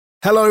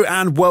Hello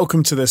and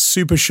welcome to the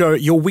Super Show,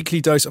 your weekly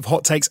dose of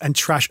hot takes and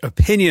trash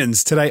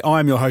opinions. Today I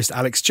am your host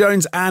Alex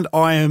Jones, and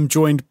I'm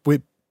joined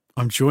by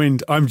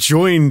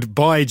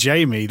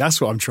Jamie. That's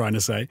what I'm trying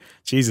to say.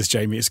 Jesus,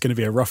 Jamie, it's going to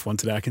be a rough one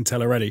today. I can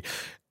tell already.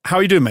 How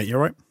are you doing, mate? You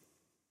all right?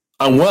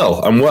 I'm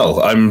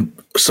well. I'm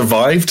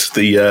survived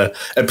the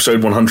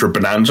episode 100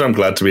 bonanza, I'm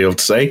glad to be able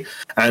to say.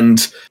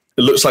 And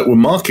it looks like we're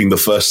marking the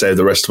first day of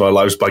the rest of our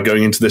lives by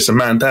going into this a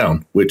man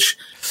down, which,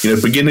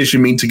 begin as you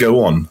mean to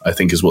go on, I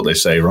think is what they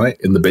say, right?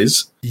 In the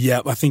biz. Yeah,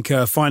 I think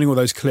finding all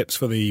those clips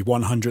for the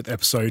 100th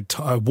episode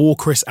wore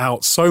Chris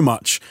out so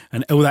much,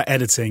 and all that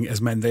editing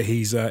has meant that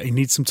he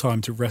needs some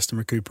time to rest and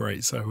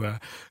recuperate. So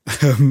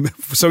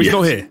he's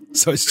not here.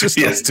 So it's just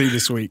us two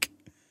this week.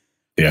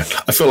 Yeah,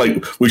 I feel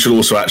like we should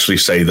also actually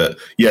say that,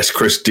 yes,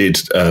 Chris did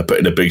put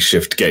in a big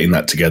shift getting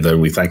that together,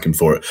 and we thank him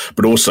for it.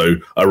 But also,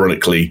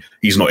 ironically,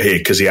 he's not here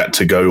because he had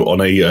to go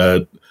on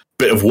a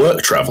bit of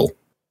work travel.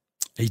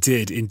 He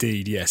did,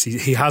 indeed, yes.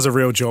 He has a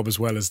real job as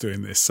well as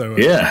doing this. So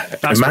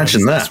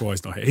imagine that. That's why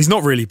he's not here. He's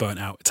not really burnt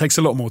out. It takes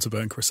a lot more to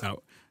burn Chris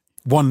out.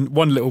 One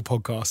little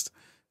podcast.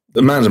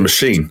 The man's a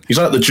machine. He's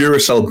like the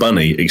Duracell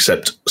bunny,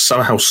 except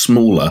somehow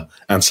smaller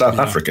and South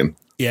African.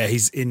 Yeah,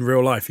 he's in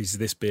real life. He's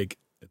this big.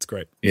 It's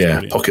great.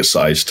 Yeah,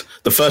 pocket-sized.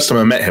 The first time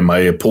I met him,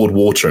 I poured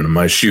water in him.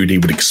 I assumed he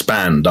would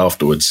expand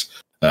afterwards.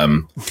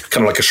 Kind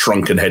of like a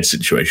shrunken head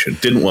situation.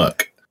 Didn't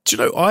work. Do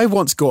you know, I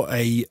once got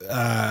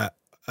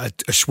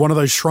one of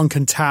those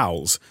shrunken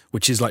towels,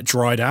 which is like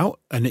dried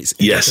out, and it's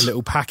like a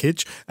little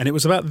package, and it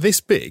was about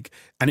this big,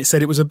 and it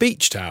said it was a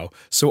beach towel.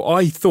 So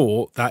I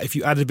thought that if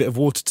you added a bit of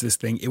water to this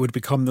thing, it would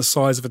become the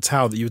size of a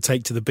towel that you would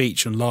take to the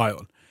beach and lie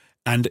on.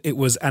 And it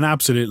was an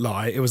absolute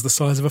lie. It was the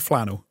size of a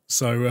flannel.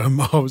 So I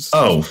was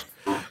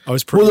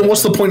pretty. Well, then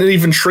what's the point of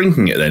even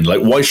shrinking it then?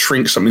 Like, why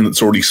shrink something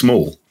that's already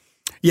small?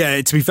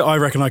 Yeah, to be fair, I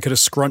reckon I could have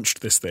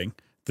scrunched this thing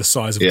the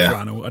size of a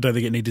flannel. I don't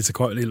think it needed to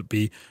quite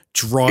be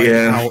dried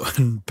out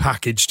and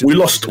packaged. We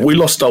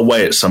lost our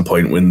way at some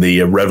point when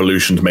the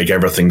revolution to make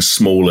everything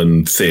small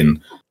and thin.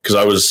 Because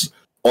I was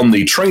on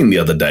the train the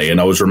other day and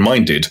I was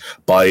reminded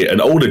by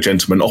an older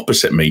gentleman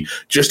opposite me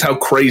just how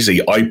crazy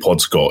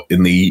iPods got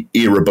in the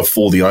era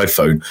before the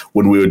iPhone,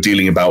 when we were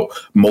dealing with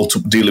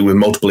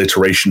multiple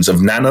iterations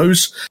of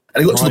nanos.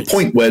 And it got to the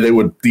point where there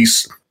were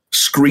these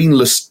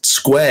screenless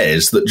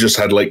squares that just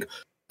had like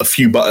a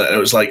few buttons. And it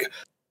was like,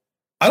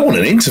 I want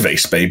an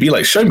interface, baby.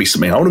 Like, show me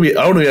something. I want to be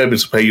able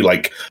to pay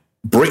like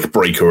Brick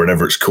Breaker or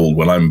whatever it's called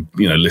when I'm,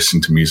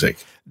 listening to music.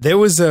 There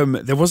was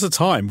a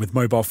time with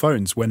mobile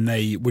phones when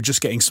they were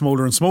just getting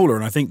smaller and smaller,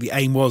 and I think the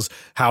aim was,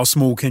 how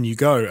small can you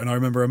go? And I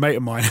remember a mate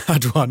of mine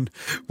had one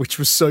which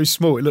was so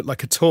small it looked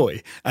like a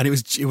toy, and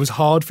it was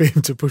hard for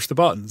him to push the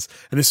buttons.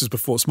 And this was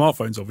before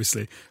smartphones,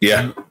 obviously.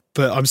 Yeah.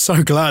 But I'm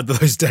so glad that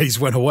those days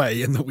went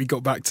away and that we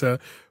got back to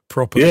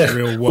proper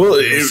real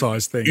world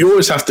size thing. You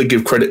always have to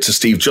give credit to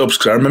Steve Jobs,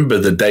 because I remember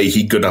the day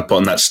he got up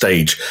on that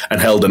stage and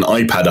held an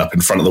iPad up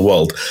in front of the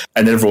world,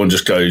 and everyone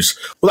just goes,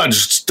 well,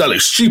 that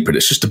looks stupid.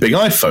 It's just a big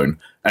iPhone.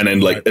 And then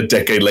like a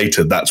decade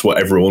later, that's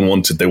what everyone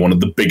wanted. They wanted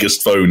the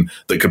biggest phone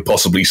that could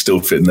possibly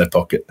still fit in their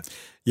pocket.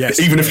 Yes.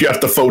 Even if you have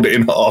to fold it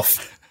in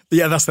half.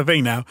 Yeah, that's the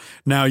thing now.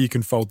 Now you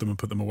can fold them and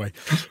put them away.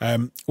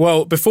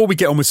 Well, before we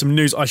get on with some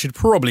news, I should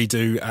probably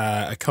do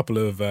a couple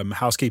of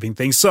housekeeping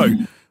things. So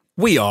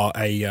we are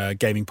a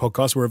gaming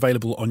podcast. We're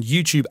available on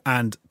YouTube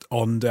and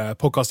on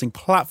podcasting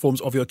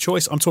platforms of your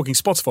choice. I'm talking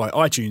Spotify,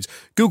 iTunes,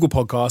 Google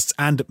Podcasts,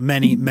 and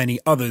many, many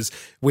others.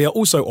 We are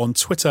also on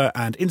Twitter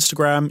and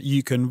Instagram.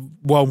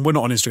 We're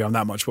not on Instagram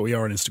that much, but we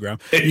are on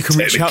Instagram. You can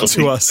reach out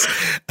to us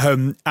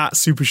at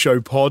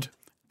SuperShow Pod.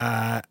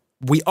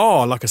 We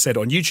are, like I said,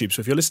 on YouTube.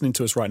 So if you're listening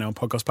to us right now on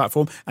podcast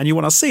platform and you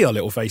want to see our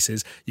little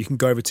faces, you can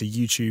go over to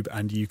YouTube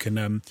and you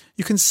can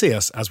see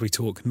us as we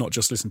talk, not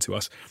just listen to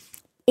us.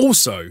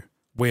 Also,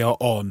 we are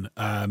on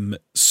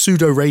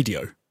pseudo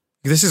radio.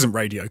 This isn't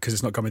radio because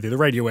it's not coming through the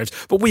radio waves,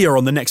 but we are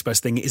on the next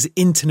best thing. It is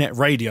internet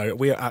radio.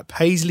 We are at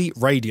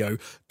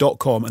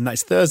paisleyradio.com, and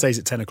that's Thursdays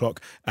at 10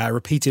 o'clock,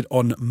 repeated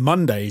on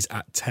Mondays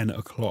at 10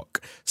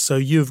 o'clock. So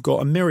you've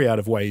got a myriad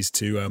of ways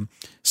to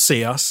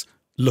see us,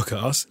 look at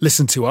us,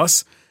 listen to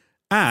us,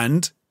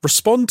 and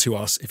respond to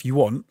us if you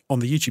want on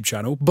the YouTube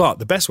channel. But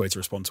the best way to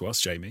respond to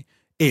us, Jamie,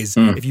 is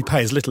if you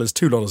pay as little as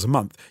 $2 a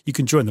month, you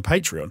can join the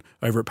Patreon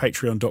over at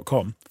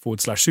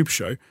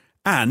patreon.com/supershow,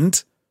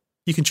 and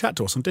you can chat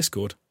to us on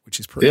Discord, which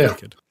is pretty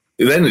wicked.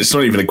 Then it's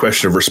not even a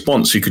question of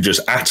response. You could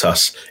just at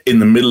us in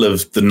the middle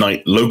of the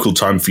night, local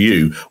time for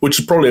you, which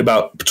is probably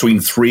about between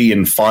 3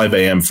 and 5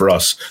 a.m. for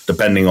us,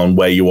 depending on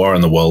where you are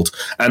in the world.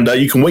 And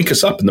you can wake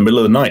us up in the middle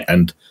of the night,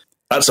 and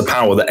that's a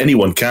power that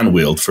anyone can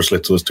wield for as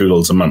little as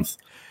 $2 a month.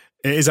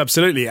 It is,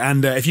 absolutely.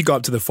 And if you go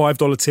up to the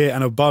 $5 tier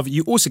and above,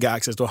 you also get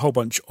access to a whole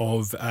bunch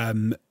of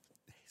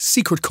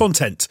secret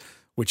content,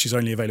 which is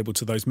only available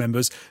to those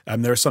members.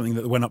 There is something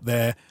that went up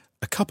there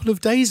a couple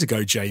of days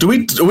ago, Jay. Are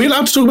we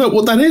allowed to talk about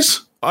what that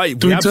is?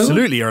 We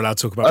absolutely are allowed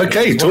to talk about it.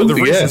 Okay, one of the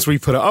reasons we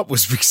put it up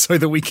was so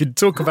that we could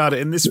talk about it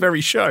in this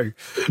very show.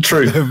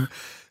 True.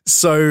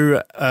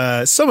 So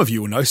some of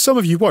you will know, some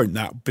of you won't.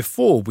 That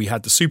before we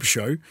had the Super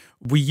Show,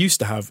 we used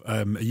to have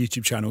a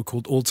YouTube channel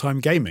called All Time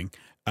Gaming,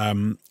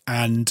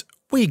 and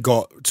we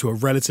got to a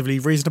relatively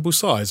reasonable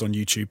size on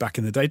YouTube back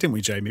in the day, didn't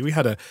we, Jamie? We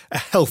had a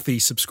healthy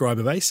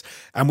subscriber base,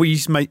 and we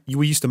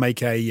used to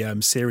make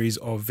a series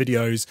of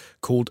videos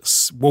called,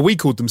 well, we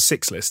called them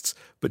Six Lists,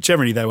 but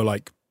generally they were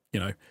like,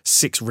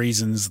 6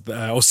 reasons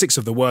or 6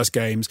 of the worst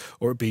games,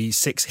 or it'd be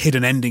 6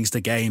 hidden endings to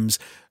games.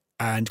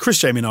 And Chris,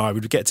 Jamie, and I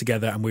would get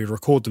together and we would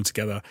record them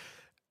together.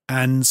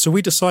 And so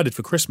we decided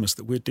for Christmas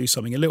that we'd do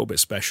something a little bit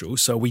special.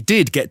 So we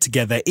did get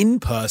together in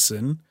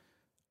person,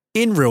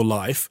 in real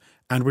life,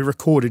 and we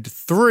recorded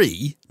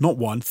 3, not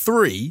 1,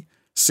 3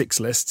 Six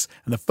Lists.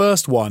 And the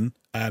first one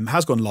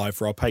has gone live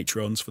for our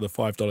Patreons for the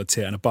 $5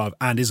 tier and above,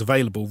 and is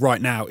available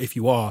right now if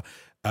you are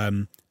a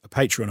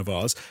Patreon of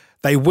ours.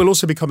 They will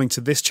also be coming to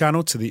this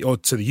channel, to the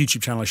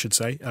YouTube channel, I should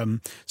say.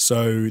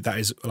 So that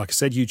is, like I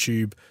said,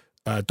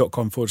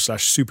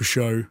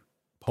 youtube.com/SuperShow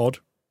pod.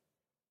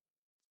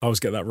 I always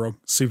get that wrong.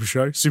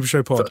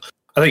 SuperShow pod.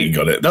 I think you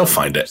got it. They'll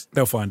find it.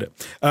 But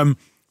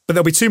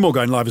there'll be 2 more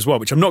going live as well,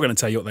 which I'm not going to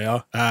tell you what they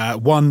are.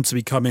 One to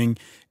be coming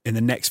in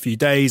the next few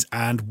days,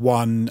 and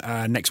one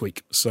next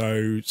week.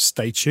 So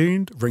stay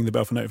tuned. Ring the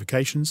bell for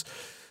notifications.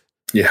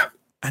 Yeah.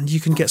 And you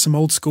can get some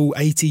old school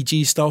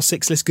ATG style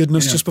 6 list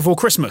goodness just before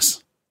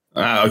Christmas.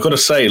 I've got to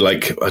say,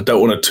 I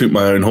don't want to toot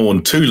my own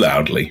horn too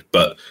loudly,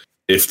 but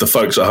if the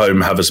folks at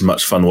home have as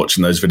much fun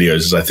watching those videos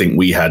as I think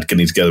we had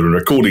getting together and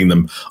recording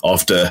them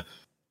after,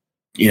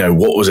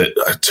 what was it,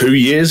 2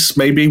 years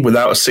maybe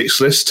without a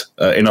 6 list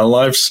in our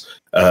lives,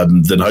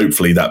 then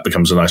hopefully that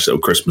becomes a nice little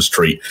Christmas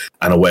treat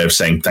and a way of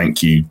saying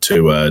thank you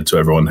to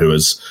everyone who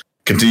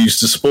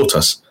continues to support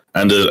us,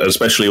 and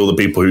especially all the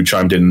people who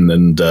chimed in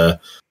and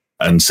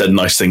said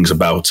nice things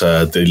about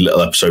the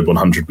little episode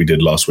 100 we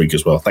did last week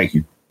as well. Thank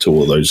you to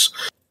all those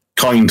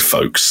kind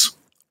folks.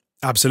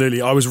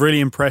 Absolutely. I was really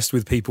impressed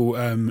with people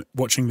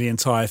watching the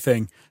entire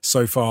thing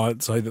so far,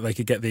 so that they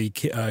could get the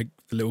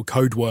little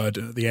code word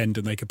at the end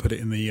and they could put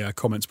it in the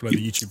comments below the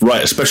YouTube.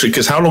 Right, especially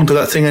because how long did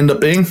that thing end up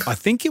being? I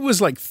think it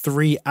was like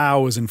 3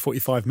 hours and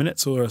 45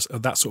 minutes or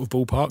that sort of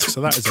ballpark.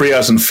 So that is 3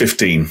 hours and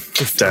 15.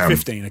 Damn.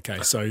 15,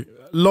 okay. So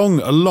a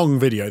long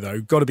video,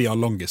 though. Got to be our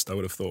longest, I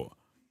would have thought.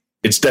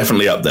 It's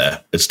definitely up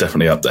there.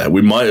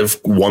 We might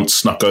have once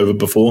snuck over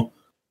before,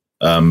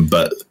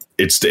 but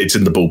it's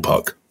in the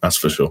ballpark, that's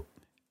for sure.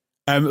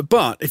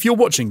 But if you're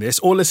watching this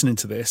or listening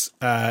to this,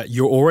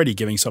 you're already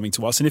giving something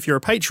to us. And if you're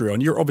a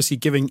Patreon, you're obviously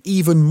giving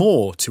even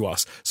more to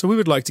us. So we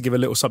would like to give a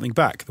little something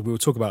back that we will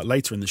talk about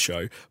later in the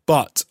show.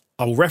 But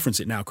I will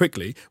reference it now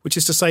quickly, which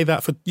is to say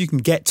that you can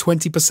get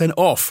 20%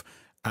 off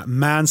at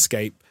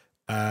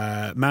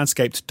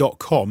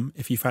manscaped.com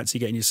if you fancy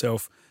getting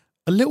yourself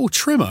a little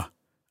trimmer.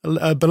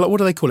 What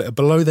do they call it? A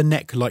below the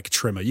neck like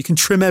trimmer. You can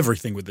trim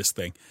everything with this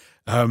thing.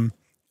 I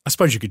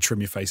suppose you could trim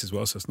your face as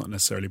well, so it's not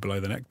necessarily below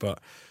the neck, but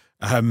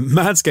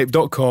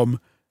manscaped.com,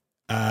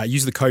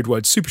 use the code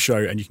word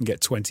SuperShow and you can get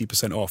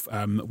 20% off.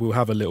 We'll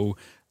have a little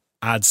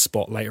ad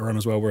spot later on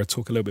as well where I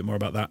talk a little bit more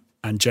about that,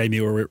 and Jamie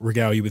will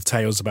regale you with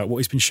tales about what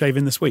he's been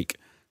shaving this week.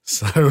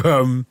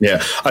 So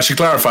yeah, I should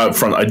clarify up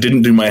front, I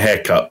didn't do my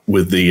haircut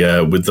with any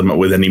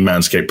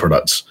Manscaped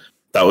products.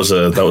 That was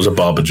a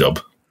barber job.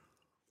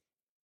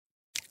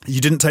 You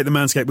didn't take the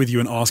Manscaped with you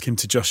and ask him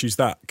to just use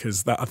that,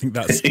 because I think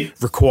that's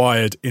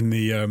required in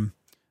the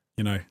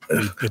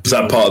is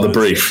that part of the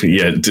brief?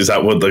 Yeah, is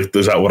that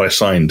what I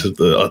signed?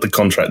 The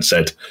contract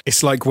said.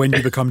 It's like when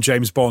you become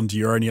James Bond,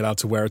 you're only allowed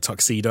to wear a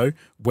tuxedo.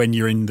 When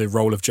you're in the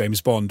role of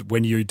James Bond,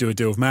 when you do a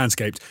deal with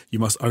Manscaped, you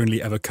must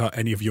only ever cut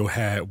any of your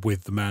hair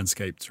with the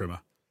Manscaped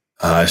trimmer.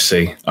 I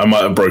see. I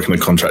might have broken the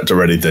contract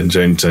already then,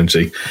 James.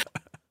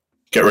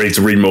 Get ready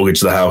to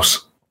remortgage the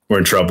house. We're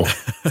in trouble.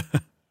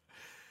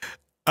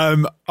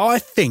 I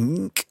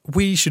think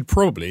we should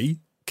probably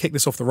kick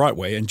this off the right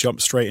way and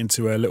jump straight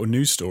into a little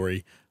news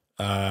story.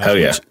 Hell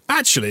yeah. Which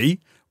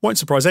actually won't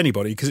surprise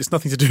anybody because it's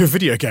nothing to do with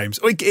video games.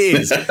 It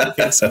is.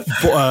 It's,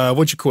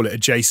 what do you call it?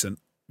 Adjacent.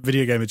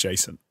 Video game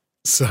adjacent.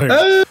 So.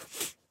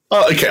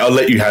 Okay, I'll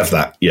let you have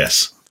that.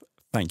 Yes.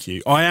 Thank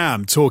you. I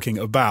am talking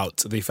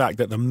about the fact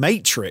that The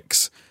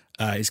Matrix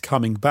is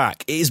coming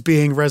back. It is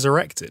being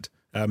resurrected.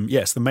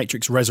 Yes, The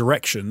Matrix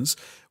Resurrections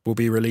will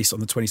be released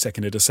on the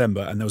 22nd of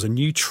December, and there was a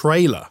new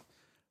trailer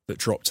that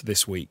dropped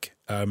this week.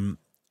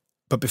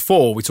 But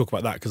before we talk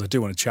about that, because I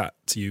do want to chat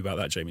to you about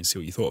that, Jamie, and see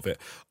what you thought of it,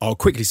 I'll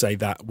quickly say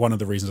that one of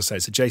the reasons I say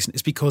it's adjacent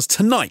is because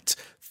tonight,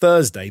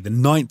 Thursday, the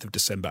 9th of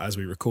December, as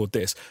we record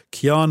this,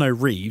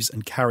 Keanu Reeves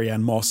and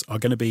Carrie-Anne Moss are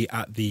going to be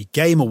at the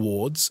Game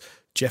Awards,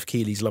 Jeff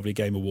Keighley's lovely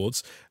Game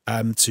Awards,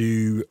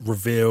 to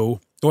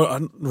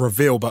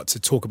but to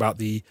talk about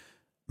the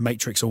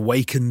Matrix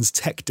Awakens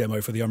tech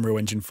demo for the Unreal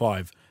Engine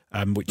 5,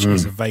 which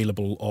is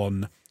available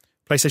on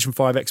PlayStation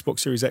 5, Xbox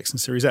Series X and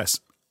Series S,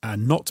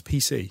 and not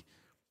PC.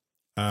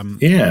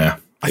 Yeah,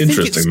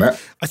 interesting.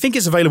 I think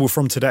it's available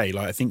from today.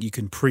 I think you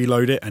can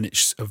preload it, and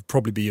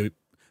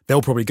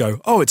they'll probably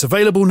go, "Oh, it's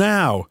available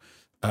now."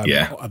 At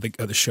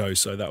the show,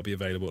 so that'll be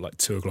available at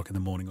 2:00 in the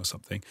morning or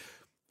something.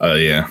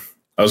 Yeah,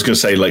 I was going to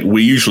say, like, we're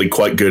usually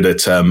quite good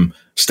at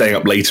staying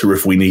up later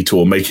if we need to,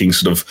 or making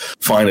sort of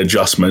fine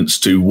adjustments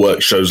to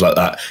work shows like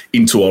that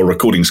into our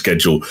recording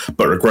schedule.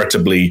 But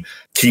regrettably,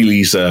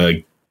 Keeley's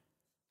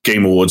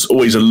Game Awards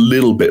always a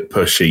little bit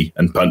pushy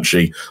and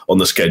punchy on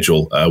the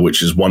schedule,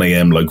 which is 1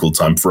 a.m. local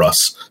time for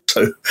us.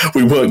 So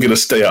we weren't going to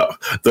stay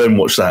up, then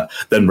watch that,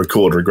 then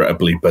record,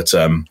 regrettably. But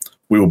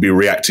we will be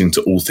reacting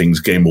to all things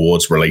Game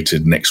Awards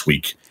related next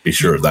week. Be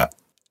sure of that.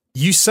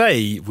 You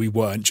say we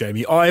weren't,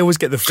 Jamie. I always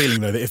get the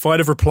feeling, though, that if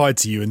I'd have replied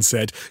to you and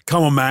said,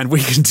 come on, man,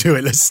 we can do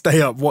it. Let's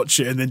stay up, watch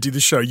it, and then do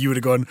the show, you would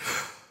have gone,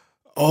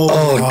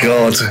 oh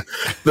God.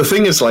 The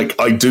thing is, like,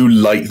 I do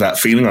like that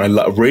feeling. I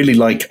really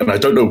like, and I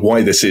don't know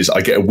why this is,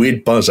 I get a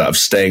weird buzz out of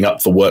staying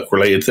up for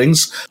work-related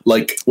things.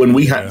 Like, when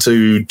we had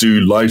to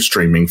do live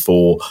streaming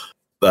for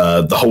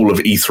the whole of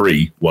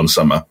E3 one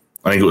summer,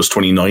 I think it was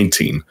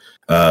 2019,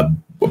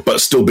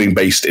 but still being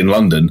based in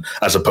London,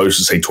 as opposed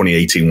to, say,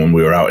 2018 when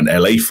we were out in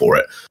LA for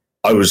it.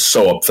 I was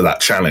so up for that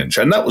challenge.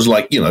 And that was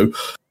like,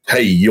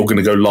 hey, you're going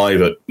to go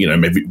live at,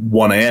 maybe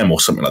 1 a.m.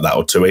 or something like that,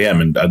 or 2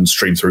 a.m. and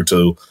stream through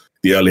to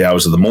the early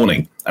hours of the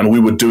morning. And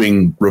we were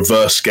doing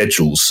reverse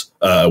schedules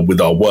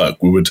with our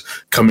work. We would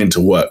come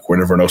into work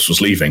when everyone else was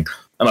leaving.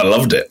 And I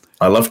loved it.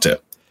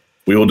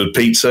 We ordered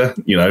pizza,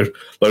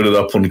 loaded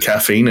up on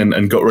caffeine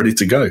and got ready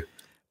to go.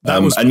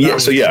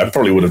 I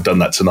probably would have done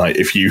that tonight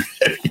if you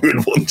had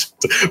wanted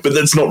to. But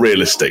that's not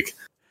realistic.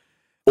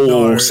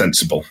 Or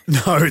sensible.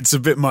 No, it's a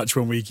bit much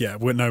when we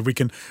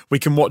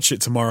can watch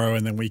it tomorrow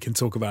and then we can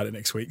talk about it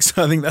next week.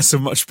 So I think that's a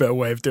much better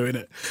way of doing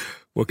it.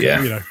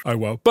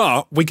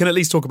 But we can at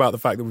least talk about the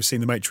fact that we've seen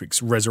The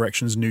Matrix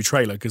Resurrection's new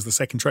trailer, because the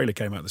second trailer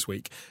came out this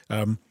week.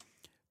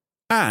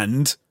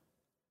 And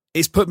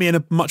it's put me in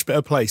a much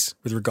better place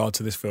with regard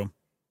to this film.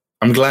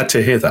 I'm glad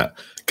to hear that.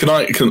 Can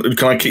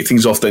I kick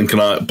things off then?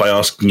 By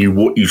asking you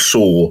what you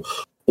saw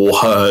or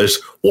heard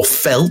or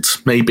felt,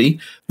 maybe,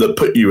 that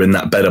put you in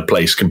that better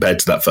place compared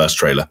to that first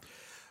trailer?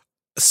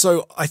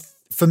 So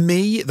for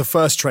me, the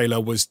first trailer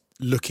was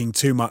looking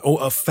too much,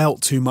 or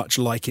felt too much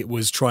like it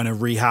was trying to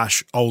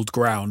rehash old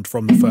ground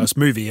from the first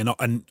movie,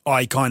 and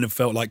I kind of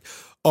felt like,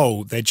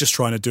 oh, they're just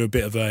trying to do a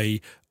bit of a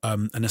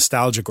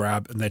nostalgia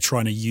grab, and they're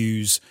trying to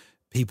use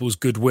people's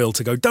goodwill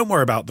to go, don't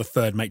worry about the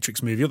third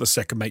Matrix movie or the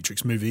second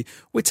Matrix movie.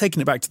 We're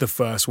taking it back to the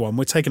first one.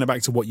 We're taking it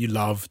back to what you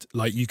loved.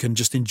 Like, you can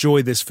just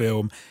enjoy this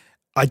film.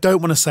 I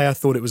don't want to say I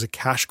thought it was a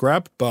cash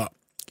grab, but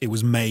it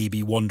was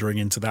maybe wandering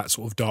into that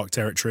sort of dark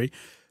territory.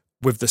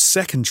 With the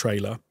second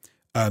trailer,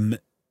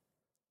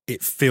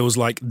 it feels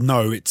like,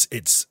 no, it's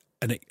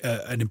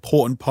an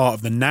important part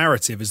of the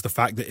narrative is the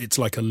fact that it's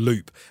like a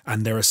loop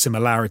and there are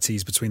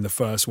similarities between the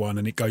first one,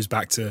 and it goes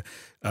back to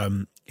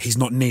he's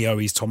not Neo,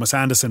 he's Thomas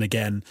Anderson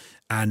again,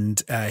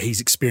 and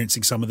he's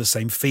experiencing some of the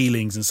same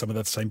feelings and some of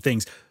the same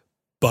things,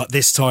 but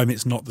this time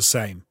it's not the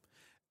same.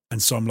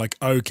 And so I'm like,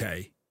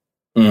 okay,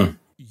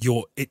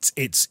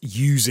 it's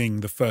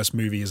using the first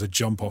movie as a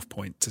jump off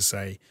point to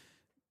say,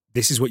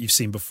 this is what you've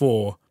seen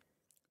before,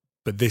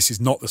 but this is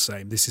not the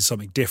same. This is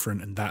something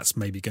different, and that's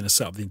maybe going to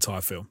set up the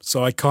entire film.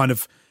 So I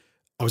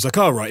was like,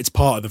 oh, right, it's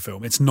part of the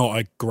film. It's not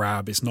a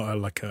grab. It's not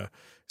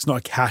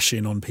a cash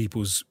in on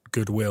people's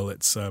goodwill.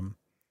 It's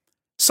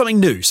something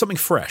new, something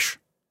fresh.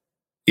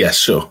 Yes,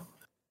 sure.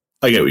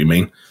 I get what you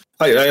mean.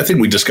 I think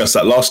we discussed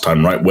that last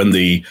time, right? When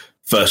the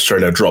first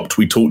trailer dropped,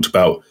 we talked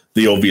about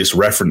the obvious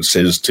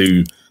references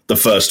to the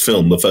first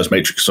film, the first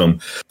Matrix film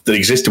that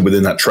existed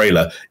within that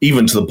trailer,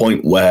 even to the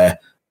point where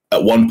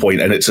at one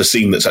point, and it's a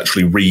scene that's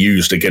actually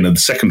reused again in the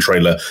second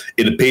trailer,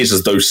 it appears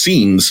as though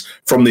scenes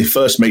from the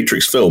first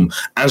Matrix film,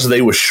 as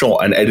they were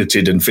shot and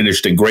edited and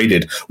finished and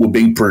graded, were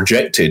being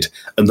projected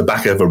in the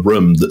back of a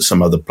room that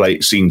some other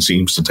scene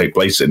seems to take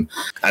place in.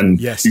 And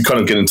you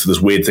kind of get into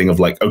this weird thing of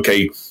like,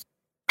 okay,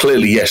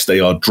 clearly, yes, they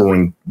are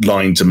drawing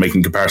lines and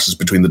making comparisons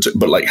between the two,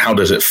 but like, how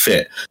does it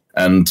fit?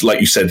 And like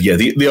you said, yeah,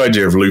 the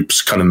idea of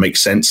loops kind of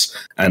makes sense.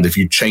 And if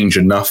you change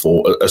enough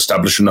or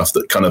establish enough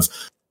that kind of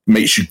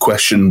makes you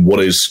question what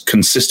is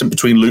consistent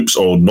between loops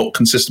or not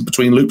consistent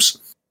between loops,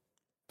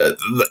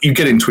 you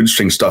get into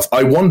interesting stuff.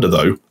 I wonder,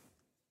 though,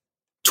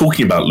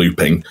 talking about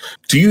looping,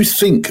 do you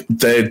think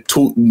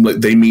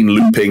they mean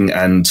looping?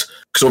 And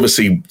because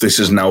obviously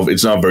it's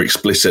now very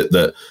explicit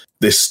that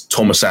this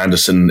Thomas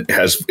Anderson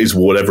is for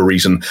whatever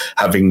reason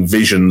having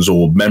visions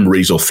or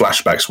memories or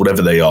flashbacks,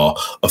 whatever they are,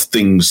 of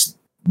things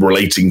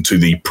relating to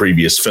the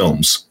previous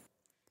films.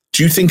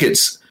 Do you think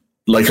it's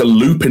like a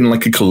loop in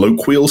like a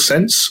colloquial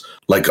sense?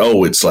 Like,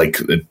 oh, it's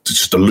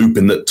just a loop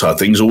in that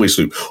things always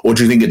loop. Or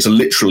do you think it's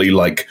literally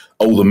like,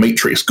 oh, the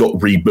Matrix got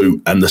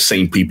reboot and the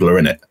same people are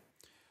in it?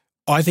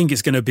 I think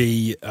it's going to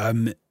be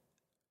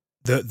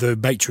the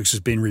Matrix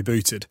has been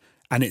rebooted.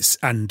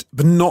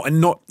 But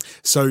not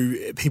so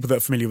people that are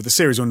familiar with the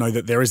series will know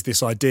that there is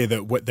this idea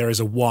that there is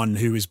a one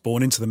who is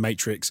born into the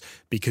Matrix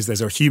because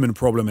there's a human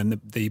problem, and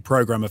the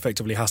program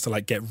effectively has to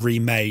like get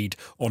remade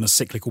on a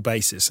cyclical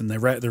basis. And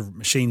the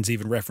machines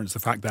even reference the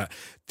fact that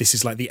this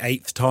is like the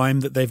 8th time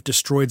that they've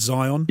destroyed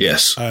Zion.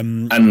 Yes.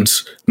 And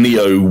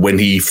Neo, when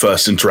he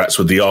first interacts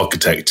with the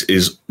architect,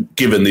 is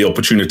given the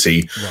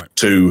opportunity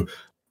to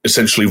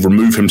essentially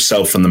remove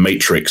himself from the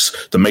Matrix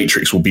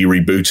will be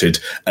rebooted,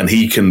 and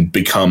he can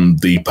become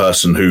the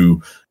person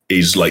who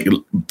is like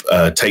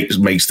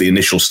makes the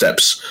initial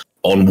steps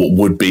on what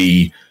would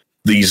be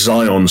the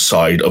Zion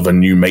side of a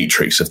new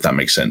Matrix, if that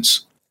makes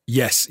sense.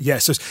 Yes.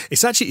 So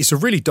it's a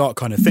really dark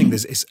kind of thing. Do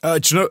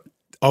you know?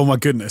 Oh my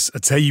goodness! I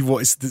tell you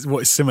what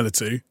it's similar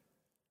to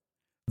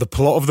the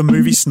plot of the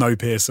movie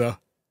Snowpiercer.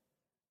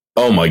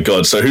 Oh my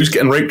god! So who's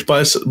getting raped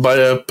by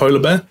a polar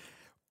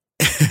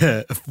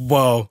bear?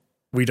 Well,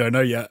 we don't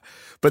know yet,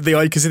 but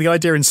because the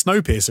idea in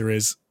Snowpiercer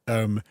is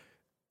that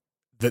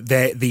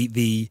they're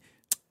the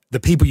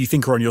people you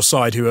think are on your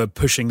side who are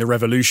pushing the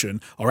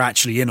revolution are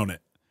actually in on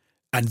it.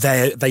 And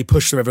they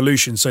push the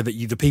revolution so that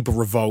the people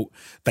revolt.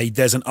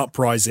 There's an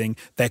uprising.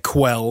 They're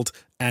quelled,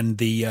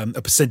 and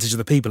a percentage of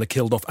the people are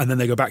killed off, and then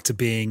they go back to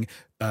being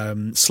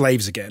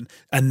slaves again.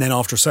 And then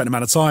after a certain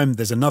amount of time,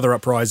 there's another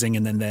uprising,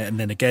 and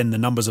then again the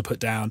numbers are put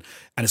down,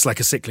 and it's like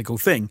a cyclical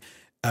thing.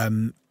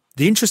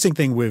 The interesting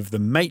thing with the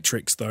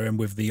Matrix, though, and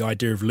with the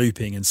idea of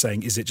looping and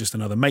saying, is it just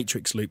another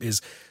Matrix loop,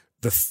 is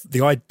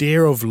the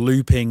idea of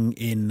looping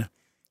in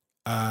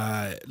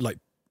like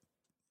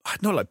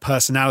not like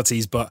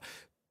personalities, but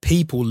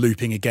people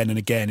looping again and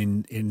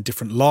again in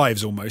different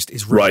lives almost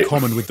is really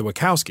common with the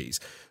Wachowskis.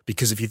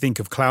 Because if you think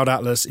of Cloud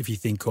Atlas, if you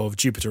think of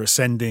Jupiter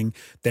Ascending,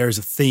 there is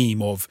a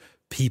theme of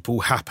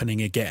people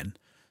happening again.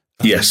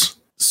 Yes,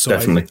 so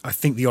definitely. I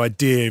think the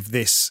idea of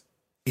this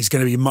is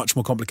going to be much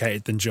more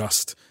complicated than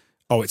just,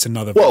 it's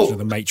another version of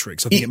the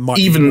Matrix. I think it might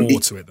be more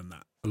to it than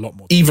that. A lot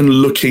more. Even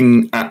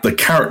looking at the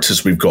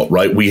characters we've got,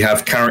 right? We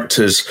have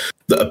characters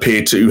that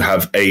appear to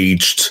have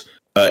aged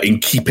in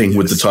keeping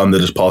with the time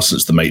that has passed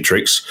since the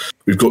Matrix.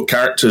 We've got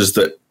characters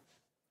that,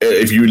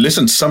 if you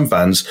listen to some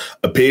fans,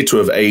 appear to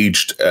have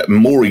aged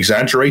more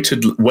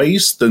exaggerated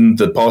ways than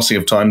the passing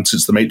of time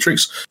since the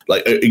Matrix.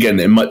 Like, again,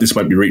 this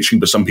might be reaching,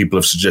 but some people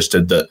have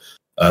suggested that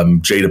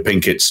Jada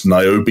Pinkett's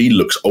Niobe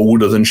looks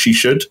older than she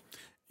should.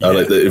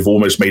 Like they've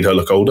almost made her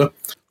look older.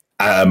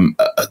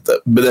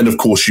 But then, of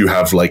course, you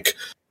have like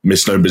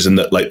misnomers in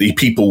that, like the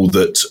people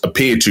that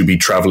appear to be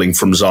traveling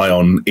from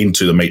Zion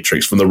into the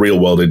Matrix, from the real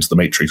world into the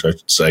Matrix, I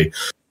should say,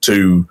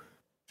 to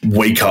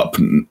wake up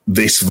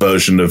this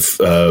version of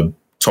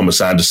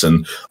Thomas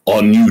Anderson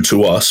are new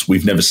to us.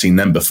 We've never seen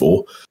them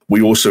before.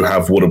 We also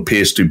have what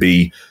appears to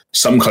be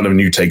some kind of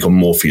new take on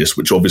Morpheus,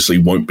 which obviously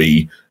won't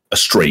be a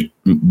straight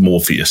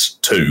Morpheus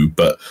 2,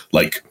 but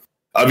like,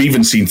 I've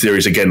even seen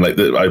theories, again, like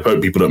I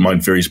hope people don't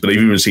mind theories, but I've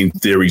even seen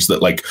theories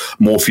that like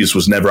Morpheus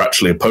was never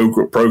actually a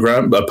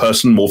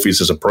person. Morpheus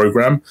is a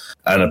program,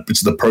 and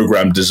it's the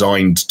program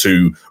designed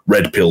to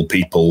red pill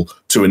people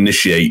to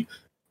initiate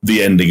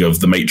the ending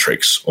of the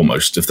Matrix,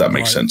 almost, if that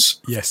makes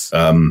sense. Yes.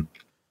 And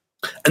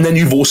then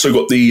you've also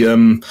got the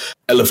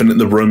elephant in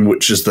the room,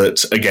 which is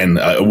that, again,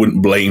 I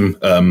wouldn't blame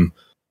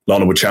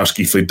Lana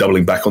Wachowski for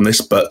doubling back on this,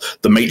 but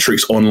the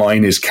Matrix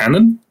Online is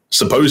canon,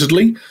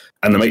 supposedly.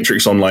 And the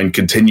Matrix Online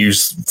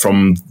continues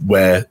from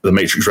where the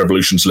Matrix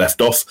Revolutions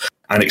left off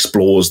and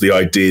explores the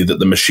idea that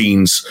the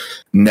machines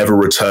never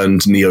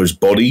returned Neo's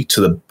body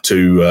to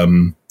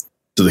the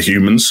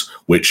humans,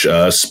 which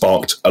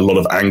sparked a lot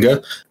of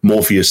anger.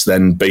 Morpheus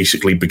then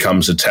basically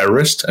becomes a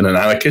terrorist and an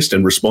anarchist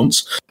in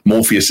response.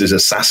 Morpheus is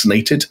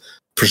assassinated,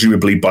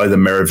 presumably by the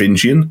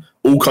Merovingian.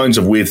 All kinds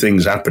of weird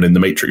things happen in the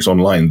Matrix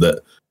Online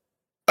that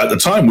at the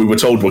time we were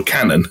told were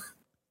canon.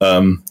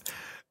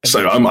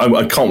 So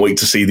I can't wait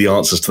to see the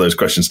answers to those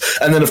questions.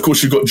 And then, of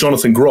course, you've got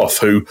Jonathan Groff,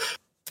 who,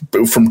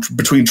 from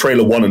between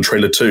trailer 1 and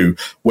trailer 2,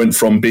 went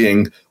from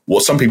being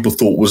what some people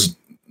thought was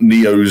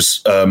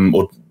Neo's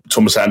or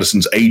Thomas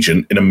Anderson's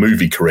agent in a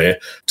movie career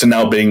to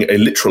now being a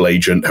literal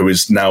agent who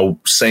is now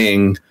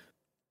saying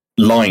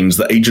lines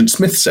that Agent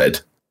Smith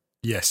said.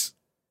 Yes.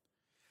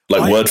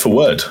 Like word for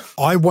word.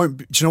 I won't.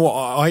 Do you know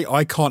what?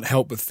 I can't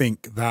help but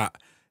think that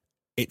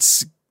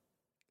it's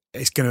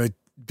going to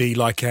be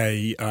like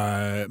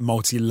a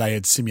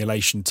multi-layered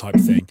simulation type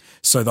thing.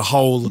 So the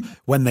whole,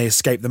 when they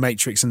escaped the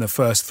Matrix in the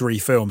first 3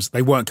 films,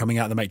 they weren't coming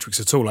out of the Matrix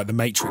at all. Like the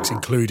Matrix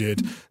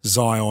included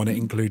Zion, it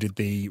included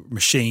the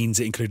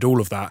machines, it included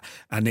all of that,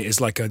 and it is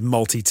like a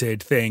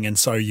multi-tiered thing. And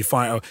so you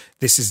find,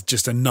 this is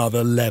just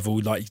another level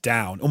like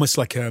down, almost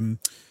like what's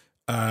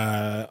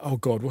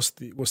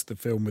the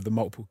film with the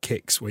multiple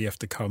kicks where you have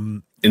to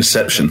come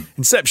Inception,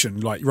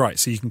 like, right,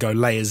 so you can go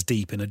layers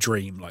deep in a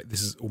dream. Like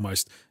this is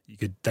almost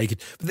they could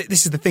but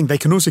this is the thing, they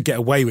can also get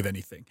away with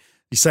anything.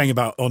 You're saying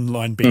about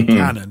online being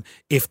canon,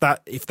 if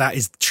that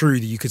is true,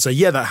 that you could say,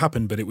 yeah, that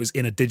happened, but it was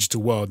in a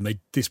digital world and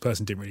this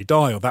person didn't really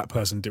die, or that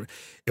person didn't.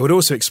 It would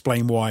also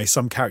explain why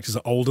some characters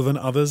are older than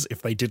others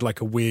if they did like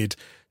a weird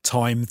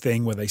time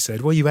thing where they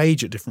said, well, you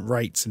age at different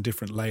rates in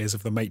different layers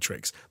of the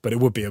Matrix, but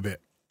it would be a bit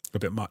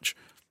much.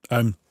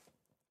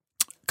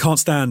 Can't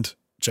stand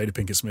Jada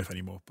Pinkett Smith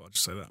anymore, but I'll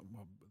just say that at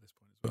this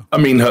point as well. I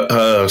mean,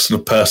 her sort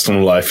of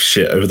personal life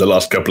shit over the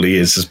last couple of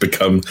years has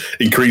become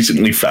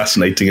increasingly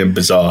fascinating and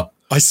bizarre.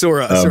 I saw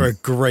a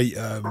great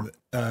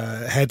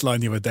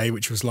headline the other day,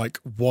 which was like,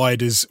 why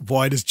does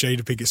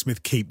Jada Pinkett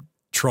Smith keep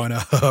trying to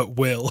hurt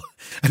Will,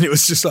 and it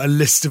was just like a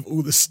list of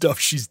all the stuff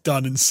she's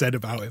done and said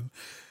about him.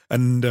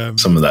 And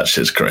some of that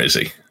shit's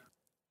crazy.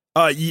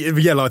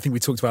 Yeah, like I think we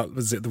talked about,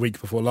 was it the week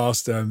before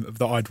last,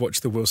 that I'd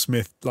watched the Will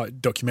Smith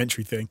like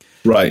documentary thing,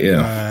 right?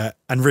 Yeah,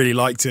 and really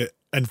liked it,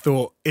 and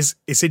thought it's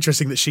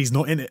interesting that she's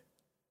not in it.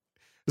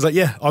 It's like,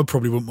 yeah, I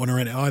probably wouldn't want her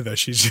in it either.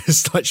 She's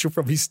just like, she'll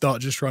probably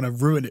start just trying to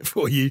ruin it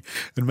for you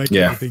and make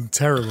everything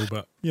terrible.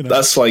 But you know,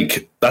 that's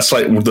like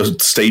the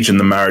stage in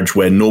the marriage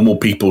where normal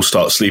people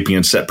start sleeping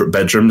in separate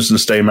bedrooms and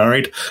stay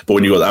married. But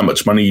when you got that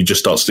much money, you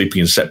just start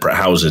sleeping in separate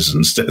houses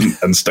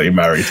and stay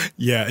married.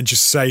 Yeah, and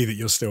just say that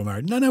you're still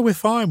married. No, we're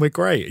fine, we're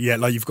great. Yeah,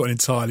 like you've got an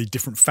entirely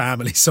different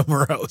family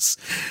somewhere else.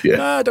 Yeah,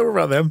 nah, don't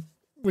worry about them.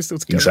 We're still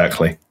together.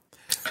 Exactly.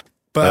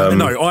 But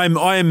no,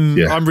 I'm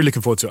really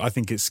looking forward to it. I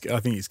think it's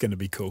going to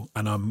be cool,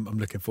 and I'm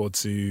looking forward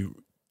to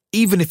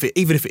even if it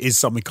is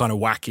something kind of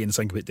wacky and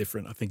something a bit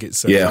different. I think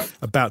it's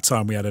about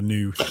time we had a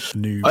new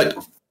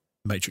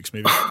Matrix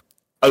movie.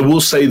 I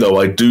will say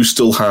though, I do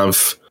still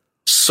have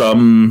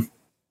some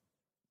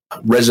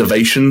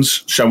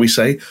reservations, shall we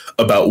say,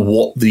 about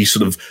what the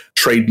sort of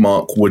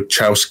trademark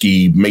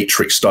Wachowski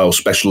Matrix style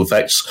special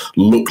effects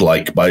look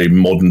like by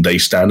modern day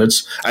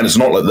standards. And it's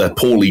not like they're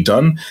poorly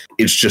done.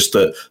 It's just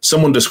that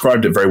someone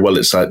described it very well.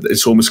 It's like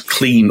it's almost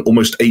clean,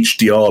 almost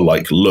HDR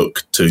like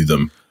look to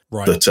them.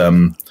 Right.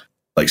 That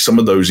like some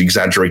of those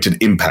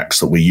exaggerated impacts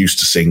that we're used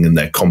to seeing in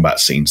their combat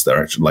scenes,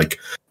 they're actually like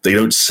they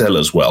don't sell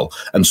as well.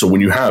 And so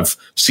when you have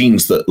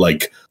scenes that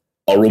like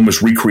are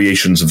almost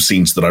recreations of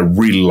scenes that I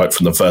really like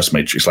from the first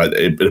Matrix. Like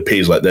it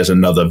appears like there's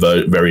another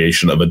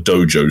variation of a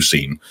dojo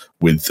scene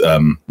with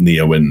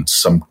Neo and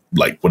some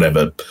like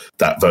whatever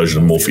that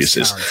version of Morpheus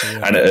is.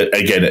 And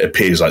again, it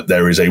appears like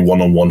there is a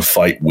one-on-one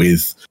fight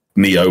with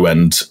Neo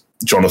and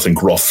Jonathan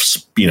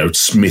Groff's,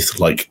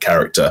 Smith-like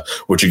character,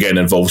 which again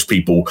involves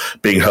people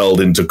being hurled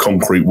into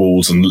concrete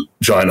walls and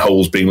giant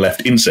holes being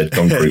left in said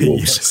concrete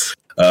walls.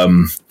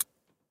 Yes.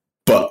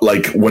 But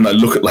like when I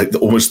look at like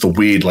almost the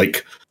weird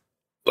like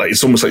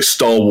it's almost like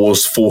Star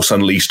Wars Force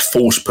Unleashed,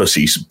 force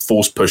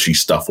pushy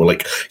stuff, or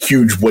like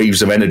huge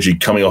waves of energy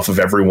coming off of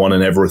everyone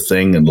and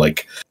everything, and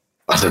like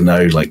I don't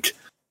know, like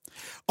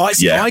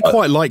I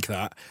quite like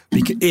that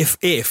because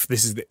if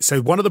this is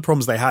so one of the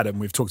problems they had, and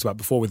we've talked about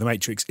before with the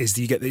Matrix, is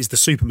the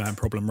Superman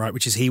problem, right?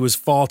 Which is he was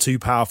far too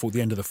powerful at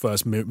the end of the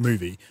first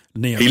movie.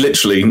 Neo. He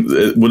literally,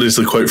 what is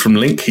the quote from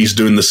Link? He's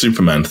doing the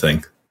Superman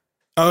thing.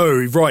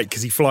 Oh, right,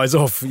 because he flies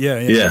off.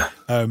 Yeah.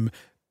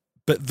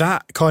 But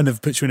that kind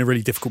of puts you in a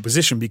really difficult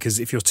position because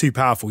if you're too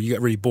powerful, you get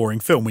a really boring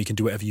film where you can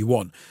do whatever you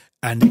want.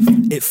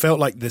 And it felt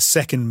like the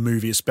second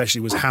movie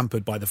especially was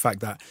hampered by the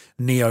fact that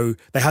Neo,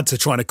 they had to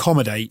try and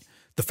accommodate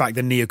the fact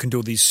that Neo can do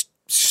all these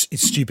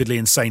stupidly,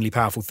 insanely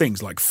powerful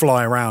things like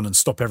fly around and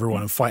stop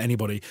everyone and fight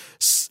anybody.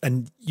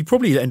 And you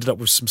probably ended up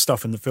with some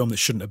stuff in the film that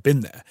shouldn't have been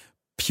there,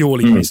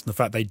 purely based on the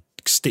fact they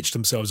stitched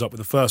themselves up with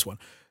the first one.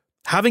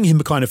 Having him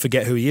kind of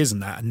forget who he is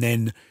and that, and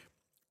then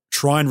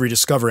try and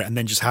rediscover it and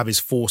then just have his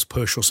force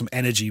push or some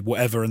energy,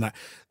 whatever, and that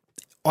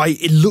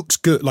it looks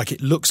good. Like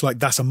it looks like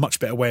that's a much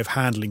better way of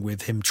handling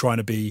with him trying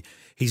to be,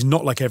 he's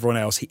not like everyone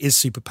else. He is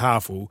super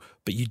powerful,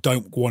 but you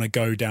don't want to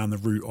go down the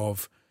route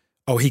of,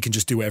 oh, he can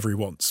just do whatever he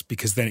wants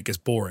because then it gets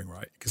boring,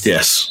 right?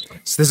 Yes.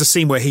 So there's a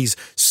scene where he's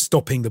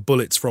stopping the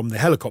bullets from the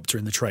helicopter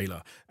in the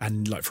trailer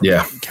and like from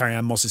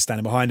Carrie-Anne Moss is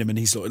standing behind him and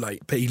he's sort of like,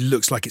 but he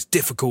looks like it's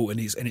difficult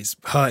and it's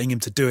hurting him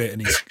to do it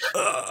and he's...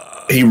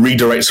 He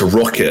redirects a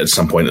rocket at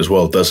some point as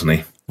well, doesn't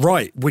he?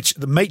 Right, which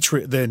the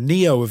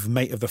Neo of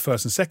the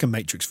first and second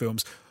Matrix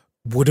films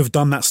would have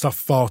done that stuff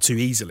far too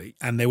easily,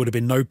 and there would have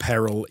been no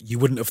peril. You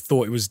wouldn't have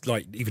thought it was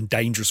like even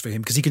dangerous for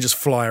him because he can just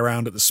fly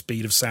around at the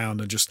speed of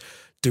sound and just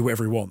do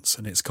whatever he wants,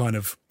 and it's kind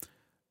of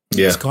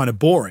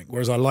boring.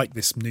 Whereas I like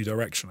this new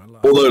direction.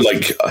 Although,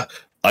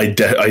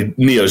 like,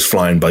 Neo's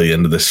flying by the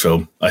end of this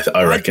film.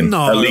 I reckon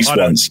at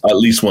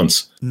least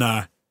once.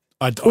 Nah.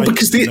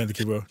 Because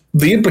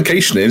the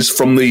implication is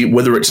from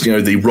whether it's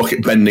the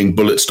rocket bending,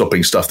 bullet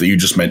stopping stuff that you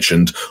just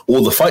mentioned, or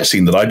the fight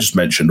scene that I just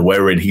mentioned,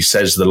 wherein he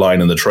says the line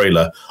in the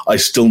trailer, "I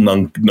still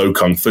know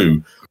kung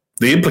fu."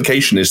 The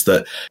implication is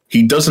that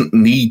he doesn't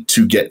need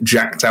to get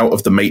jacked out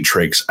of the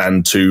Matrix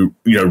and to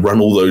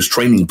run all those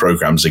training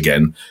programs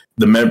again.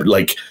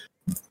 The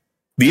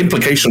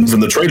implication from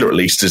the trailer, at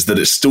least, is that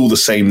it's still the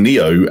same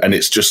Neo, and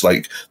it's just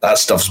like that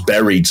stuff's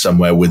buried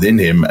somewhere within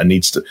him and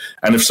needs to.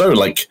 And if so,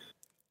 like.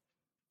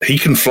 He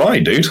can fly,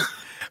 dude.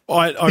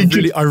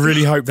 I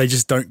really hope they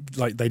just don't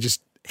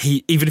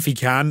even if he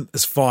can,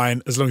 it's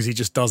fine as long as he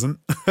just doesn't.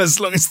 As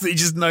long as he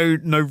just no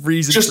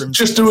reason for him.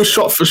 Just do a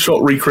shot for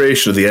shot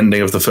recreation of the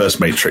ending of the first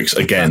Matrix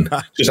again.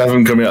 Just have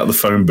him coming out of the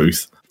phone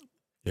booth.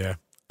 Yeah,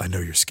 I know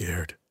you're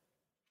scared.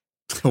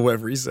 Or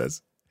whatever he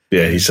says.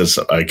 Yeah, he says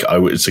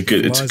it's a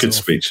good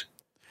speech.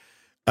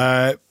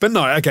 But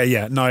no, okay,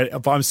 yeah, no,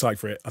 but I'm psyched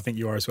for it. I think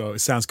you are as well. It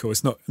sounds cool.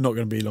 It's not going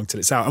to be long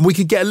till it's out. And we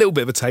can get a little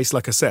bit of a taste,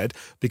 like I said,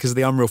 because of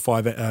the Unreal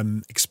 5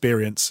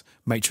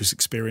 Matrix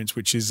experience,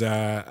 which is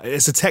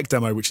it's a tech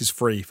demo, which is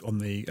free on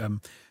the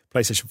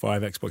PlayStation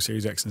 5, Xbox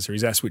Series X and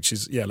Series S, which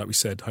is, like we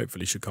said,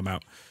 hopefully should come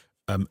out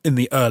in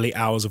the early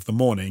hours of the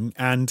morning,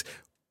 and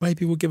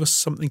maybe will give us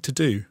something to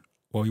do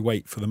while we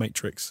wait for the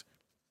Matrix,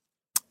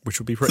 which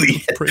would be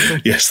pretty cool.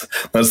 Yes,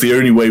 that's the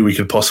only way we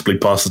could possibly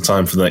pass the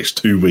time for the next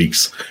 2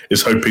 weeks,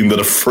 is hoping that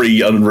a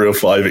free Unreal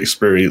 5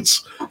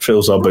 experience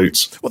fills our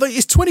boots. Well,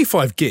 it's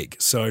 25 gig,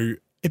 so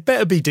it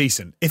better be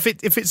decent. If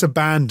it's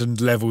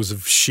abandoned levels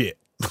of shit,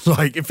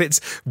 like if it's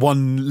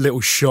one little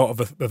shot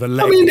of a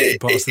leg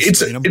past the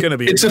screen, I'm going to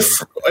be.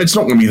 It's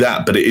not going to be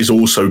that, but it is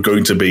also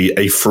going to be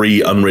a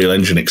free Unreal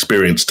Engine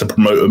experience to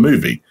promote a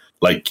movie.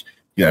 Like,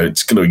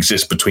 it's going to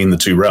exist between the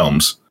two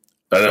realms.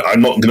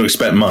 I'm not going to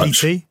expect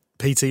much.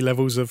 PT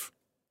levels of.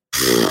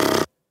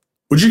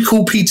 Would you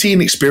call PT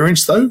an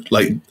experience though?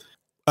 Like,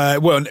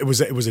 well, it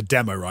was a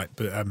demo, right?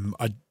 But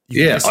I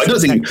don't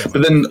think.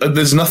 But then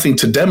there's nothing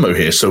to demo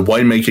here, so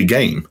why make a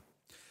game?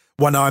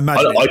 Well, no, I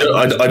imagine.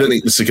 I don't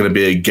think this is going to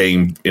be a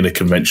game in a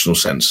conventional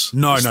sense.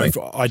 No,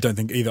 I don't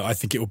think either. I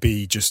think it will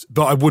be just.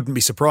 But I wouldn't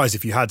be surprised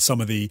if you had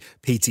some of the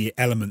PT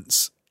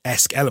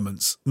esque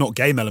elements, not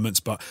game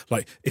elements, but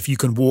like if you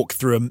can walk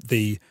through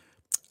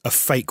a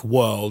fake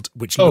world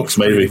which looks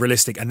really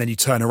realistic, and then you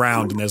turn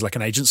around and there's like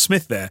an Agent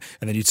Smith there,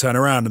 and then you turn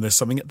around and there's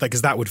something,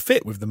 because that would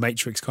fit with the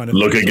Matrix kind of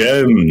look thing.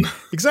 Again.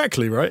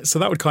 Exactly, right? So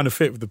that would kind of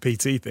fit with the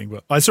PT thing.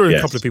 But I saw a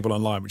couple of people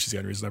online, which is the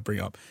only reason I bring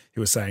it up, who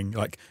were saying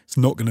like it's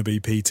not going to be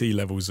PT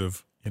levels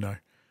of,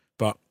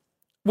 but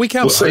we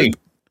can but hope.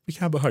 We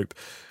can but hope.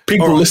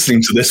 People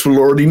listening to this will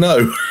already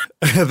know.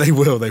 They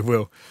will.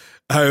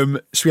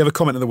 Should we have a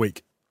comment of the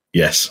week?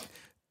 Yes.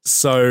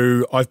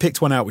 So I've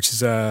picked one out, which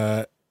is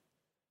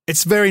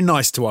it's very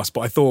nice to us,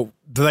 but I thought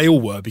they all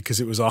were,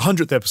 because it was our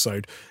 100th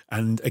episode.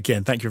 And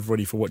again, thank you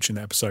everybody for watching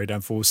the episode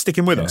and for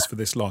sticking with us for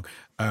this long.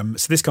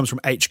 So this comes from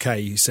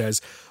HK, who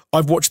says,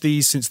 I've watched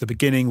these since the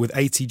beginning with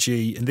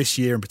ATG, and this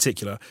year in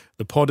particular,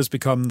 the pod has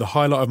become the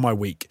highlight of my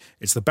week.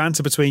 It's the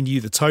banter between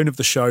you, the tone of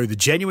the show, the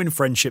genuine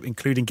friendship,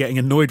 including getting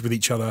annoyed with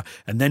each other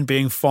and then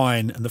being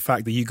fine, and the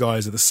fact that you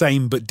guys are the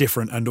same but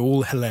different and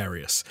all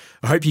hilarious.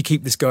 I hope you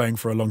keep this going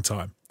for a long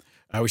time.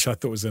 Which I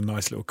thought was a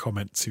nice little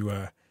comment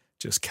to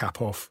just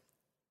cap off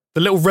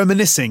the little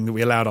reminiscing that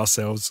we allowed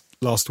ourselves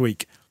last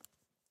week.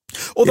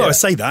 Although I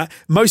say that,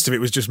 most of it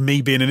was just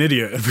me being an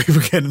idiot and people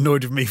getting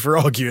annoyed with me for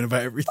arguing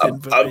about everything.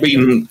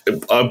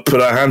 I put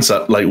our hands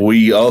up. Like,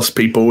 we asked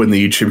people in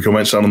the YouTube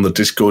comments and on the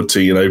Discord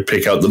to,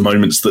 pick out the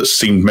moments that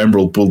seemed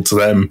memorable to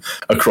them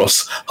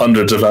across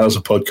hundreds of hours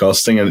of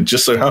podcasting. And it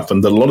just so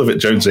happened that a lot of it,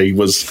 Jonesy,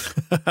 was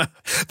that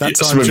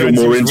time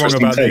Jonesy was wrong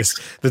about this.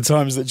 The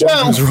times that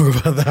Jonesy was wrong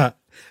about that.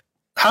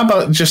 How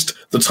about just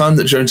the time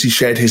that Jonesy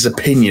shared his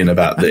opinion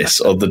about this,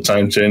 or the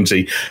time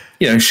Jonesy,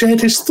 shared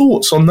his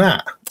thoughts on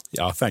that?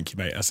 Yeah, thank you,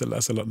 mate. That's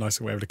a lot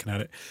nicer way of looking at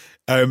it.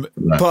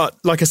 But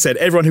like I said,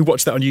 everyone who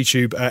watched that on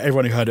YouTube,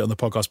 everyone who heard it on the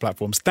podcast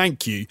platforms,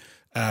 thank you.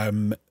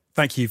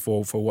 Thank you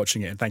for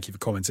watching it, and thank you for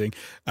commenting.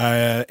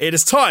 It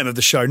is time of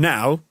the show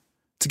now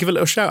to give a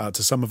little shout out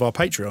to some of our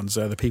Patreons,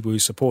 the people who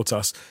support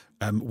us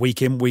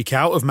week in, week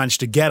out, have managed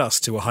to get us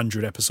to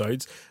 100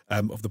 episodes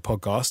of the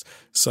podcast.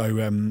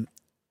 So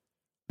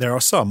there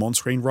are some on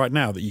screen right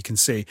now that you can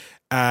see.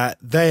 And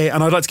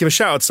I'd like to give a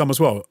shout out to some as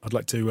well. I'd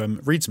like to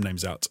read some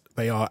names out.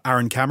 They are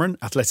Aaron Cameron,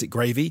 Athletic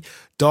Gravy,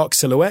 Dark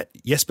Silhouette,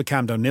 Jesper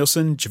Camdo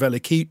Nielsen,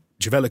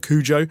 Javela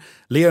Cujo,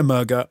 Leo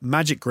Murger,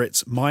 Magic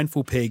Grits,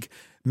 Mindful Pig,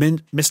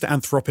 Mr.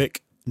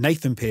 Anthropic,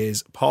 Nathan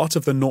Pears, part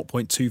of the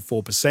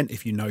 0.24%,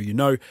 if you know, you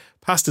know,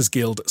 Pastors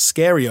Guild,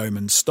 Scary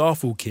Omen,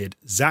 Starfall Kid,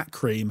 Zach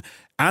Cream,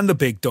 and the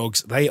big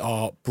dogs. They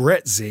are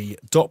Brett Z,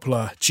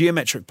 Doppler,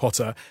 Geometric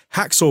Potter,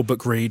 Hacksaw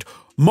Bookread,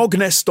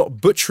 Mogness, stop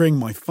butchering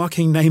my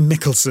fucking name,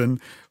 Mickelson,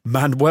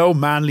 Manuel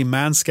Manly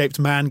Manscaped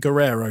Man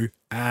Guerrero,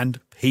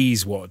 and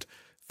Peaswad.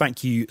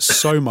 Thank you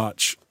so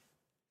much.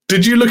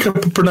 Did you look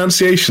up a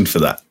pronunciation for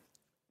that?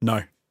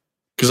 No.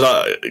 Because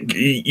I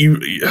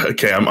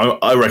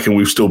reckon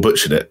we've still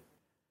butchered it.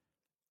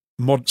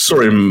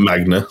 Sorry,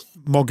 Mogna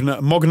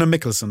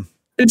Mickelson.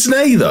 It's an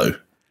A though.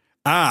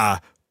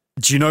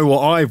 Do you know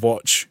what I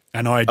watch?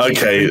 And I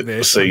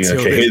this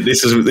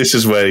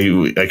is where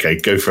you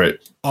go for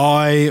it.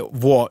 I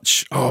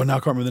watch. Oh, now I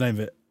can't remember the name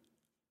of it.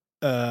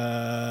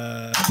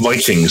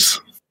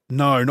 Vikings.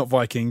 No, not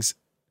Vikings.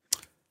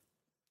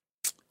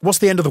 What's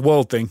the end of the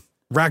world thing?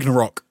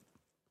 Ragnarok.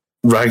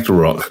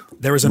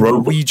 There is a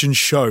Norwegian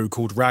show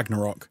called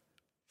Ragnarok.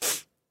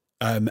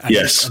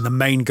 Yes. And the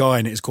main guy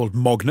in it is called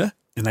Mogna,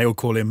 and they all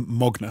call him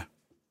Mogna.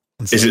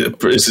 So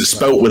is it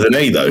spelt with an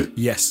A though?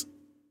 Yes.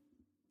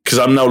 Because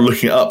I'm now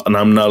looking it up and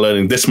I'm now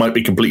learning this might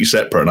be completely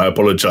separate, and I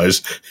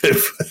apologise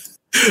if.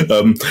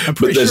 But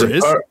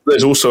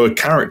there's also a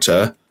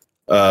character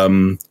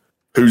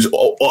who's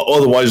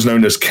otherwise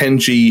known as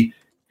Kenji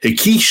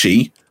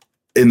Hikishi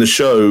in the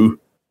show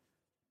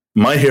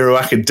My Hero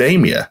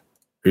Academia,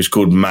 who's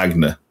called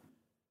Magna.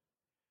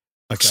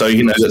 Okay. So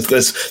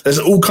there's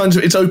all kinds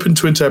of. It's open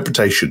to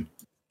interpretation.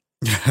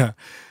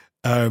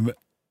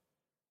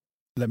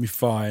 Let me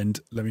find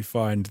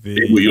the.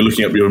 You're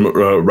looking up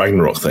your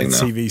Ragnarok thing now.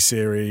 TV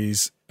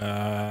series.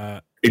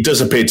 It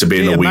does appear to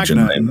be a Norwegian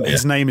Magna, name. Yeah.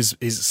 His name is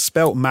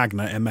spelt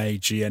Magna,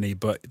 Magne,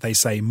 but they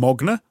say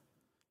Mogna.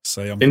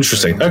 So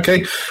interesting.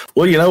 Okay.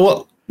 Well, you know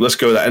what? Let's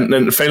go with that. And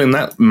then failing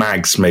that,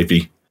 Mags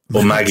maybe,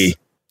 or Maggie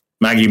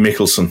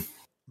Mickelson.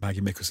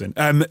 Maggie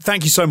Mickelson.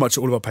 Thank you so much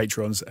to all of our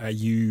patrons.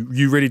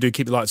 You really do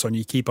keep the lights on.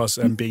 You keep us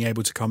being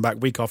able to come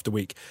back week after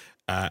week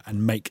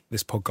and make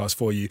this podcast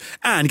for you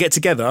and get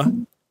together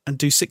and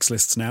do 6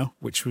 lists now,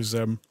 which was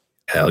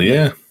hell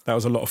yeah. That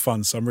was a lot of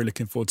fun. So I'm really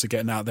looking forward to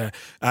getting out there.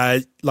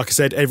 Like I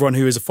said, everyone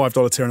who is a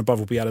 $5 tier and above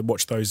will be able to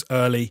watch those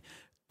early.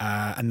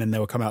 And then they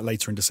will come out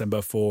later in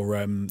December for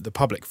the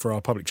public, for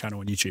our public channel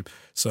on YouTube.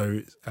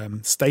 So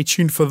stay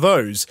tuned for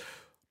those.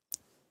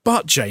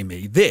 But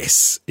Jamie,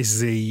 this is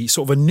the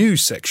sort of a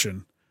news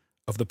section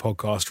of the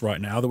podcast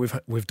right now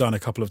that we've done a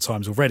couple of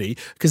times already,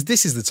 because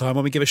this is the time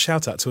when we give a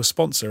shout out to a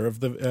sponsor of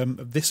the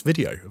of this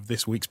video of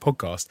this week's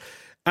podcast.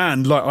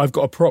 And like I've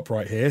got a prop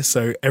right here,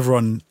 so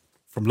everyone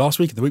from last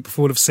week and the week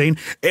before would have seen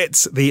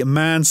it's the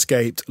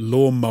Manscaped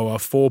Lawnmower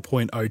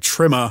 4.0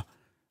 trimmer.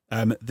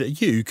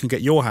 That you can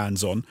get your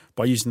hands on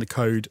by using the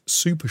code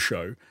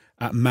SuperShow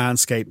at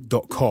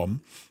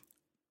manscaped.com.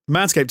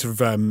 Manscaped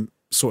have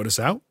sorted us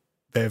out.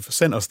 They've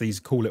sent us these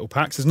cool little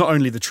packs. There's not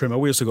only the trimmer,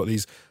 we also got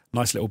these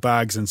nice little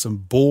bags and some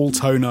ball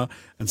toner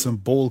and some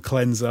ball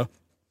cleanser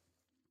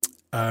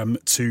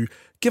to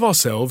give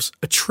ourselves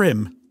a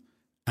trim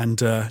and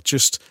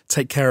just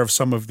take care of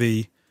some of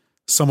the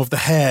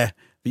hair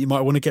that you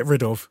might want to get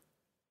rid of.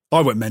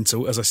 I went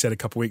mental, as I said a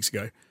couple of weeks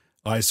ago.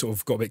 I sort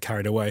of got a bit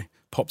carried away,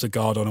 popped a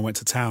guard on and went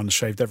to town and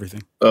shaved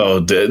everything.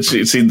 Oh,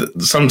 see,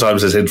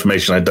 sometimes there's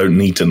information I don't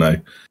need to know.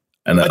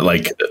 And I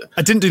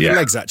didn't do the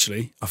legs,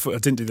 actually. I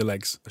didn't do the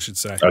legs, I should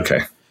say. Okay.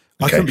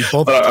 I couldn't be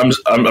bothered. But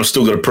I've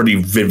still got a pretty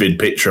vivid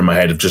picture in my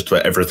head of just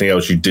about everything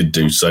else you did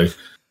do. So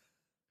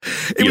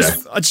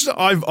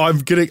I'm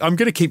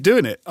gonna keep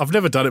doing it. I've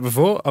never done it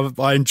before.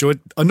 I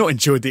not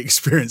enjoyed the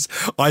experience.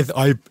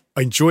 I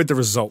enjoyed the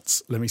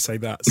results. Let me say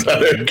that. So,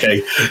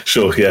 okay,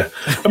 sure, yeah.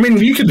 I mean,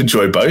 you can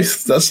enjoy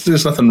both.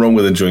 There's nothing wrong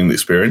with enjoying the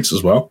experience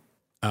as well.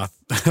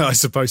 I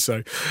suppose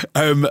so.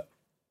 The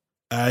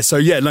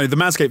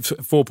Manscaped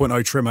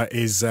 4.0 trimmer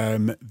is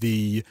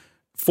the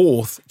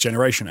 4th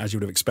generation, as you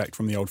would expect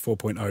from the old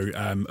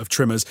 4.0 of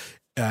trimmers.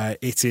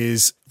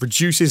 It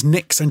reduces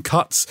nicks and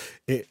cuts.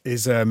 It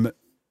is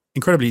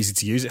incredibly easy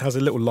to use. It has a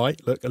little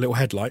light, a little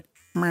headlight,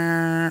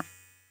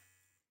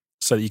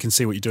 so that you can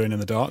see what you're doing in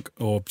the dark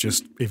or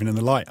just even in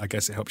the light. I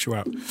guess it helps you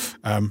out.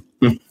 And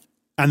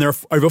there are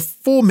over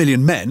 4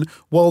 million men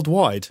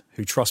worldwide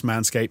who trust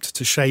Manscaped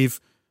to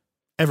shave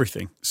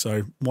everything.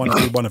 So why not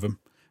be one of them?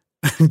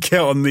 And get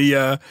onto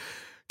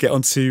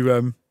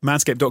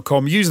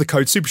manscaped.com, use the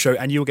code SuperShow,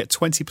 and you'll get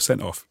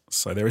 20% off.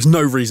 So there is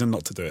no reason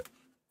not to do it.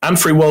 And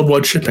free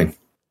worldwide shipping.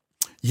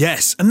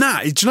 Yes. And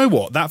do you know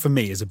what? That for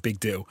me is a big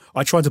deal.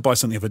 I tried to buy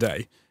something the other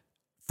day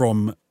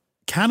from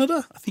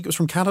Canada. I think it was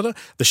from Canada.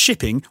 The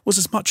shipping was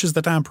as much as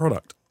the damn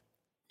product.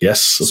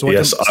 Yes. So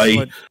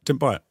I didn't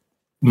buy it.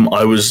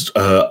 I was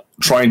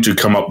trying to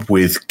come up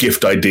with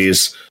gift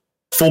ideas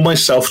for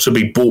myself to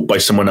be bought by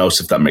someone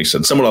else, if that makes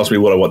sense. Someone asked me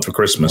what I want for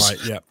Christmas.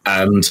 Right, yeah.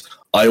 And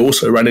I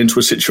also ran into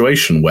a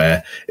situation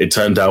where it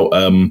turned out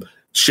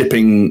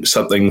shipping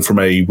something from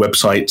a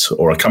website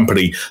or a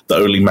company that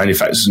only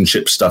manufactures and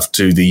ships stuff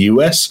to the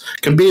US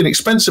can be an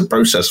expensive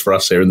process for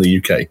us here in the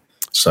UK.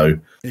 So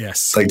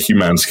yes, thank you,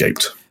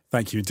 Manscaped.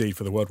 Thank you indeed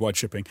for the worldwide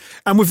shipping.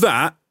 And with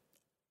that,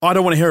 I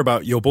don't want to hear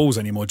about your balls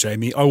anymore,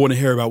 Jamie. I want to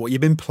hear about what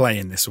you've been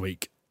playing this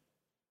week.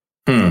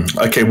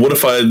 Okay, what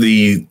if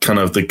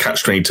the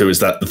catch-22 is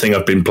that the thing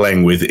I've been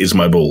playing with is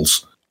my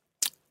balls?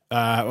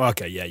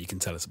 Okay, yeah, you can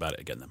tell us about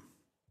it again then.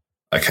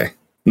 Okay.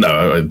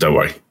 No, don't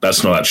worry.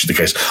 That's not actually the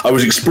case. I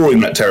was exploring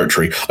that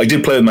territory. I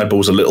did play with my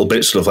balls a little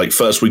bit, sort of like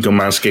first week on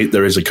Manscaped.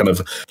 There is a kind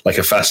of like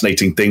a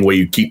fascinating thing where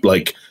you keep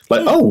okay,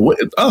 oh,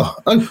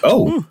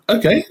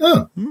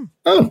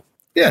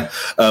 yeah.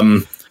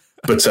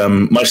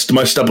 But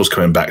my stubble's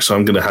coming back, so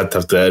I'm going to have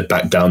to head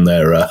back down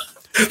there.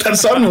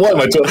 That's why am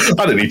I talking?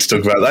 I don't need to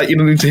talk about that. You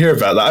don't need to hear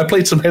about that. I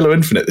played some Halo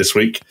Infinite this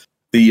week.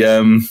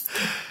 The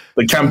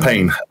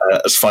campaign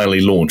has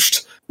finally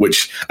launched.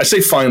 Which I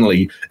say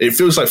finally, it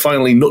feels like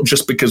finally, not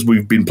just because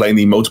we've been playing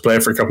the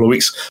multiplayer for a couple of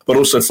weeks, but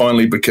also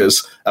finally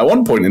because at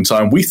one point in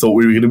time, we thought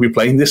we were going to be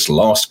playing this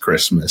last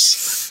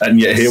Christmas. And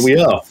yet here we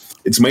are.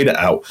 It's made it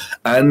out.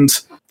 And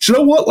do you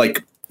know what?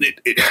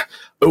 It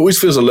always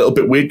feels a little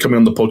bit weird coming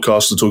on the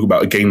podcast to talk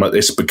about a game like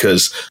this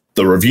because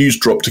the reviews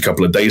dropped a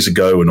couple of days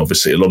ago. And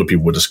obviously a lot of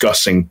people were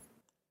discussing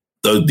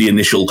the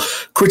initial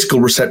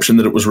critical reception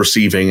that it was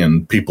receiving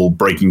and people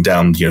breaking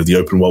down, the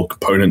open world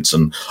components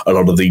and a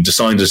lot of the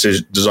design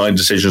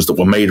decisions that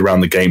were made around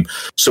the game.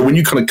 So when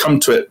you kind of come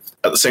to it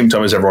at the same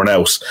time as everyone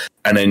else,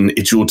 and then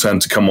it's your turn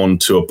to come on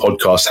to a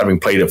podcast having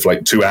played it for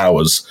like 2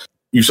 hours,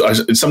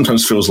 it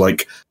sometimes feels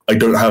like I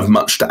don't have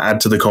much to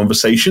add to the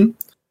conversation.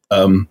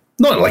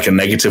 Not like a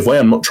negative way.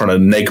 I'm not trying to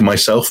neg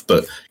myself,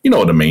 but you know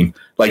what I mean?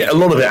 Like a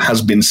lot of it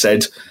has been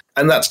said.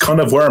 And that's kind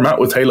of where I'm at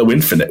with Halo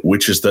Infinite,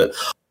 which is that,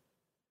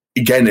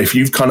 again, if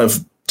you've kind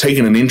of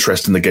taken an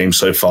interest in the game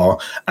so far,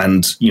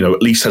 and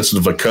at least had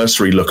sort of a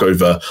cursory look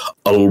over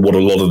what a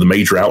lot of the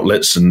major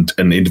outlets and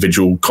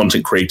individual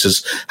content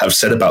creators have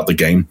said about the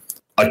game,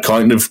 I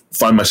kind of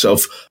find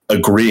myself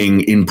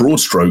agreeing in broad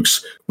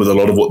strokes with a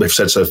lot of what they've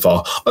said so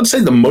far. I'd say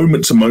the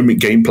moment-to-moment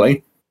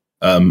gameplay,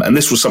 and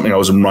this was something I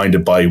was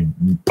reminded by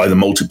the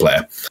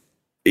multiplayer,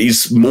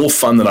 is more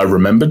fun than I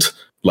remembered.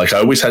 Like, I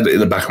always had it in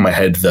the back of my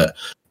head that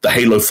the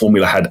Halo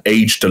formula had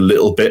aged a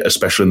little bit,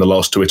 especially in the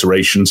last 2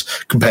 iterations,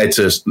 compared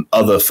to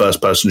other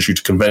first-person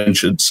shooter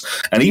conventions.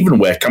 And even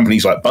where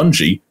companies like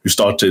Bungie, who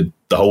started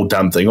the whole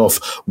damn thing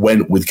off,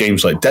 went with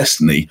games like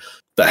Destiny,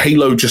 that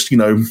Halo just,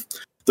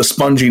 the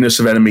sponginess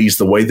of enemies,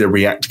 the way they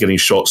react to getting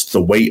shots,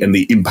 the weight and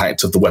the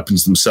impact of the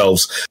weapons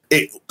themselves,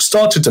 it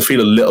started to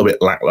feel a little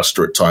bit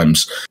lackluster at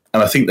times.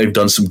 And I think they've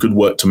done some good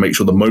work to make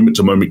sure the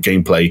moment-to-moment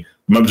gameplay,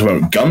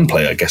 moment-to-moment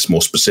gunplay, I guess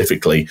more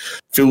specifically,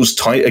 feels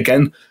tight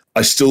again.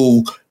 I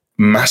still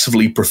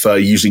massively prefer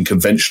using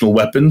conventional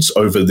weapons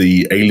over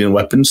the alien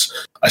weapons.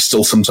 I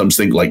still sometimes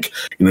think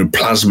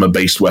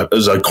plasma-based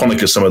weapons, as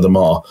iconic as some of them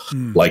are,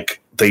 like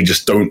they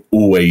just don't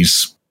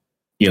always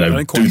do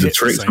the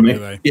trick for me.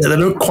 Yeah, they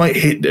don't quite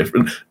hit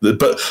different.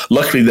 But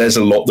luckily, there's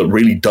a lot that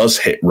really does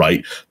hit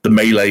right. The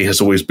melee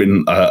has always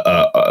been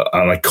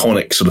an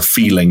iconic sort of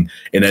feeling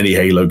in any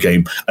Halo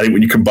game. I think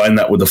when you combine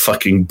that with a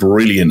fucking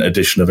brilliant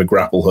addition of a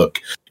grapple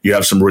hook, you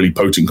have some really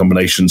potent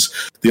combinations.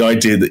 The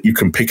idea that you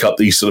can pick up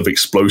these sort of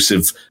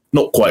explosive,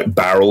 not quite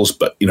barrels,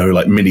 but,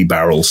 like mini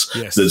barrels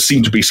that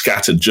seem to be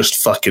scattered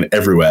just fucking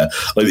everywhere.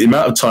 Like the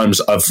amount of times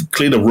I've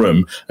cleared a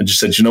room and just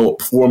said, you know what,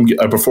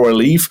 before I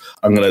leave,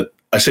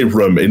 I say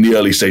room, in the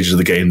early stages of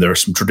the game, there are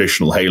some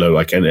traditional Halo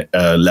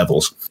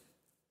levels.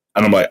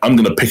 And I'm like, I'm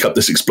going to pick up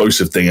this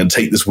explosive thing and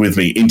take this with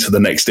me into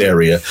the next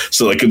area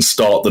so that I can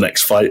start the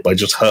next fight by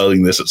just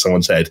hurling this at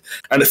someone's head.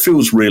 And it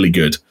feels really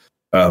good.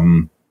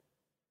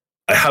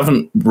 I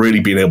haven't really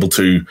been able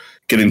to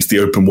get into the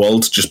open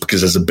world just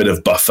because there's a bit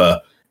of buffer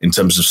in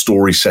terms of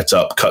story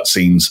setup,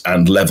 cutscenes,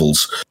 and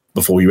levels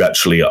before you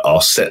actually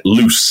are set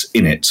loose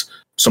in it.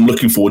 So I'm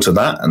looking forward to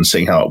that and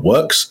seeing how it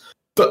works.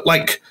 But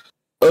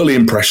early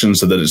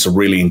impressions are that it's a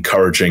really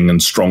encouraging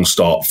and strong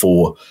start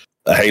for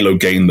a Halo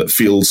game that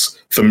feels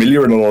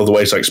familiar in a lot of the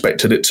ways I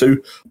expected it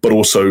to, but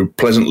also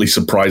pleasantly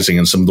surprising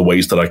in some of the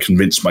ways that I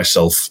convinced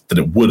myself that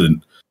it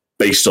wouldn't,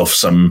 based off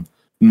some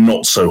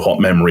not so hot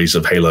memories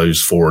of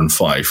Halos 4 and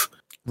 5.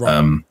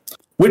 Right.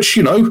 Which,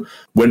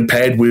 when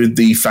paired with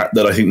the fact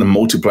that I think the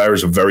multiplayer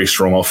is a very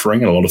strong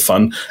offering and a lot of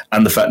fun,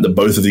 and the fact that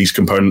both of these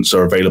components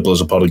are available as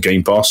a part of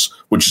Game Pass,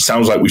 which it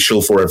sounds like we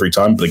shill for every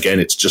time, but again,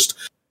 it's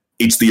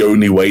the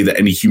only way that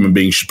any human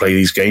being should play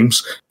these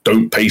games.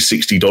 Don't pay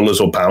 $60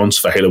 or pounds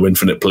for Halo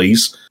Infinite,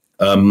 please.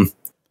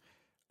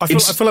 I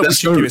feel like we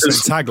should give it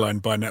some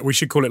tagline by now. We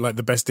should call it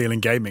the best deal in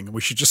gaming. And we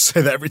should just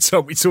say that every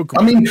time we talk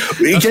about it.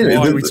 That's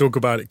why we talk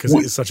about it, because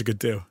it is such a good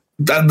deal.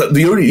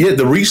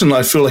 The reason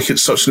I feel like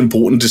it's such an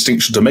important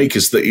distinction to make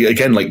is that,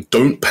 again,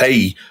 don't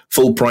pay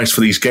full price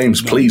for these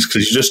games, please,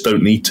 because you just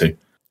don't need to.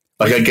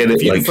 I get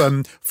it. If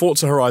you've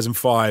Forza Horizon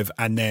 5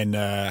 and then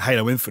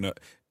Halo Infinite,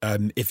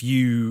 if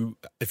you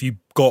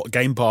got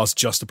Game Pass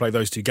just to play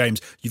those two games,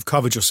 you've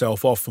covered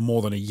yourself off for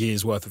more than a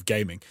year's worth of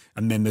gaming,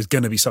 and then there's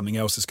going to be something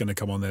else that's going to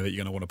come on there that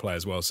you're going to want to play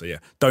as well. So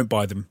don't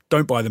buy them,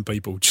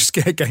 people. Just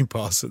get Game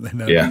Pass, and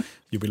then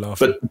you'll be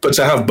laughing. But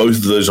to have both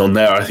of those on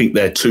there, I think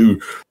they're two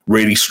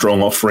really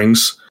strong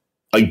offerings.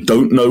 I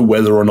don't know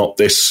whether or not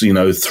this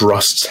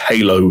thrusts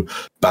Halo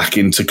back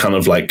into kind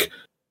of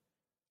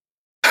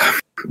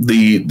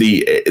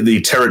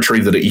the territory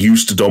that it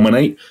used to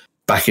dominate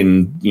back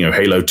in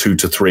Halo 2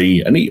 to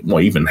 3 and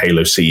even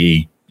Halo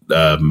CE,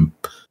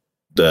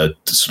 the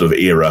sort of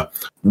era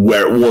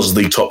where it was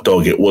the top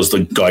dog, it was the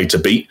guy to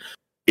beat.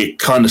 It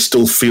kind of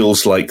still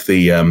feels like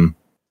the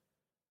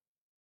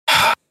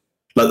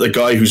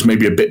guy who's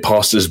maybe a bit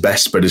past his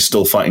best, but is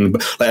still fighting.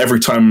 Every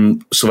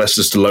time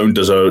Sylvester Stallone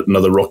does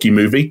another Rocky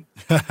movie,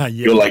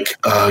 you're like,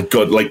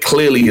 God,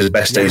 clearly his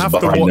best days are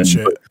behind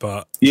him.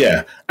 But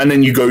yeah, and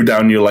then you go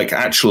down, you're like,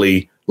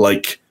 actually,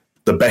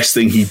 the best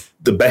thing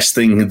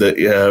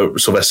that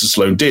Sylvester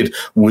Stallone did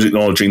was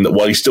acknowledging that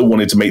while he still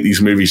wanted to make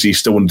these movies, he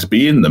still wanted to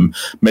be in them.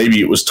 Maybe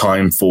it was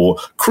time for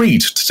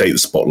Creed to take the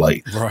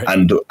spotlight. Right.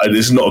 And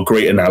this is not a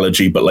great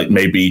analogy, but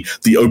maybe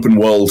the open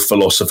world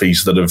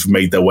philosophies that have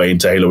made their way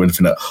into Halo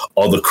Infinite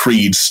are the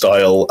Creed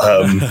style,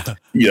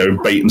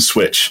 bait and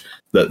switch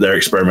that they're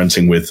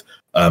experimenting with.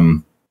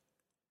 And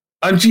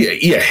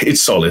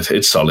it's solid.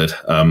 It's solid.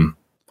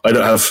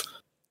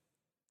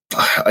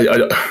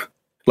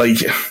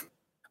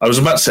 I was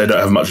about to say I don't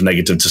have much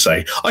negative to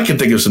say. I can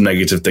think of some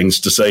negative things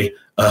to say.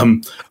 I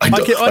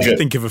can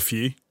think of a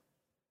few.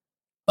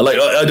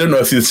 I don't know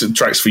if this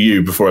tracks for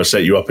you before I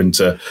set you up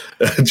into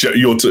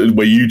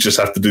where you just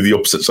have to do the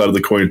opposite side of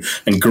the coin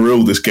and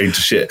grill this game to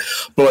shit.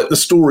 But the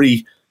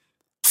story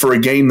for a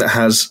game that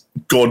has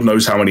God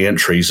knows how many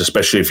entries,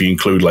 especially if you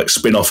include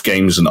spin-off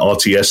games and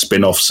RTS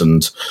spin-offs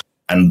and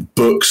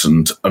books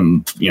and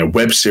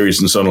web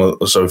series and so on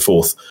and so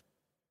forth.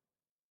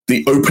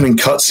 the opening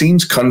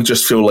cutscenes kind of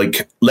just feel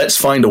like, let's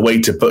find a way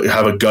to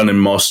have a gun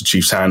in Master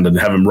Chief's hand and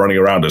have him running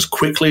around as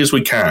quickly as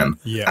we can.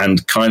 Yeah.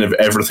 And kind of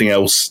everything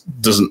else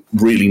doesn't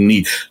really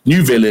need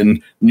new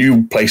villain,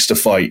 new place to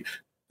fight,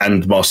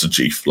 and Master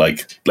Chief.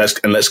 Like,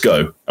 let's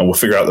go, and we'll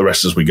figure out the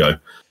rest as we go.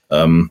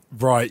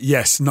 Right.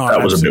 Yes. No.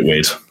 That was a bit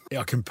weird.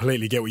 I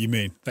completely get what you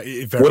mean.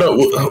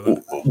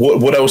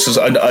 What else is?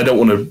 I don't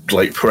want to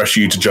like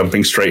pressure you to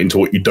jumping straight into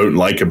what you don't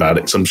like about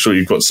it. So I'm sure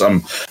you've got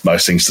some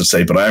nice things to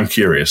say, but I am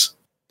curious.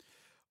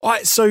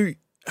 So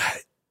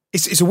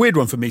it's a weird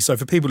one for me. So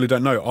for people who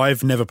don't know,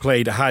 I've never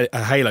played a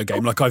Halo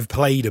game. Like I've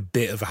played a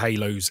bit of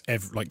Halos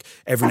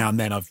every now and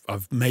then.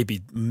 I've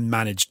maybe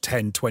managed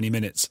 10, 20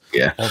 minutes.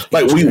 Yeah,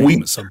 like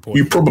we at some point.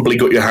 You probably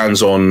got your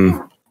hands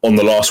on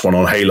the last one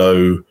on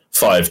Halo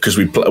 5 because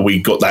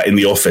we got that in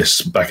the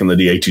office back in the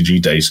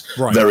ATG days,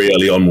 right. Very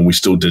early on when we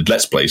still did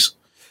Let's Plays.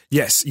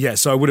 Yes, yeah.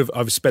 So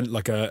I've spent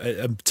like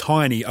a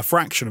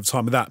fraction of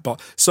time with that, but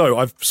so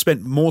I've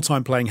spent more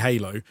time playing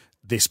Halo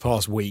this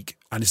past week,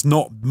 and it's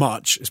not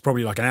much. It's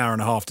probably like an hour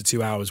and a half to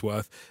 2 hours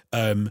worth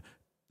than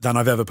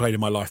I've ever played in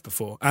my life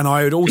before. And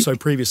I had also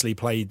previously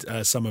played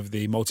some of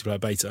the multiplayer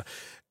beta,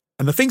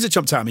 and the things that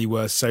jumped out at me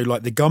were so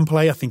like the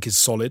gunplay. I think is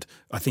solid.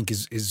 I think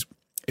is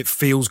it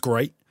feels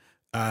great.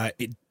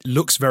 It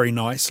looks very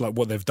nice, like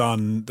what they've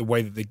done, the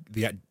way that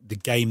the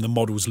game, the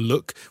models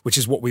look, which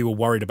is what we were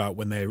worried about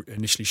when they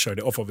initially showed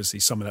it off.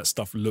 Obviously, some of that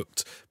stuff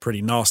looked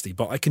pretty nasty,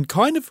 but I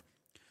kind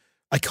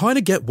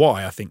of get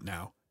why. I think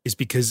now is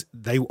because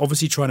they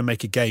obviously trying to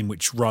make a game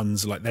which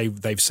runs like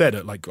they've said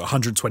at like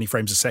 120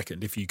 frames a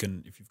second. If you've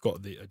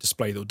got a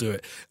display that'll do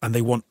it, and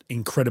they want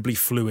incredibly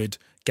fluid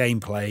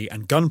gameplay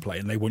and gunplay,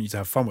 and they want you to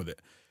have fun with it.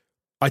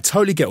 I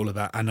totally get all of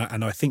that, and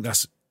I think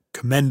that's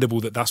commendable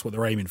that that's what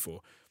they're aiming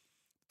for.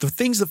 The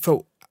things that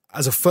felt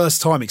as a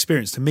first time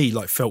experience to me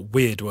like felt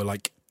weird were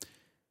like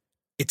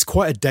it's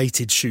quite a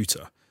dated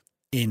shooter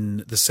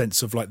in the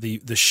sense of like the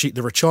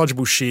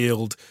rechargeable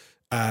shield,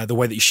 the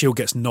way that your shield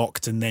gets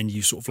knocked and then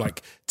you sort of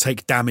like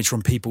take damage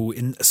from people.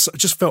 It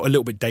just felt a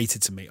little bit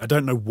dated to me. I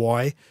don't know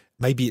why.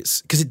 Maybe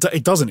it's because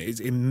it doesn't.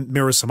 It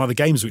mirrors some other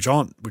games which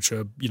are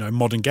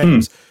modern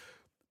games.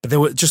 But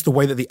there were just the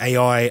way that the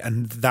AI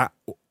and that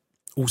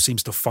all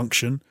seems to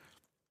function.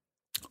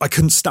 I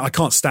can't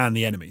stand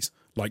the enemies.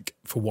 Like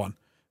for one,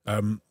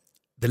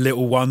 the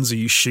little ones who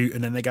you shoot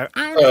and then they go,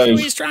 "Oh,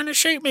 he's trying to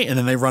shoot me," and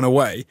then they run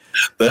away.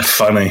 They're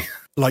funny.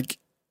 Like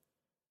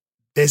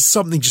there's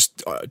something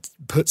just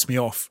puts me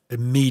off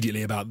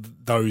immediately about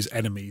those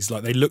enemies.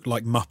 Like they look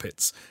like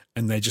Muppets,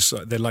 and they're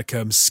like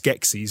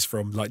Skeksis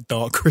from like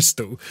Dark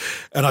Crystal,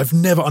 and I've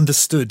never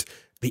understood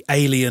the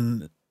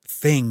alien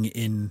thing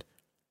in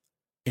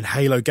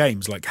Halo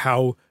games, like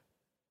how.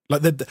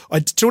 Like do you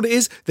know what it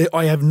is?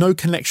 I have no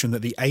connection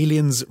that the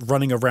aliens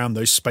running around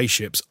those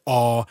spaceships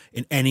are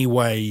in any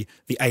way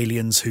the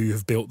aliens who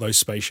have built those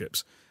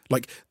spaceships.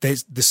 Like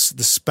there's this,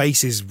 the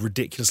space is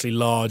ridiculously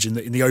large in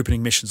the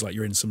opening missions. Like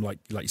you're in some like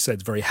you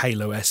said, very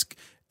Halo-esque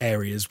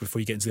areas before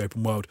you get into the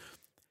open world,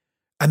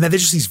 and then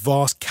there's just these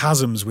vast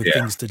chasms with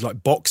things to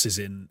like boxes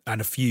in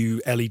and a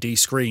few LED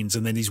screens,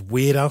 and then these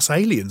weird ass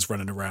aliens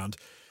running around.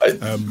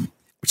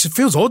 Which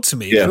feels odd to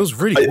me. It feels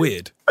really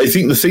weird. I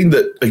think the thing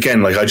that,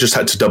 again, like I just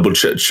had to double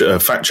check,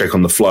 fact check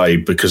on the fly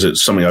because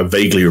it's something I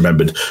vaguely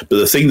remembered. But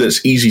the thing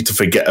that's easy to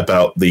forget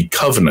about the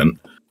Covenant,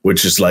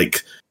 which is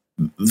like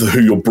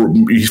who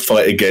you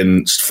fight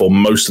against for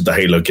most of the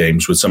Halo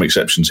games, with some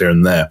exceptions here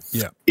and there,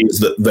 is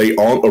that they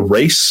aren't a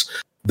race.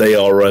 They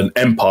are an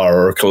empire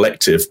or a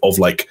collective of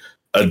like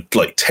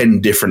 10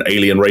 different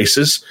alien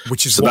races.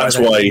 Which is so that's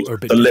why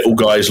the little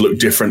guys look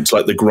different to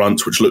like the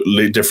grunts, which look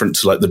different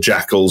to like the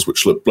jackals,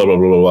 which look blah, blah,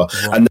 blah, blah,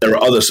 blah. Right. And there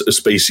are other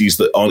species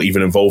that aren't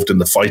even involved in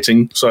the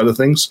fighting side of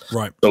things.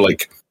 Right. So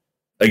like,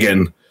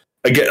 again,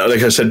 like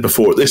I said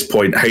before, at this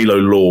point, Halo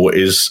lore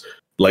is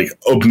like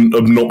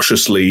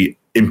obnoxiously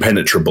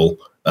impenetrable.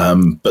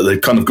 But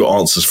they've kind of got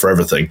answers for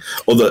everything.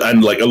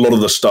 And like a lot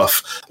of the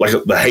stuff, like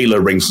the Halo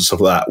rings and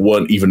stuff like that,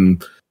 weren't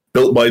even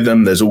built by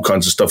them. There's all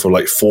kinds of stuff of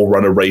like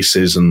Forerunner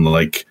races and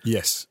like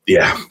so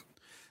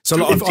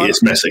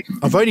it's messy.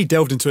 I've only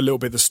delved into a little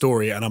bit of the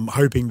story, and I'm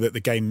hoping that the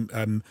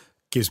game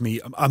gives me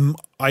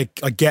I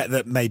get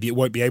that maybe it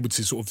won't be able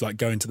to sort of like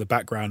go into the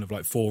background of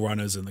like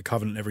Forerunners and the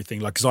Covenant and everything,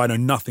 like because I know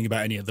nothing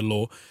about any of the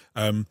lore.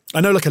 I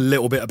know like a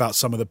little bit about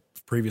some of the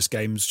previous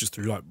games just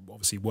through like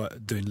obviously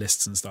doing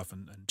lists and stuff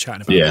and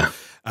chatting about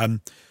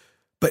it.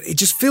 But it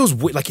just feels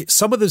weird. Like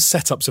some of the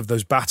setups of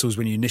those battles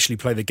when you initially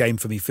play the game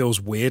for me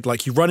feels weird.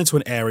 Like you run into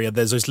an area,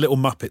 there's those little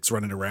Muppets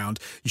running around.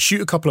 You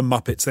shoot a couple of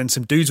Muppets, then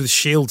some dudes with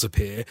shields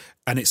appear,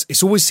 and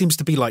it's always seems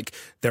to be like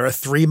there are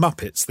 3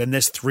 Muppets, then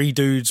there's 3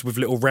 dudes with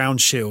little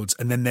round shields,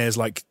 and then there's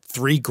like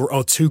 2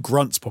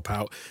 grunts pop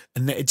out,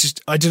 and it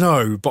just I don't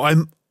know. But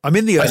I'm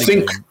in the early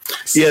game.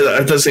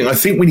 I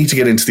think we need to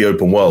get into the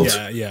open world.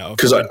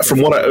 Because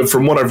from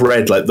what I've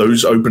read, like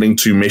those opening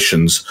 2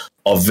 missions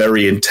are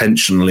very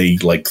intentionally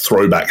like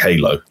throwback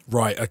Halo.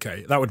 Right.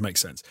 Okay, that would make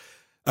sense.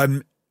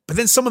 But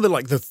then some of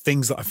the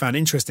things that I found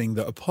interesting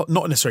that are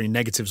not necessarily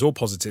negatives or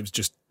positives,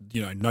 just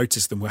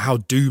noticed them, were how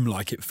Doom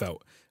like it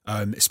felt.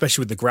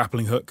 especially with the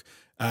grappling hook.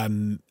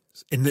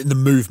 In the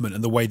movement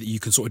and the way that you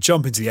can sort of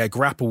jump into the air,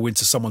 grapple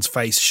into someone's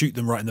face, shoot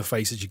them right in the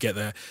face as you get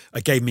there.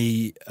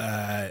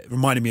 It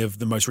reminded me of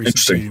the most recent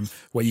Doom,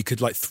 where you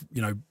could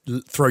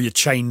throw your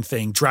chain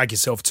thing, drag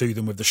yourself to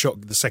them with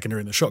the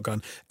secondary and the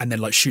shotgun, and then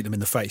like shoot them in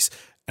the face.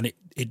 And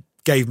it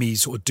gave me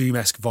sort of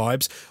Doom-esque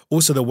vibes.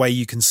 Also, the way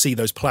you can see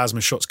those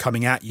plasma shots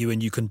coming at you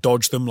and you can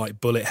dodge them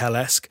like bullet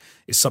hell-esque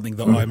is something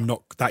that I'm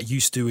not that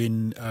used to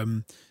in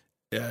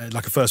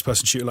like a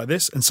first-person shooter like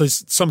this. And so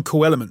some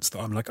cool elements that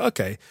I'm like,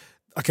 okay,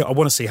 I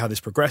want to see how this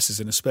progresses,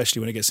 and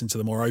especially when it gets into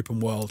the more open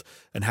world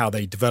and how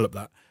they develop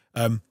that.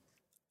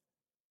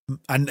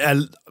 And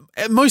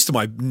most of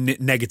my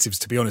negatives,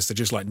 to be honest, are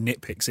just like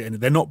nitpicks, and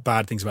they're not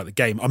bad things about the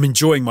game. I'm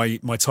enjoying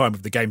my time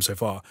with the game so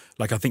far.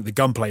 Like, I think the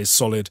gunplay is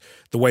solid.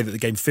 The way that the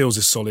game feels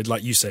is solid.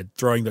 Like you said,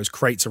 throwing those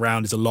crates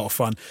around is a lot of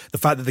fun. The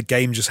fact that the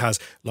game just has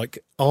like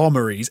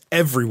armories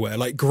everywhere,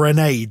 like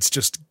grenades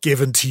just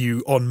given to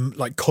you on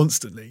like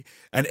constantly.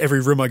 And every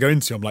room I go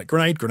into, I'm like,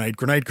 grenade, grenade,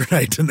 grenade,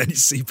 grenade. And then you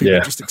see people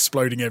just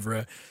exploding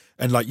everywhere.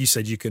 And like you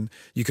said, you can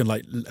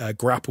like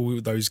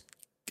grapple those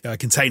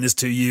containers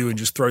to you and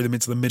just throw them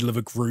into the middle of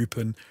a group.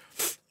 And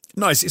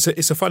nice.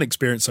 It's a fun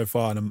experience so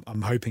far, and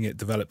I'm hoping it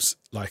develops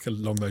like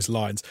along those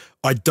lines.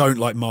 I don't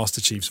like Master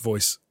Chief's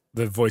voice,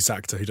 the voice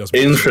actor who does.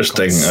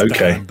 Interesting.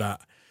 Okay. That.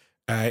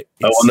 I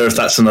wonder if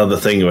that's another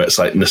thing where it's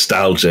like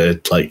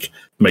nostalgia, like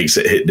makes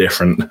it hit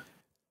different.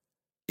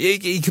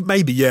 He could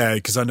maybe, yeah,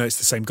 because I know it's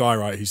the same guy,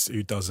 right? Who's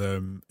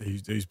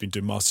been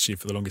doing Master Chief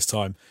for the longest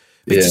time.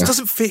 But it just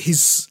doesn't fit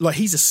his, like,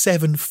 he's a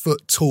 7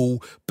 foot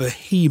tall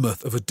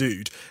behemoth of a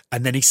dude,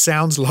 and then he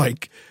sounds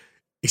like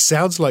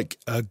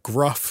a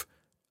gruff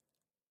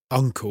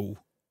uncle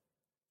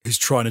who's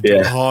trying to do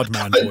a hard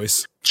man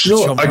voice.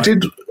 Sure, I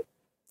did.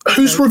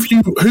 Whose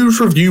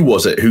review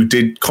was it? Who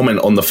did comment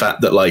on the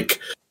fact that like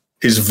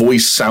his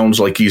voice sounds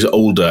like he's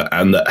older,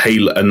 and that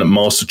Halo and that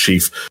Master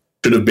Chief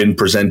should have been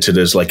presented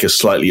as like a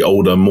slightly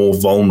older, more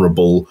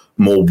vulnerable,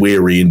 more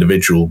weary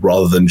individual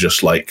rather than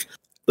just like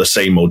the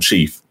same old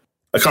Chief.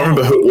 I can't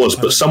remember who it was,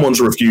 but someone's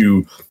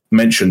review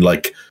mentioned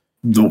like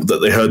that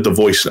they heard the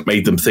voice that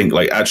made them think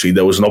like actually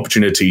there was an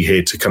opportunity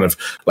here to kind of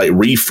like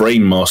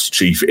reframe Master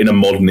Chief in a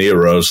modern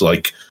era as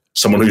like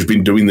someone who's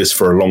been doing this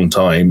for a long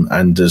time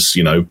and is,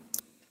 you know,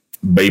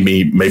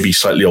 maybe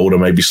slightly older,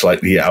 maybe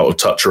slightly out of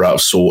touch or out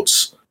of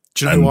sorts.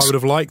 Do you know who I would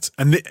have liked?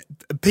 And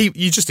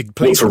you just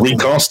please to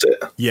recast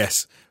it.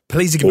 Yes,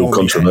 please ignore me.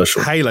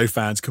 Controversial. Halo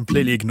fans,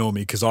 completely ignore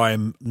me because I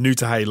am new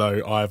to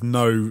Halo. I have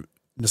no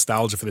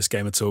nostalgia for this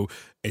game at all.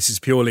 This is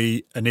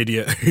purely an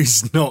idiot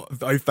who's not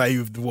au fait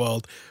with the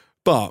world.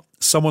 But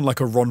someone like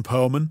a Ron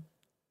Perlman,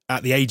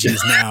 at the age he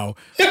is now,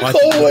 I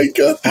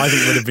think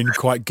would have been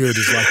quite good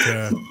as like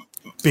a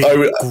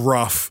big,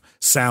 gruff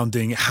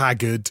sounding,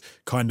 haggard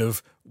kind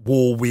of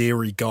war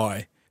weary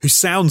guy who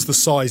sounds the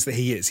size that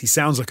he is. He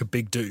sounds like a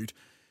big dude.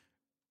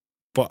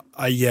 But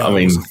I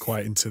wasn't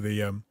quite into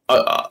the.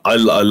 I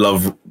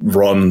love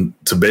Ron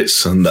to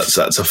bits, and that's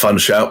a fun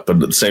shout.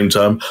 But at the same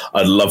time,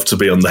 I'd love to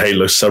be on the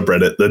Halo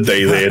subreddit the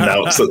day they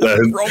announce that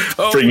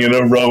they're bringing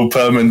in Ron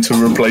Perlman to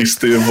replace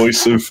the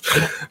voice of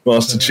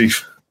Master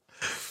Chief.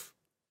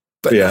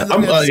 But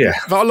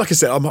but like I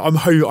said, I'm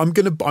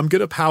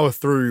gonna power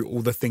through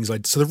all the things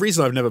So the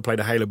reason I've never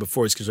played a Halo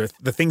before is because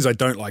the things I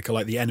don't like are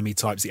like the enemy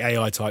types, the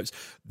AI types,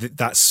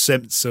 that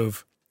sense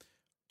of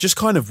just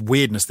kind of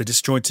weirdness, the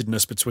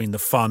disjointedness between the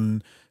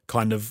fun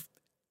kind of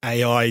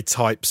AI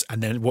types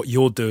and then what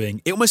you're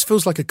doing. It almost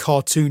feels like a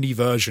cartoony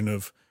version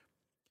of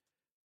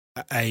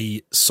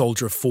a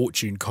Soldier of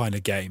Fortune kind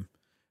of game,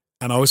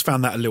 and I always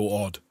found that a little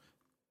odd.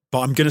 But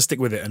I'm gonna stick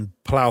with it and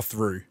plow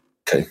through.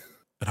 Okay.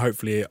 And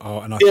hopefully,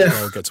 I think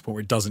I'll get to a point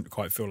where it doesn't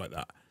quite feel like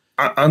that.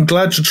 I'm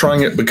glad you're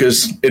trying it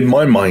because, in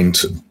my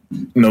mind,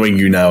 knowing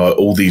you now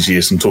all these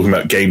years and talking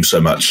about games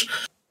so much,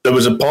 there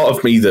was a part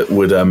of me that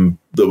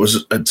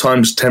was at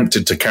times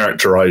tempted to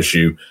characterize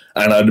you,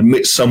 and I'd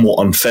admit somewhat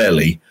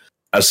unfairly,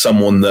 as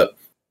someone that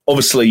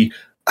obviously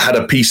had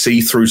a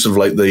PC through sort of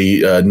like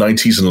the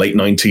 90s and late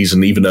 90s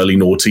and even early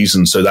noughties,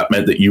 and so that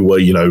meant that you were,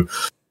 you know,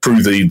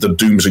 through the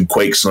Dooms and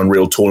Quakes and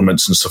Unreal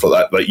tournaments and stuff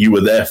like that you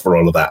were there for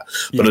all of that.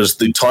 Yeah. But as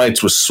the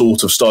tides were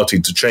sort of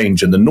starting to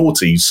change in the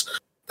noughties,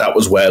 that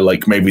was where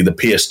like maybe the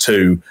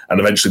PS2 and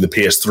eventually the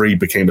PS3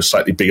 became a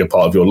slightly bigger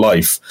part of your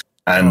life.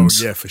 And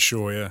yeah, for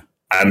sure, yeah.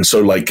 And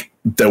so like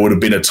there would have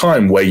been a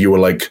time where you were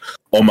like,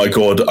 oh my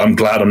God, I'm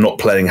glad I'm not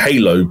playing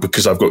Halo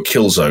because I've got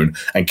Killzone,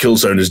 and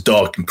Killzone is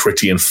dark and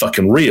gritty and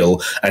fucking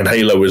real, and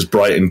Halo is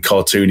bright and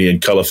cartoony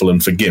and colourful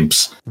and for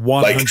gimps.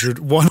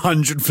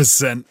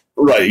 100%.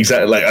 Right,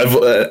 exactly. Like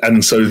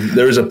and so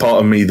there is a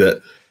part of me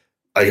that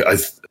I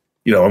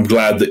you know, I'm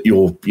glad that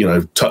you're, you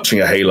know, touching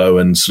a Halo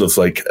and sort of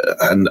like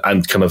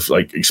and kind of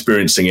like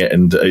experiencing it,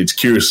 and it's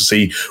curious to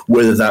see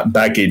whether that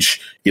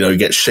baggage, you know,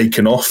 gets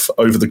shaken off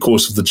over the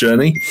course of the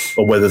journey,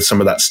 or whether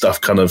some of that stuff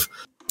kind of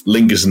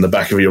lingers in the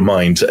back of your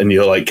mind, and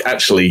you're like,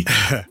 actually,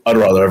 I'd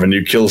rather have a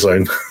new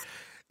Killzone.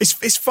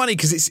 It's funny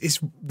because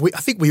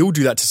I think we all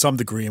do that to some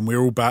degree, and we're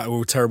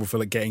all terrible for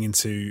like getting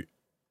into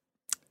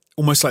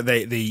almost like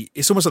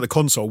it's almost like the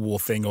console war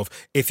thing of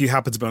if you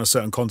happen to be on a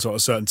certain console at a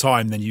certain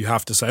time, then you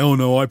have to say, oh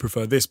no, I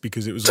prefer this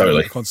because it was on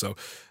the console.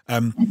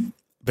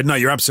 But no,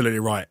 you're absolutely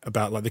right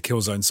about like the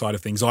Killzone side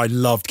of things. I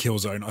loved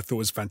Killzone. I thought it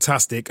was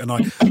fantastic. And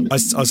I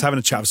was having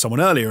a chat with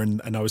someone earlier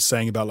and I was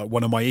saying about like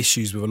one of my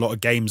issues with a lot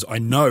of games I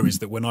know is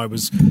that when I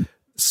was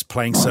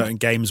playing certain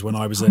games when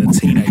I was a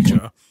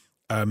teenager,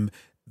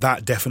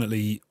 that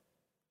definitely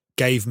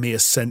gave me a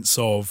sense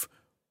of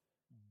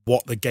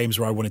what the games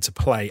were I wanted to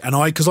play. And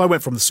because I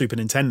went from the Super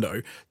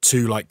Nintendo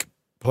to like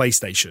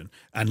PlayStation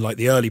and like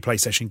the early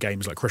PlayStation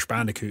games like Crash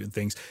Bandicoot and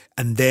things,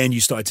 and then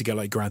you started to get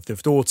like Grand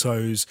Theft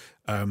Autos,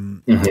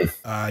 things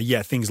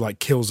like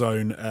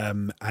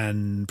Killzone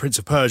and Prince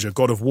of Persia,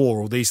 God of War,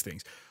 all these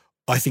things.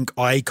 I think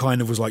I kind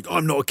of was like,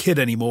 I'm not a kid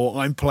anymore,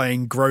 I'm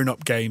playing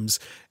grown-up games.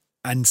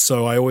 And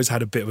so I always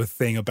had a bit of a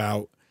thing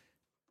about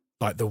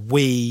like the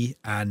Wii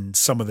and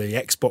some of the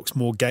Xbox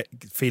more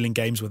feeling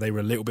games where they were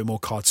a little bit more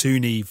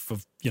cartoony for,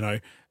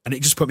 and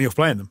it just put me off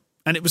playing them.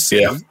 And it was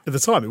silly at the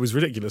time. It was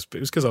ridiculous, but it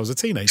was because I was a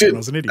teenager and I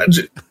was an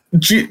idiot.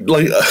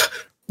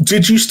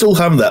 Did you still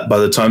have that by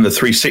the time the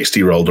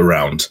 360 rolled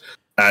around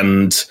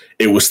and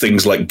it was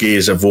things like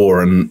Gears of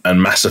War and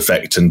Mass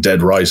Effect and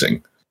Dead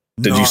Rising?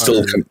 Did you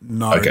still?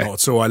 No, okay. Not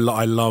at all.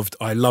 I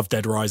loved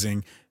Dead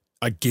Rising.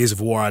 Gears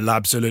of War I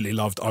absolutely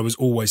loved. I was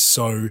always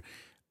so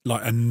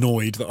like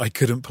annoyed that I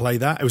couldn't play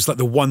that. It was like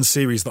the one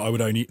series that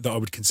I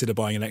would consider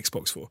buying an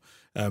Xbox for.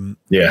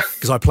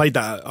 Because I played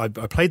that. I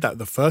played that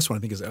the first one. I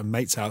think it was at a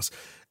mate's house,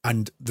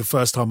 and the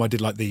first time I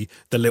did like the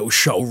little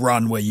shuttle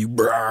run where you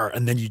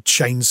and then you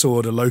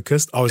chainsawed a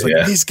locust. I was like,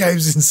 this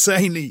game's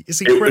insanely.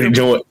 It's incredible. You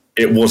know what?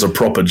 It was a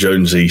proper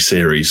Jonesy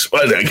series.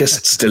 Well, I guess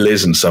it still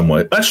is in some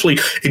way. Actually,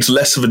 it's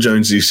less of a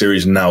Jonesy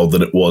series now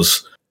than it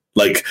was.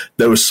 Like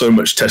there was so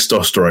much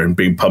testosterone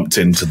being pumped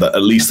into that.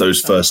 At least those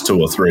first two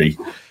or three.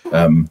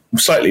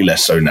 Slightly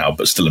less so now,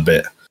 but still a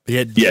bit.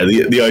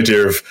 The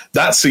idea of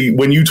that's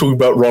when you talk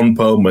about Ron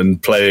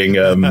Perlman playing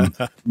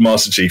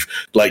Master Chief,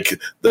 like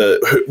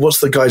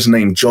what's the guy's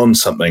name? John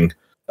something.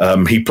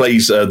 He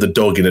plays the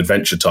dog in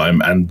Adventure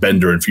Time and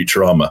Bender in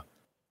Futurama.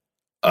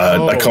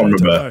 I can't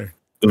remember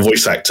the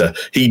voice actor.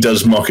 He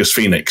does Marcus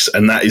Phoenix,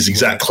 and that is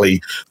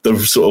exactly the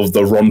sort of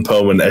the Ron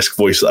Perlman-esque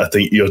voice that I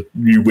think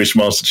you wish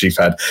Master Chief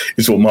had.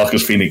 Is what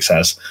Marcus Phoenix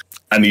has.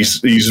 And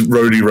he's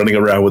Rhodey running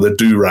around with a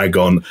do-rag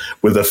on,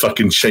 with a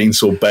fucking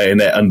chainsaw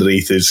bayonet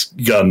underneath his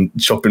gun,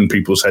 chopping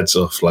people's heads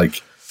off.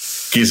 Like,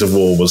 Gears of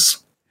War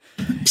was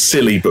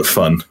silly but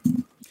fun.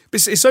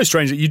 It's so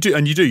strange that you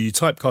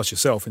typecast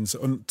yourself in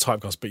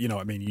typecast, but you know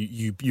what I mean.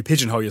 You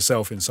pigeonhole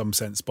yourself in some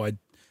sense by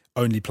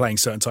only playing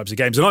certain types of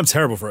games, and I'm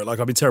terrible for it.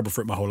 Like I've been terrible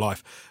for it my whole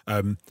life.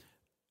 And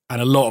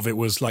a lot of it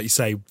was, like you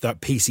say,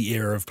 that PC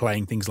era of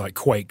playing things like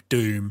Quake,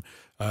 Doom,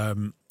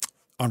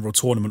 Unreal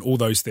Tournament, all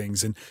those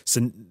things, and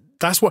so.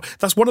 That's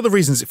one of the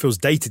reasons it feels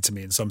dated to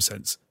me in some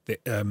sense.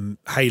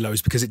 Halo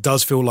is because it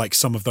does feel like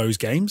some of those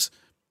games,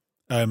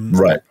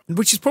 right?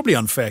 Which is probably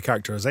unfair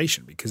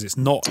characterization because it's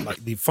not like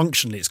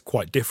functionally it's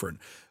quite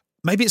different.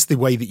 Maybe it's the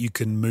way that you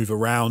can move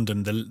around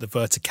and the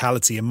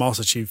verticality. And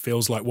Master Chief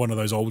feels like one of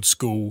those old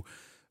school,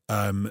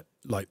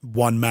 like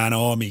one man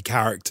army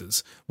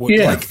characters,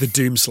 like the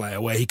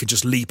Doomslayer, where he could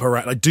just leap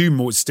around. Like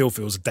Doom still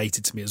feels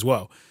dated to me as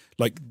well.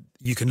 Like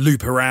you can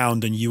loop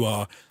around and you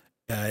are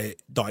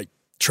like.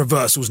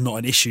 Traversal's not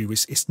an issue.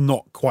 It's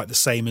not quite the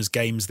same as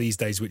games these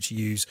days, which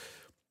use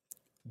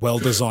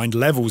well-designed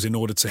levels in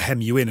order to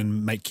hem you in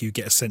and make you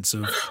get a sense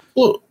of.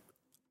 Well,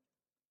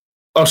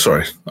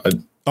 sorry. I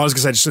was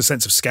going to say just a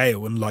sense of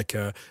scale and like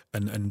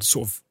and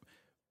sort of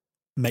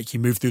make you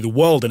move through the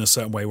world in a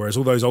certain way. Whereas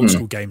all those old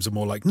school games are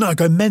more like, no,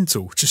 go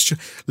mental, just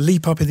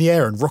leap up in the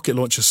air and rocket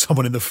launch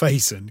someone in the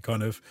face and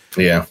kind of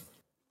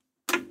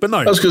But no,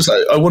 I was going to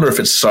say, I wonder if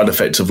it's a side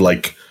effect of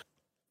like.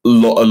 A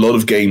lot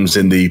of games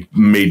in the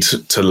mid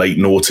to late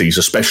noughties,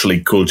 especially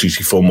Call of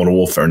Duty 4 Modern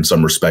Warfare in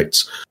some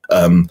respects,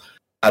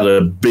 had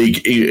a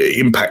big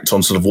impact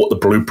on sort of what the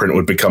blueprint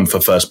would become for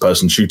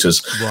first-person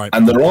shooters. Right.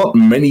 And there aren't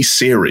many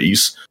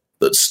series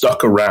that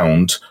stuck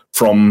around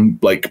from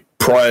like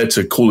prior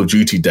to Call of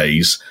Duty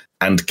days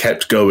and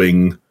kept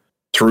going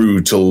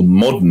through till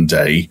modern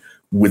day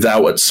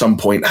without at some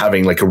point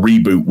having like a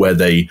reboot where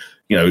they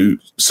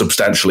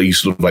substantially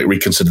sort of like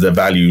reconsider their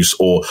values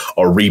or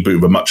a reboot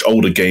of a much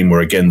older game where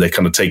again they're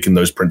kind of taking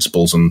those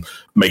principles and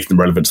making them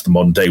relevant to the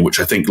modern day, which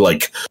I think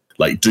like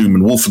Doom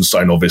and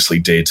Wolfenstein obviously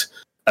did.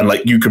 And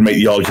like you can make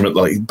the argument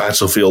that like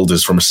Battlefield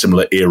is from a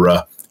similar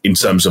era in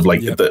terms of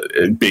like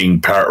being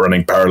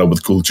running parallel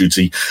with Call of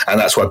Duty, and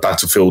that's why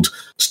Battlefield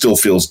still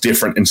feels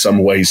different in some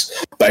ways.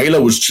 But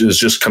Halo has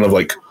just kind of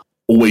like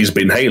always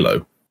been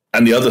Halo,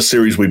 and the other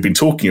series we've been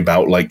talking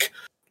about like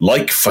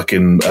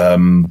fucking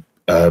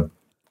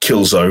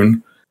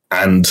Killzone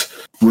and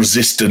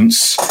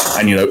Resistance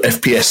and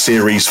FPS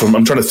series from.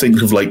 I'm trying to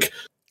think of like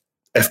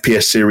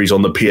FPS series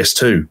on the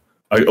PS2.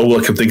 All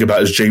I can think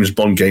about is James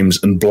Bond games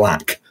and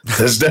Black.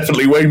 There's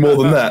definitely way more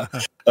than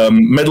that.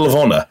 Medal of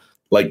Honor,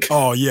 like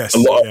oh yes, a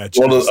lot of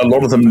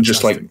them fantastic.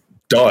 Just like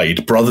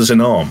died. Brothers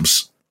in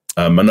Arms.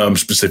 I know I'm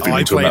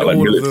specifically talking about like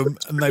all of them,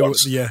 and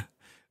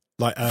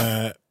Like,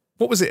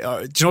 what was it? Do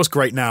you know what's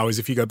great now is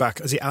if you go back,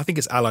 I think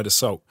it's Allied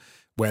Assault,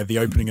 where the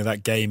opening of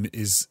that game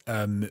is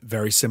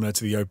very similar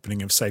to the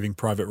opening of Saving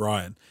Private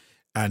Ryan.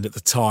 And at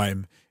the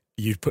time,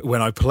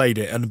 when I played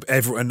it,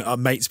 and our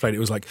mates played it,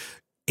 it was like,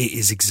 it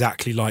is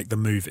exactly like the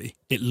movie.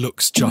 It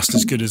looks just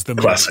as good as the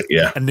movie. Classic,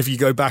 yeah. And if you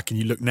go back and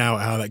you look now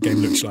at how that game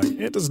looks like,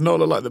 it does not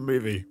look like the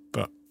movie.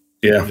 But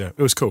yeah, it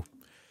was cool.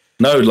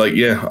 No, like,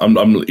 yeah,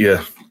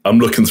 I'm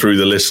looking through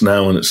the list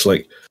now, and it's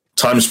like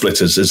Time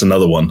Splitters is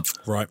another one.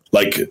 Right.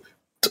 Like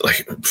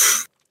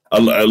a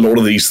lot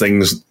of these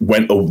things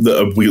that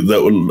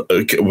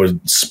were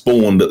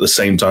spawned at the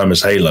same time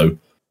as Halo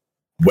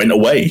went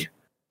away,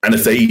 and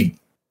if they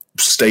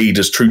stayed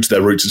as true to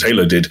their roots as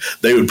Halo did,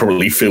 they would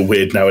probably feel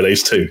weird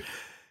nowadays too.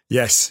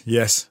 Yes.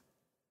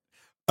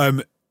 I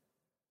don't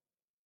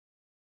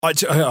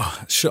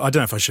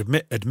know if I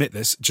should admit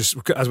this, just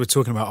as we're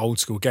talking about old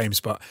school games,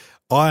 but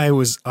I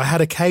had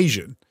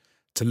occasion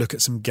to look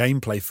at some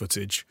gameplay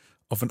footage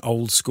of an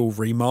old school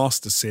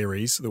remaster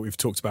series that we've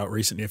talked about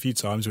recently a few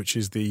times, which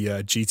is the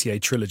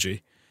GTA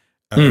trilogy.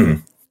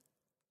 And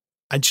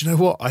do you know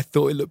what? I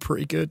thought it looked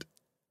pretty good.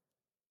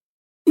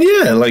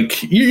 Yeah,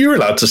 like you're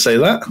allowed to say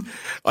that.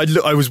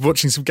 I was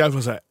watching some games. I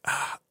was like,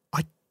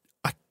 I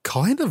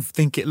kind of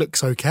think it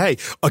looks okay.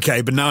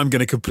 Okay, but now I'm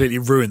going to completely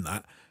ruin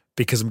that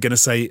because I'm going to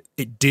say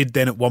it did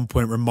then at one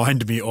point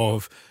remind me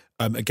of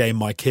a game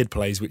my kid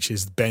plays, which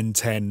is Ben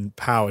 10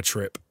 Power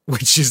Trip,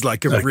 which is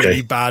like a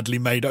really badly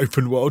made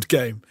open world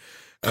game.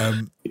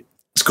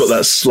 It's got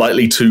that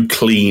slightly too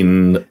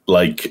clean,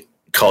 like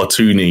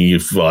cartoony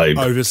vibe.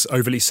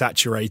 Overly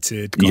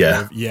saturated. Kind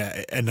of,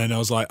 yeah. And then I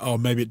was like, oh,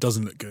 maybe it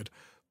doesn't look good.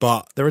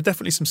 But there are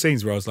definitely some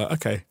scenes where I was like,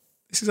 okay,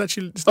 this is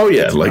actually...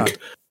 like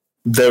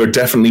there are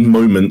definitely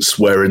moments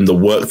wherein the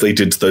work they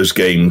did to those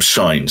games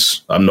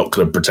shines. I'm not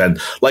going to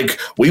pretend. Like,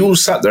 we all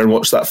sat there and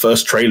watched that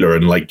first trailer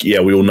and like, yeah,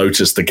 we all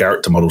noticed the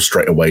character model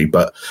straight away,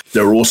 but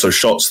there were also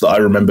shots that I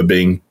remember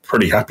being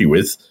pretty happy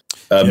with.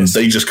 Yes.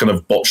 They just kind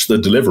of botched the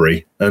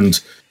delivery. And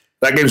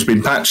that game's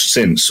been patched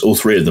since, all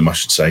three of them, I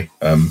should say.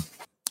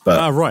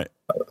 Right.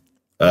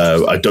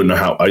 I don't know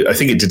how. I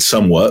think it did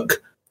some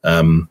work.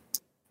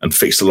 And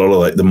fixed a lot of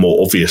like the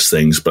more obvious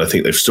things, but I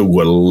think they've still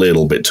got a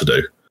little bit to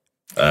do.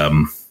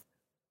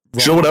 Do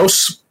you know what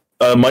else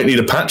might need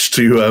a patch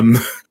to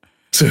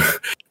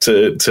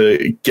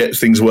get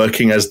things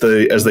working as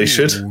they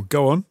should?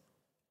 Go on.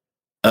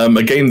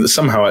 A game that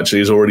somehow actually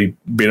has already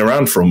been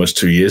around for almost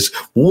 2 years,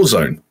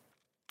 Warzone.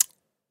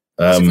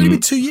 It's only been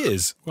 2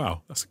 years.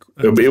 Wow,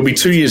 it'll be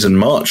 2 years in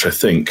March, I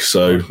think.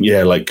 So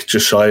yeah, like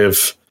just shy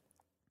of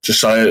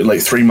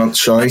like 3 months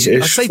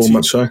shy-ish, 4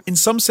 months shy. In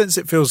some sense,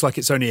 it feels like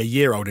it's only a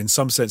year old. In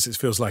some sense, it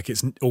feels like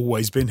it's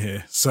always been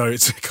here. So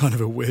it's kind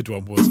of a weird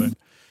one, Warzone.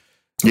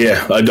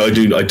 Yeah, I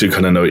do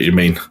kind of know what you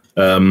mean.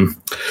 But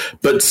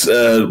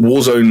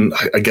Warzone,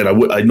 again,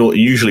 I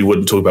usually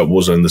wouldn't talk about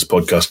Warzone in this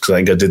podcast because I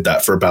think I did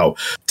that for about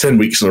 10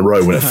 weeks in a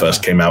row when it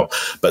first came out.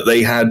 But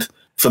they had,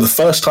 for the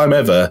first time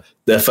ever,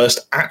 their first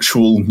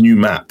actual new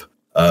map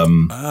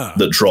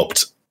that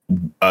dropped.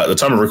 At the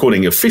time of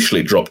recording,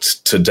 officially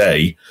dropped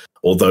today.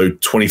 Although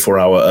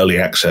 24-hour early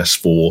access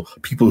for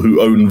people who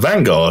own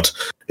Vanguard,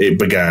 it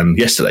began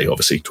yesterday,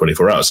 obviously,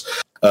 24 hours.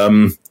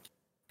 And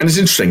it's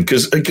interesting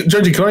because,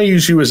 Jonesy, can I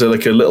use you as a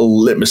little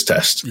litmus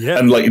test? Yeah.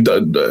 And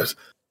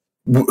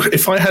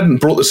if I hadn't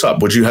brought this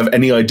up, would you have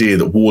any idea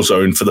that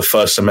Warzone, for the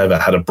first time ever,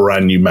 had a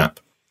brand new map?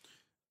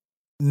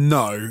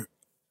 No.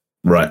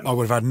 Right. I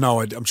would have had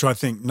no idea. I'm trying to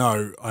think.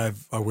 No, I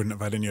wouldn't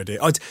have had any idea.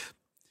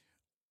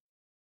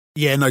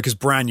 Yeah, no, because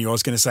brand new, I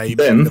was going to say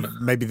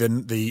maybe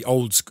the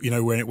old,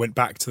 when it went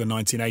back to the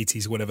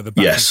 1980s or whatever, the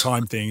back in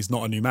time thing is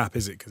not a new map,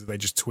 is it? Because they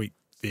just tweaked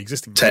the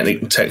existing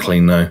map. Technically,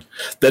 no.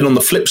 Then on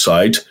the flip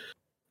side,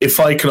 if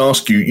I can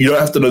ask you, you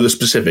don't have to know the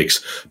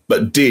specifics,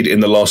 but did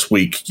in the last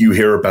week you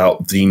hear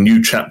about the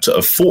new chapter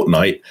of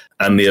Fortnite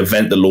and the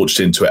event that launched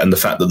into it and the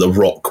fact that The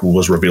Rock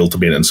was revealed to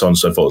be in it and so on and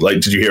so forth?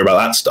 Like, did you hear about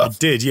that stuff? I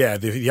did, yeah.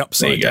 The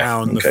upside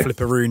down, the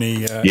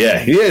flipperoonie.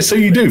 Yeah, so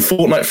you do.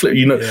 Fortnite flip,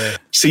 Yeah.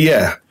 So,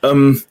 yeah.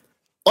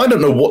 I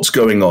don't know what's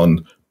going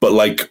on, but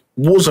like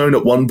Warzone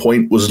at one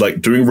point was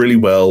like doing really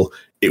well.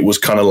 It was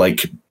kind of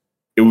like,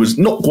 it was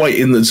not quite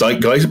in the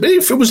zeitgeist, but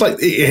if it was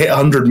like, it hit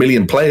 100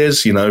 million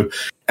players,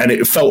 and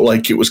it felt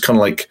like it was kind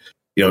of like,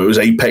 it was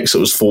Apex, it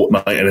was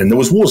Fortnite, and then there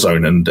was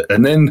Warzone.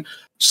 And then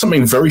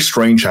something very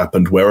strange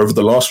happened where over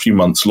the last few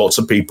months, lots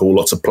of people,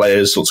 lots of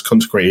players, lots of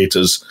content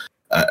creators,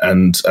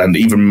 and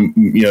even,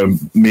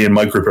 me and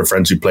my group of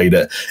friends who played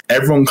it,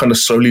 everyone kind of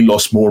slowly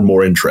lost more and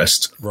more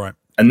interest. Right.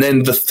 And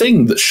then the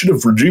thing that should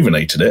have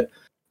rejuvenated it,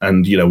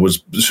 and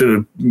should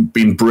have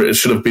been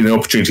an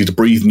opportunity to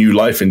breathe new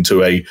life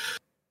into a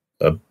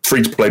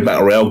free-to-play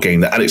battle royale game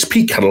that at its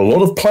peak had a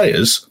lot of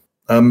players,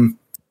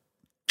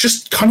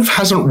 just kind of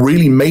hasn't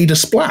really made a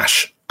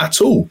splash at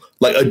all.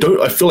 Like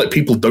I feel like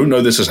people don't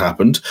know this has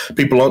happened.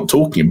 People aren't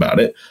talking about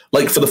it.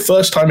 Like for the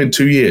first time in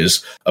 2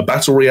 years, a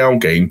battle royale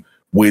game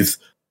with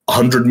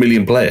 100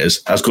 million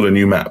players has got a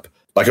new map.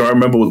 Like I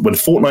remember when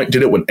Fortnite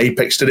did it, when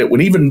Apex did it, when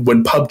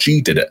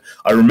PUBG did it,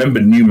 I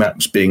remember new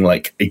maps being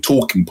like a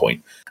talking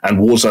point. and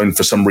Warzone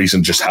for some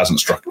reason just hasn't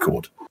struck a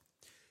chord.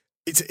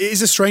 It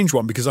is a strange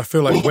one because I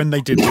feel like when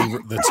they did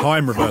the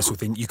time reversal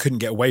thing, you couldn't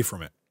get away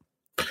from it.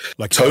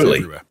 Like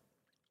totally.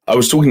 I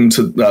was talking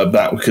to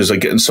that because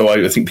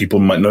I think people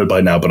might know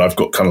by now, but I've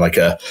got kind of like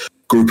a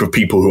group of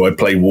people who I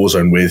play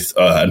Warzone with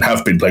and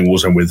have been playing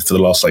Warzone with for the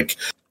last like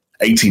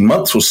 18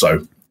 months or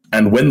so.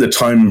 And when the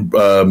time,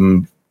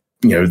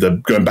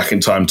 the going back in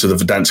time to the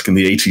Verdansk in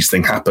the 80s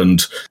thing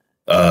happened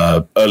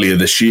earlier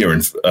this year,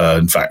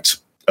 in fact,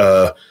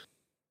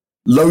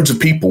 loads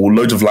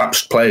of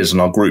lapsed players in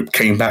our group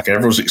came back.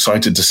 Everyone was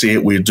excited to see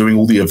it. We were doing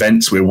all the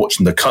events. We were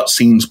watching the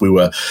cutscenes. We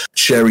were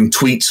sharing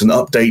tweets and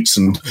updates,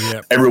 and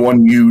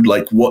everyone knew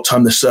like what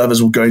time the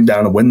servers were going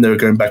down and when they were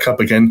going back up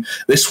again.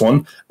 This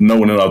one, no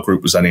one in our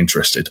group was that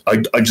interested.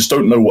 I just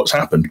don't know what's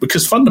happened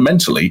because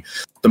fundamentally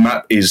the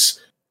map is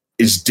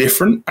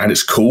different and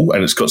it's cool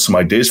and it's got some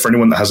ideas. For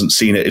anyone that hasn't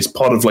seen it, it's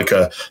part of like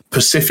a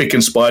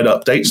Pacific-inspired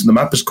update. So the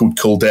map is called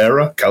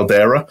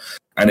Caldera,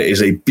 and it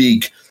is a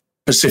big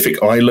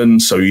Pacific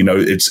island, so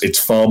it's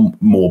far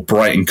more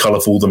bright and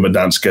colourful than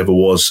Verdansk ever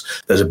was.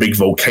 There's a big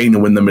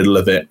volcano in the middle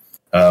of it.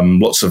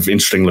 Lots of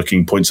interesting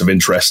looking points of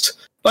interest.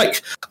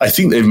 Like, I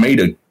think they've made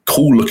a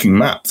cool looking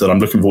map that I'm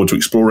looking forward to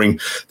exploring.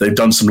 They've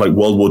done some like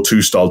World War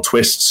II style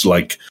twists,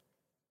 like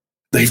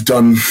they've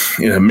done,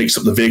 mixed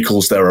up the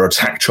vehicles. There are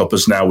attack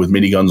choppers now with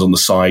miniguns on the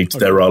side. Okay.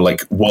 There are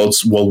like World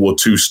War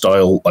II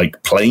style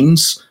like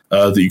planes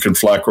that you can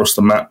fly across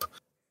the map.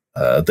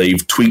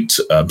 They've tweaked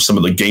some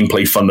of the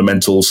gameplay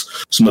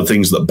fundamentals, some of the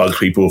things that bugged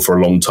people for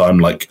a long time,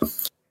 like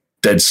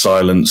dead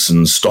silence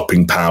and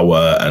stopping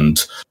power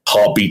and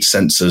heartbeat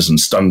sensors and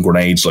stun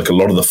grenades. Like a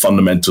lot of the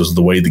fundamentals of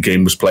the way the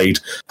game was played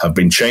have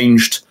been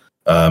changed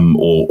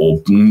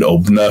or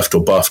nerfed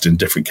or buffed in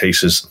different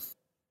cases.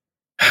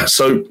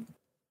 So,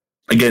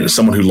 again, as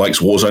someone who likes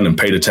Warzone and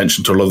paid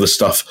attention to a lot of this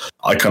stuff,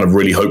 I kind of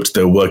really hoped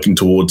they were working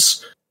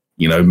towards,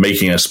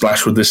 making a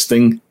splash with this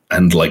thing.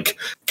 And like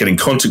getting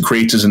content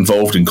creators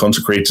involved and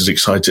content creators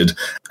excited,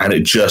 and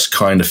it just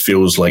kind of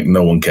feels like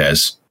no one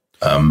cares.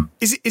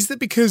 Is that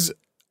because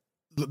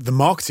the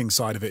marketing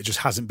side of it just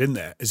hasn't been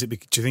there? Do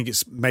you think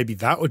it's maybe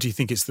that, or do you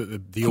think it's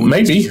that the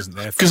audience isn't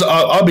there? Because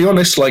I'll be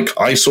honest, like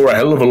I saw a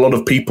hell of a lot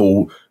of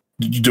people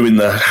doing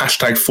the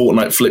hashtag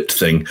Fortnite flipped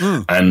thing,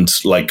 and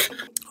like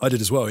I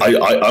did as well. Yeah.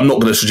 I'm not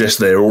going to suggest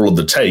they're all of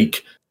the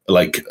take.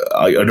 Like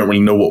I don't really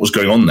know what was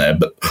going on there,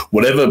 but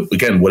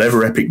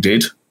whatever Epic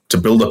did to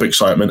build up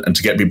excitement and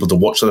to get people to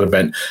watch that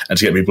event and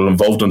to get people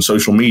involved on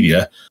social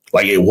media,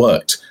 like it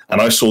worked.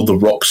 And I saw The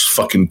Rock's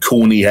fucking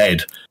corny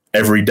head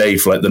every day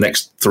for like the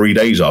next 3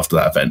 days after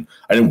that event.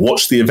 I didn't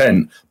watch the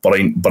event, but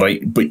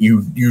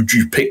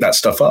you pick that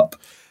stuff up.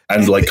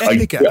 And like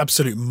Epic are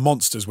absolute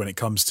monsters when it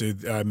comes to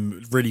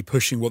really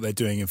pushing what they're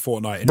doing in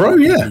Fortnite. And bro,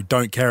 yeah. Who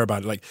don't care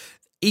about it. Like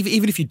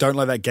even if you don't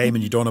like that game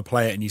and you don't want to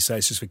play it and you say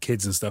it's just for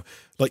kids and stuff,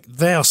 like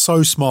they are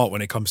so smart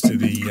when it comes to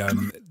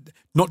the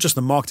not just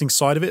the marketing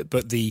side of it,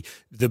 but the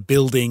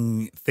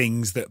building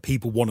things that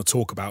people want to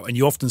talk about. And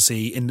you often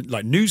see in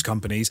like news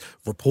companies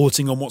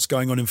reporting on what's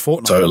going on in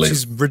Fortnite, totally. Which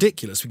is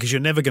ridiculous because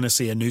you're never going to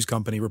see a news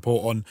company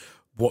report on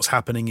what's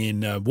happening in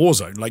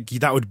Warzone. Like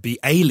that would be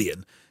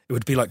alien. It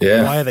would be like,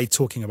 why are they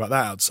talking about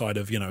that outside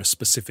of, a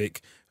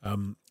specific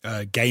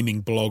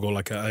gaming blog or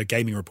like a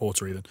gaming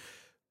reporter even?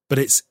 But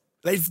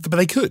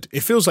they could.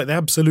 It feels like they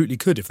absolutely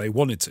could if they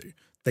wanted to.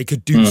 They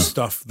could do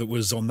stuff that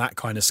was on that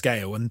kind of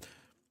scale, and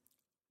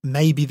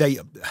maybe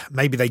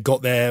they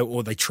got there,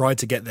 or they tried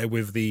to get there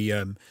with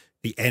the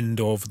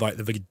end of like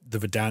the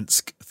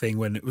Verdansk thing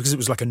because it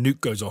was like a nuke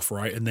goes off,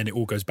 right, and then it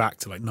all goes back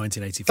to like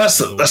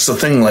 1985. That's the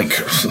thing. Like,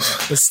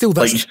 but still,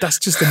 that's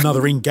just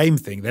another in-game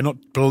thing. They're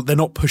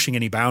not pushing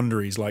any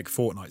boundaries like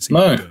Fortnite.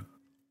 No.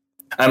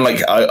 And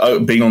like I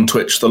being on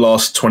Twitch the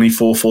last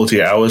 24,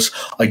 48 hours,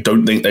 I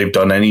don't think they've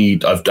done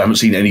any. I haven't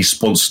seen any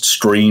sponsored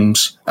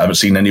streams. I haven't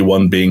seen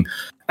anyone being.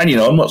 And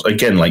I'm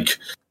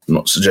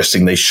not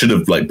suggesting they should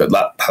have, like, but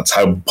that's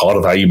how part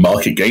of how you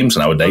market games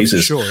nowadays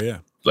is. Sure, yeah.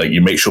 Like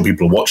you make sure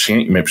people are watching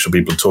it, you make sure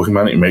people are talking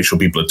about it, you make sure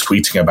people are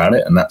tweeting about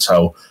it, and that's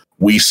how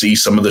we see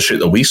some of the shit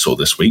that we saw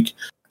this week.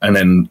 And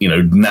then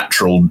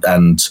natural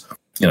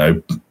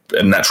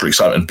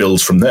excitement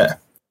builds from there.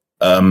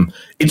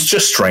 It's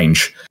just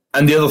strange.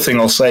 And the other thing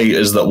I'll say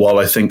is that while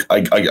I think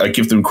I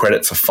give them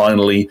credit for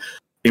finally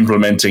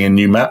implementing a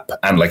new map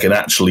and like an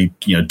actually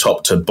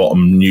top to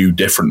bottom new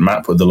different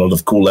map with a lot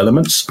of cool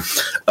elements,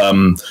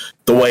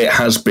 the way it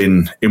has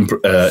been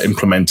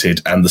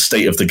implemented and the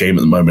state of the game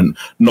at the moment,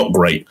 not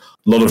great.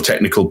 A lot of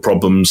technical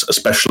problems,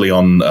 especially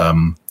on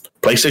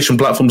PlayStation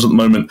platforms at the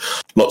moment.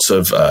 Lots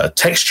of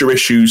texture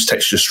issues,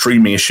 texture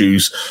streaming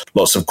issues,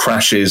 lots of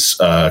crashes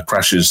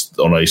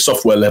on a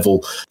software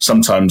level,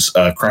 sometimes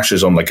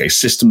crashes on like a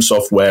system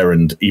software,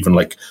 and even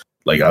like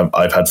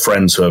I've had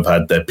friends who have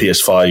had their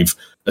PS5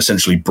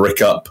 essentially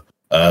brick up.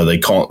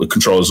 The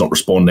controller's not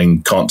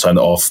responding, can't turn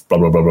it off, blah,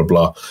 blah, blah, blah,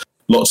 blah.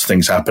 Lots of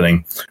things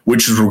happening,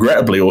 which has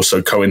regrettably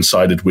also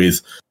coincided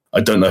with,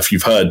 I don't know if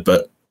you've heard,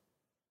 but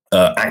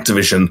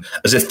Activision,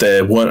 as if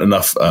there weren't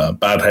enough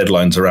bad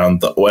headlines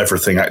around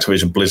everything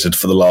Activision Blizzard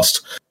for the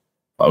last,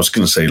 I was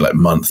going to say like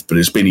month, but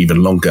it's been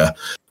even longer.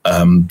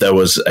 There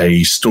was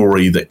a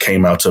story that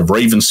came out of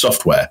Raven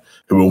Software,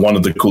 who were one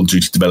of the Call of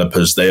Duty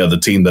developers. They are the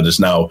team that is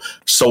now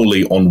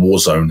solely on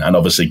Warzone and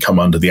obviously come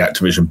under the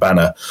Activision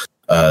banner.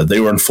 They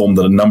were informed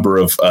that a number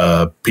of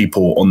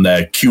people on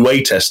their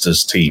QA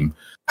testers team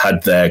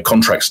had their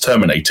contracts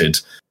terminated.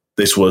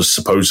 This was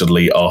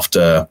supposedly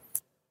after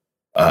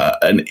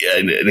an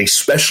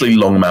especially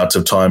long amount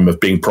of time of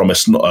being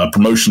promised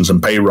promotions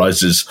and pay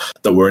rises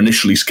that were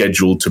initially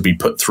scheduled to be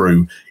put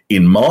through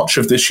in March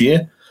of this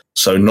year.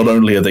 So not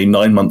only are they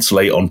 9 months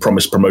late on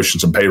promised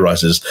promotions and pay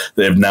rises,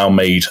 they have now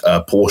made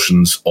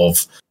portions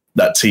of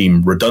that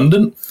team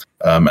redundant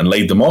and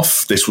laid them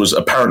off. This was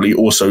apparently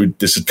also,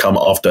 this had come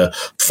after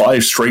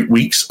 5 straight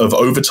weeks of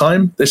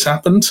overtime. This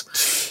happened.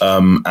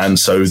 And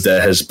so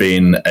there has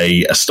been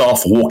a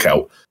staff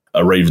walkout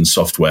at Raven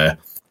Software,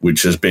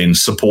 which has been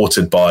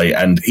supported by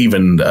and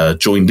even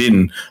joined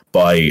in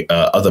by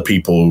other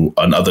people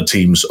and other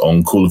teams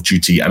on Call of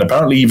Duty, and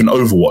apparently even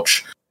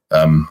Overwatch.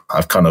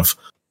 I've kind of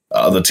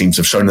other teams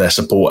have shown their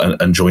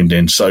support and joined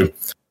in. So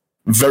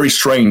very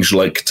strange,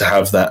 like to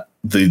have that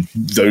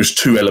those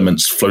two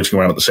elements floating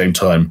around at the same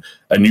time.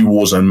 A new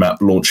Warzone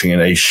map launching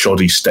in a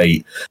shoddy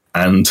state,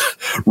 and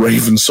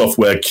Raven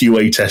Software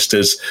QA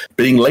testers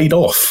being laid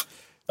off.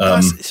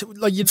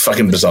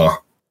 Fucking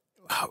bizarre.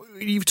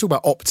 You talk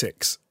about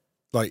optics.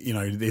 Like, you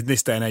know, in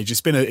this day and age,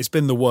 it's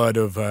been the word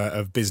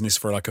of business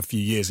for like a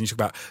few years. And you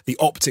talk about the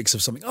optics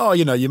of something. Oh,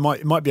 you know,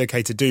 it might be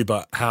okay to do,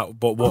 but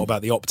what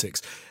about the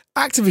optics?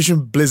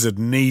 Activision Blizzard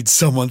needs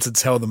someone to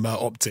tell them about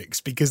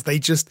optics, because they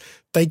just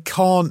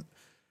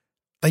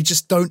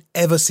don't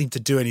ever seem to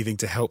do anything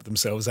to help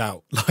themselves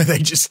out. Like, they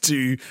just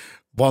do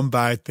one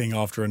bad thing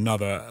after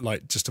another,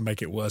 like just to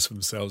make it worse for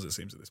themselves, it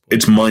seems at this point.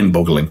 It's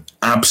mind-boggling.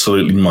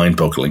 Absolutely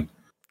mind-boggling.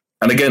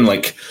 And again,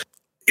 like,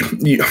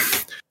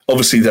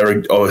 obviously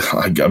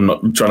I'm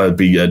not trying to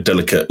be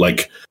delicate.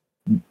 Like,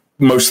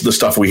 most of the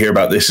stuff we hear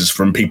about this is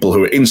from people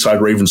who are inside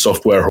Raven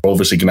Software, who are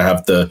obviously going to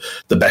have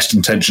the best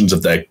intentions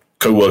of their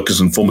co-workers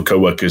and former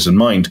co-workers in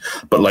mind.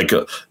 But like,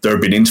 there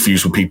have been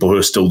interviews with people who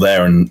are still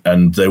there,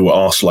 and they were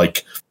asked,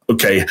 like,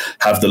 okay,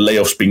 have the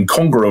layoffs been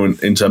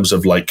congruent in terms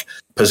of like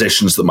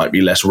positions that might be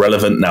less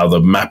relevant now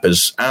the map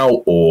is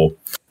out, or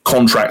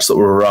contracts that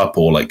were up,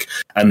 or like,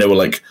 and they were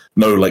like,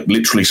 no, like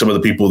literally some of the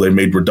people they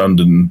made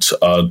redundant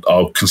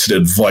are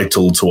considered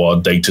vital to our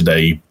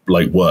day-to-day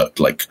like work.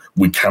 Like,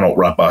 we cannot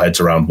wrap our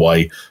heads around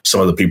why some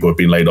of the people who have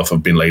been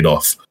laid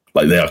off.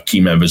 Like, they are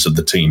key members of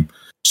the team.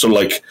 So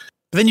like,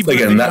 then you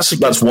again,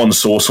 that's one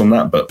source on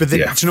that, but then,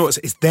 yeah. Do you know what?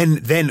 It's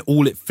then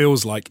all it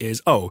feels like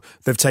is, oh,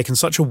 they've taken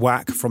such a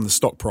whack from the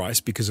stock price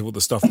because of all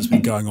the stuff that's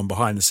been going on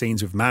behind the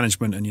scenes with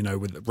management and, you know,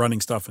 with running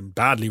stuff and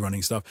badly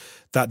running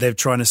stuff, that they're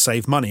trying to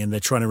save money and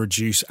they're trying to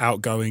reduce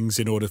outgoings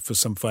in order for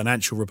some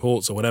financial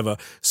reports or whatever.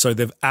 So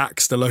they've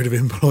axed a load of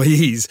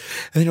employees.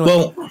 And you're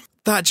like, well,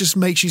 that just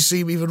makes you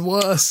seem even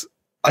worse.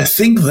 I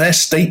think their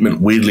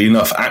statement, weirdly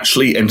enough,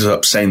 actually ended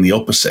up saying the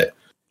opposite.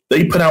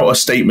 They put out a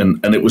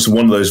statement, and it was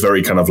one of those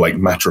very kind of like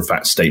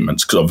matter-of-fact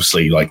statements, because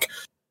obviously, like,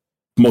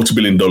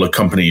 multi-billion-dollar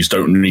companies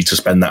don't need to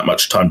spend that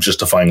much time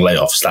justifying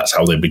layoffs. That's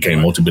how they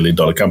became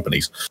multi-billion-dollar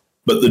companies.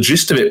 But the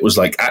gist of it was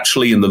like,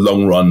 actually, in the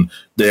long run,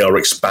 they are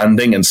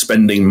expanding and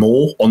spending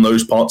more on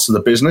those parts of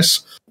the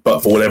business.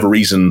 But for whatever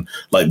reason,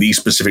 like, these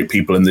specific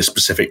people in this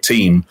specific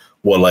team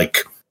were like,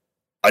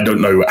 I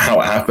don't know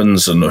how it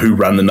happens and who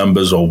ran the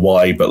numbers or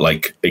why, but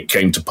like, it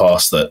came to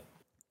pass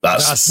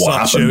that's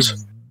what happened.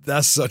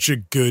 That's such a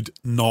good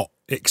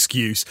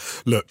excuse.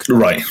 Look,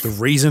 right. The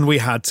reason we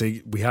had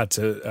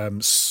to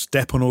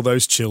step on all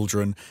those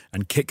children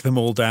and kick them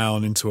all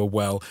down into a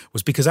well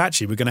was because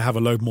actually we're going to have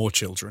a load more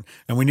children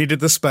and we needed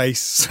the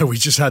space, so we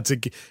just had to.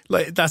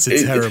 Like, that's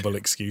a terrible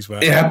excuse.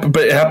 But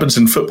it happens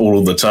in football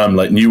all the time.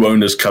 Like, new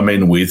owners come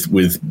in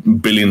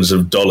with billions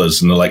of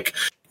dollars and they're like,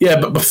 yeah,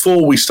 but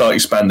before we start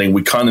expanding,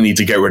 we kind of need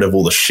to get rid of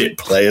all the shit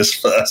players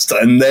first,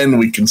 and then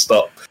we can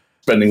stop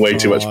spending way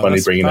too much money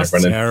bringing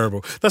everyone in.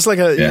 Terrible. That's like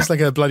it's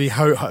like a bloody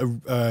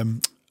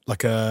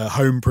like a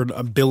home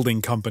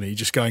building company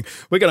just going,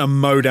 we're going to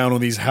mow down all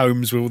these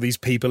homes with all these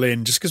people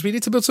in just because we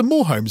need to build some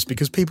more homes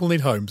because people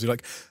need homes. You're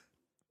like,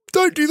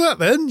 don't do that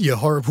then, you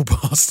horrible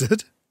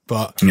bastard.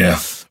 But yeah,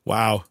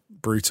 wow,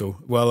 brutal.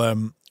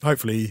 Well,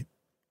 hopefully,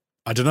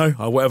 I don't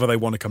know, whatever they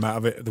want to come out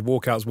of it, the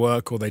walkouts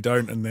work or they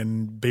don't, and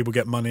then people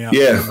get money out.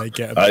 Yeah, and they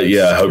get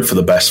I hope for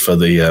the best for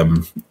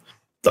the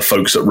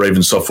folks at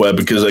Raven Software,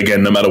 because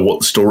again, no matter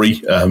what the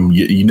story,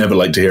 you never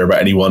like to hear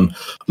about anyone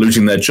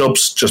losing their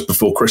jobs just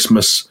before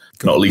Christmas,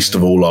 not least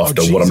of all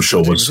after what I'm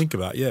sure was. Think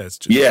about, that's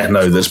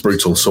that's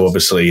brutal. So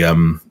obviously,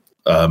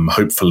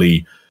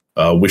 hopefully,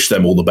 wish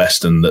them all the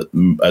best, and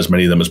that as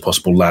many of them as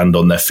possible land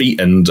on their feet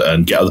and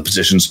get other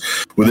positions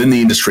within the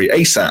industry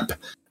ASAP.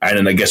 And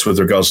then I guess with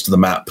regards to the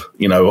map,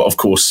 you know, of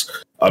course,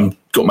 I've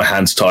got my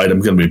hands tied. I'm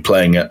going to be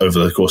playing it over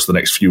the course of the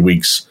next few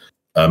weeks.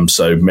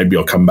 So maybe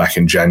I'll come back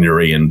in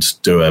January and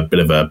do a bit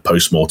of a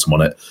post-mortem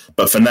on it.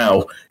 But for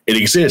now, it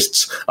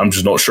exists. I'm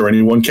just not sure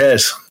anyone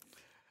cares.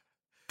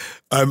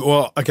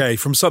 Well, okay,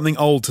 from something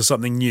old to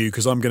something new,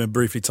 because I'm going to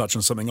briefly touch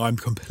on something I'm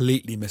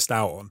completely missed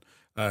out on.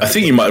 I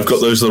think you might have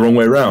got those the wrong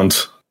way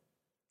around.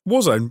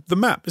 Warzone, the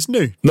map is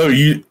new. No,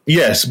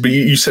 yes, but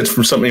you said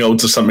from something old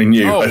to something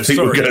new. Oh, I think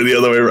sorry. we're going the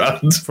other way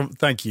around.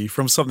 Thank you.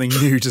 From something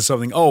new to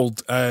something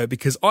old,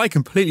 because I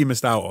completely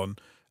missed out on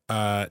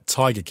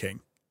Tiger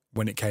King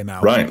when it came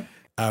out. Right.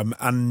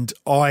 And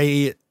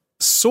I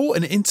saw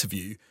an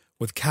interview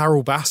with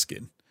Carol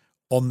Baskin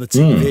on the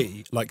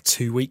TV like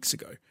 2 weeks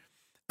ago.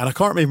 And I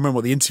can't remember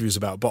what the interview was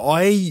about, but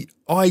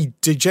I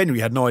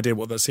genuinely had no idea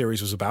what that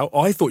series was about.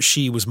 I thought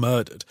she was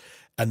murdered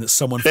and that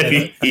someone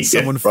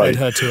fed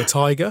her to a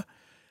tiger.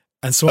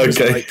 And so I was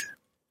like,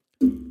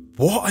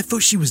 what? I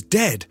thought she was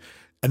dead.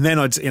 And then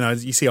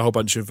you see a whole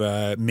bunch of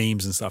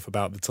memes and stuff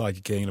about the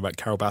Tiger King and about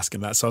Carol Baskin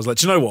and that. So I was like,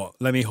 do you know what?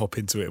 Let me hop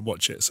into it and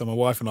watch it. So my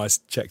wife and I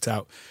checked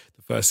out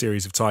the first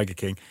series of Tiger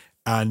King,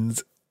 and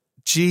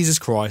Jesus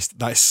Christ,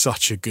 that is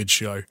such a good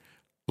show.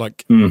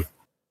 Like,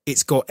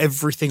 it's got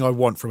everything I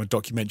want from a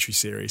documentary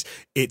series.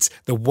 It's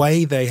the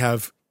way they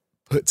have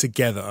put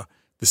together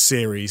the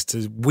series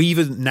to weave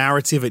a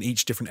narrative in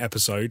each different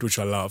episode, which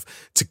I love,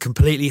 to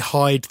completely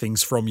hide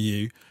things from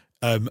you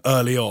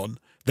early on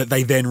that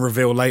they then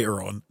reveal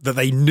later on, that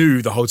they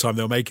knew the whole time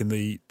they were making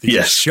the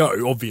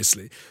show,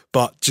 obviously,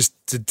 but just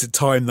to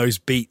time those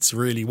beats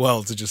really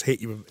well to just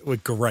hit you were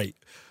great.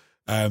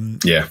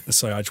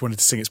 So I just wanted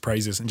to sing its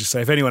praises and just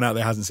say, if anyone out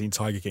there hasn't seen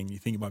Tiger King, you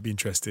think you might be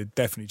interested,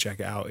 definitely check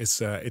it out.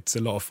 It's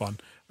a lot of fun.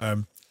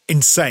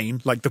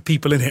 Insane, like the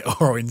people in it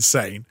are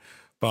insane,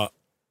 but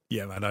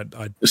yeah,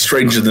 man,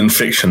 Stranger than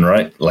fiction,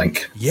 right?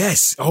 Like,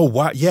 yes. Oh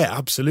wow, yeah,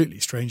 absolutely,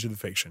 stranger than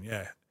fiction.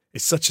 Yeah,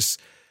 it's such a.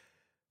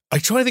 I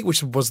try to think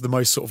which was the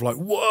most sort of like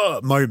whoa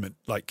moment.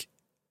 Like,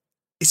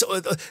 it's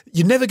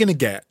you're never going to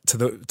get to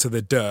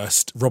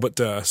the Robert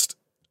Durst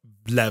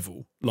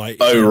level. Like,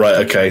 oh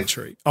right, okay.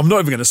 I'm not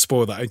even going to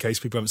spoil that in case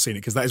people haven't seen it,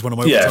 because that is one of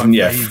my all-time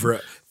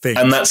favorite things.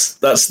 And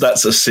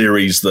that's a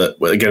series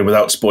that, again,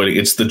 without spoiling,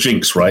 it's The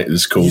Jinx, right?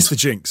 It's called. It's The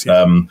Jinx.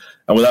 Yeah. And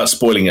without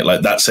spoiling it,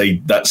 like that's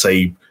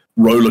a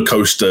roller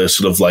coaster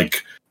sort of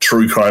like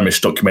true crime-ish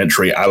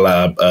documentary a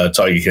la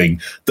Tiger King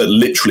that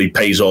literally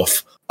pays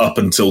off up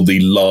until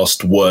the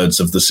last words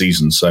of the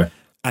season. So,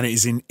 and it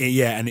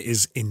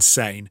is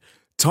insane.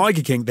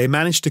 Tiger King, they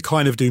managed to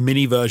kind of do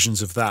mini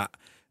versions of that,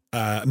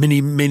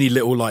 mini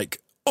little like,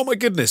 oh my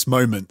goodness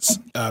moments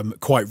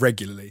quite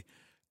regularly.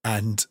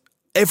 And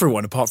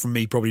everyone apart from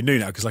me probably knew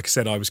now, because like I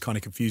said, I was kind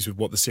of confused with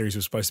what the series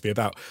was supposed to be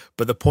about.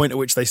 But the point at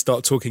which they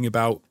start talking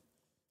about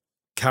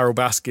Carol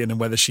Baskin and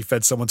whether she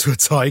fed someone to a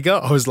tiger,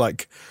 I was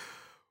like,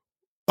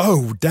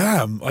 oh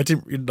damn, I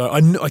didn't know.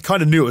 I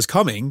kind of knew it was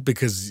coming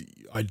because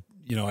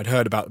I'd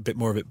heard about a bit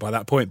more of it by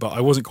that point, but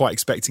I wasn't quite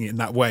expecting it in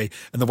that way.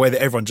 And the way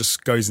that everyone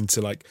just goes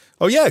into like,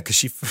 oh yeah, because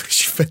she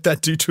fed that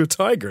dude to a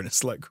tiger, and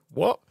it's like,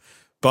 what?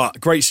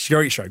 But great show.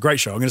 I'm going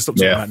to stop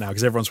talking about it now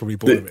because everyone's probably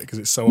bored of it because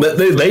it's so.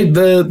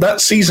 That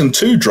season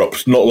 2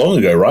 dropped not long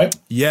ago, right?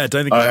 Yeah, I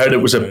don't think I heard it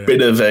was a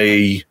bit of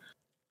a.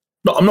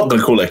 No, I'm not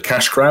going to call it a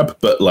cash grab,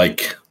 but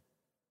like,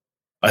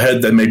 I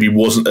heard there maybe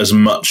wasn't as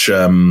much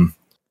to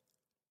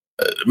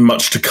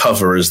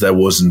cover as there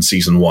was in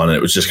season 1, and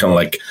it was just kind of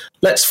like,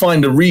 let's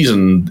find a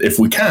reason if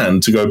we can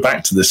to go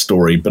back to this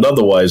story, but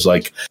otherwise,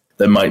 like,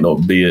 there might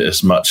not be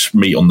as much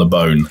meat on the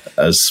bone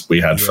as we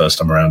had first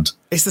time around.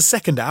 It's the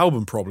second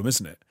album problem,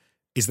 isn't it?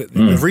 Is that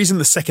the reason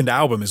the second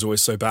album is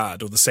always so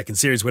bad, or the second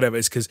series, whatever,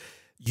 is because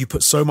you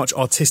put so much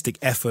artistic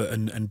effort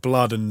and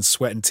blood and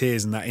sweat and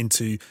tears and that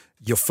into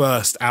your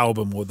first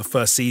album or the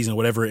first season or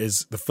whatever it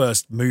is, the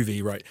first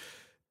movie, right?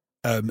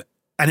 And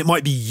it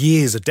might be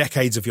years or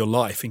decades of your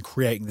life in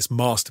creating this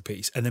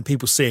masterpiece, and then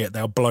people see it,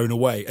 they're blown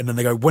away, and then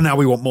they go, well, now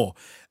we want more.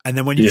 And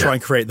then when you try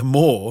and create the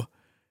more,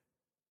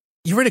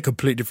 you're in a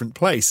completely different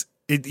place.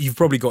 You've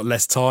probably got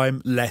less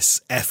time,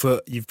 less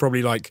effort. You've probably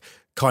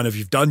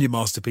you've done your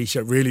masterpiece. You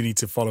don't really need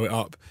to follow it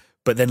up.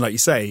 But then, like you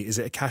say, is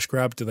it a cash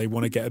grab? Do they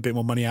want to get a bit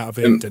more money out of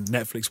it? Did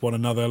Netflix want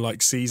another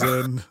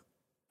season?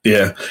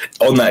 Yeah.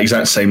 On that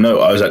exact same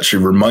note, I was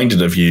actually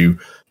reminded of you.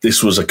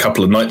 This was a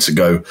couple of nights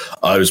ago.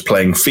 I was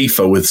playing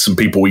FIFA with some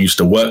people we used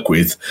to work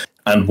with,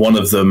 and one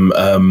of them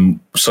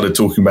started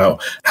talking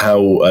about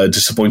how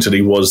disappointed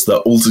he was that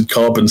Altered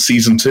Carbon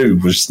Season 2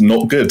 was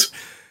not good.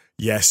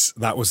 Yes,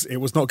 it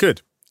was not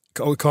good.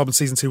 Carbon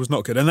Season 2 was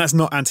not good. And that's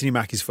not Anthony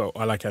Mackie's fault.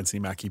 I like Anthony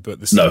Mackie, but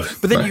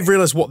then you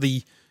realise what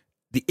the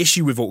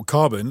issue with Altered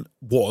Carbon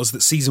was,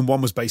 that Season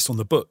 1 was based on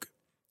the book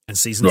and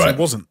Season 2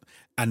 wasn't.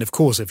 And of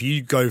course, if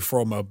you go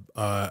from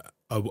a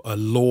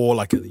lore,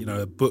 like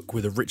a book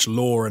with a rich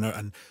lore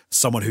and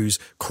someone who's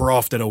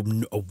crafted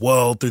a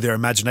world through their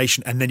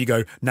imagination, and then you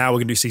go, now we're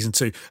going to do Season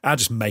 2, I'll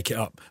just make it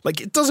up. Like,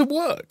 it doesn't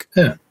work.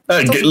 Yeah.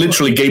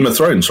 Literally Game of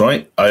Thrones,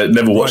 right? I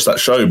never watched that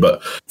show,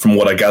 but from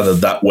what I gathered,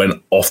 that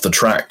went off the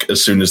track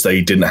as soon as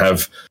they didn't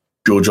have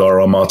George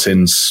R.R.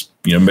 Martin's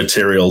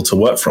material to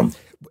work from.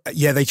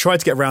 Yeah, they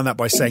tried to get around that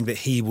by saying that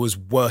he was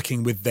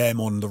working with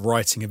them on the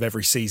writing of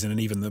every season, and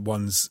even the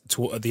ones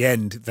at the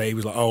end, they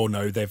was like, "Oh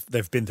no,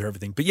 they've been through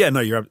everything." But yeah,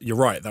 no, you're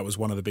right. That was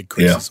one of the big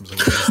criticisms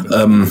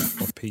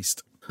of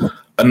Pieced.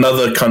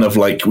 another kind of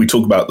like, we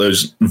talk about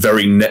those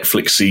very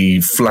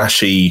Netflixy,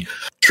 flashy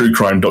true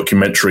crime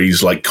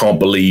documentaries, like can't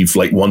believe,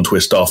 like one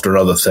twist after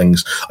another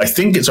things. I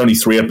think it's only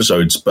 3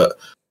 episodes, but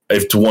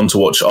if to one to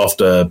watch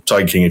after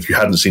Tiger King, if you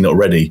hadn't seen it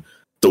already,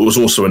 that was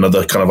also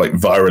another kind of like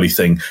virally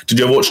thing. Did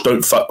you ever watch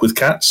Don't Fuck with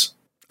Cats?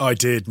 I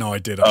did. No, I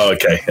did. Oh,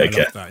 okay. I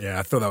loved that. Yeah,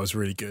 I thought that was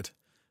really good.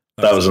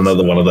 That was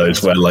another one of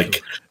those where,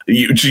 like,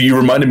 you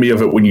reminded me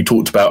of it when you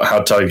talked about how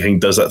Tiger King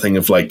does that thing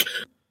of, like,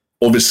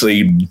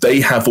 obviously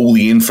they have all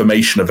the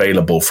information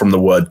available from the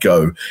word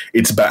go.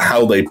 It's about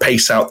how they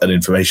pace out that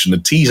information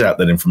and tease out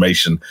that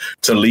information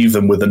to leave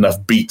them with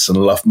enough beats and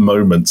enough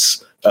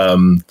moments,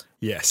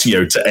 yes,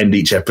 to end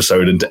each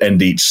episode and to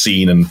end each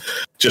scene. And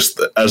just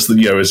as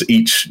as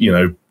each,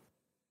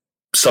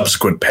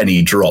 subsequent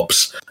penny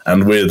drops,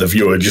 and we're the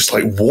viewer just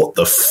like, what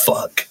the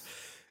fuck?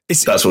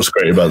 That's what's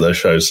great about those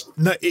shows.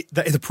 No,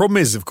 the problem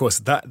is, of course,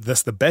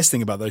 that's the best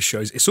thing about those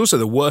shows. It's also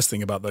the worst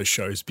thing about those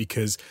shows,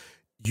 because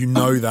you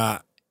know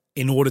that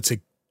in order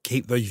to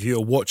keep the viewer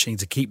watching,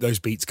 to keep those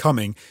beats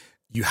coming,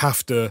 you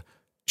have to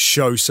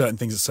show certain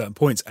things at certain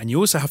points, and you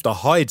also have to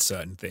hide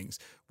certain things,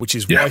 which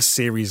is why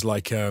series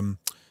like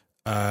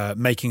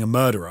Making a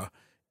Murderer,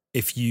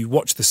 if you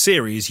watch the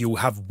series, you'll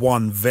have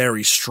one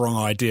very strong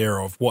idea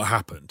of what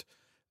happened.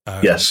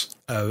 Yes.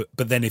 But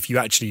then if you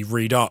actually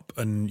read up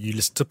and you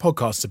listen to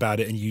podcasts about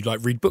it and you like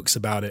read books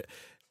about it,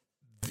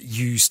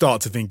 you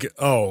start to think,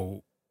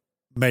 oh,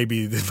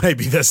 maybe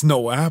that's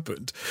not what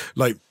happened.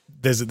 Like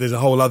there's a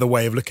whole other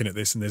way of looking at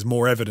this, and there's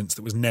more evidence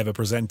that was never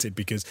presented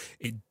because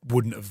it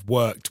wouldn't have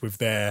worked with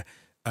their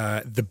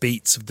the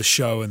beats of the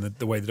show and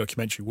the way the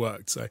documentary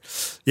worked. So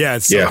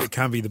it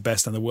can be the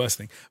best and the worst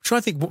thing. I'm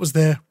trying to think, what was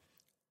there?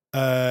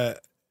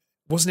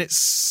 Wasn't it?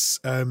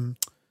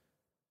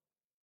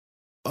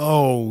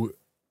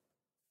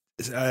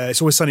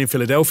 It's Always Sunny in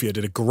Philadelphia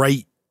did a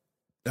great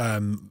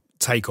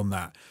take on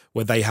that,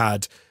 where they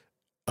had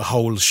a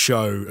whole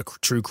show, a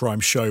true crime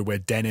show, where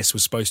Dennis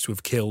was supposed to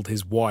have killed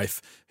his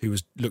wife, who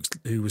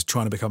was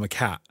trying to become a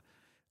cat,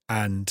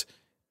 and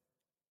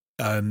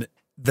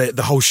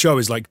the whole show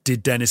is like,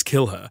 did Dennis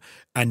kill her?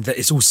 And that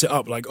it's all set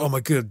up like, oh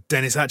my god,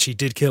 Dennis actually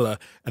did kill her.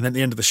 And then at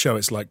the end of the show,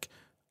 it's like,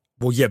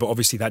 well, yeah, but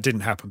obviously that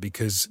didn't happen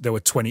because there were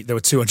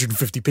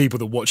 250 people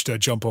that watched her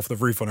jump off the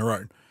roof on her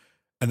own.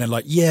 And then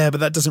like, yeah, but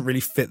that doesn't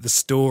really fit the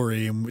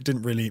story, and it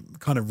didn't really,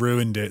 kind of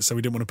ruined it, so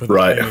we didn't want to put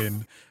that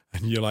in.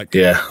 And you're like,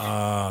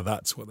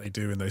 that's what they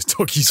do in those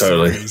docuseries.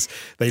 Totally.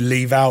 They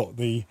leave out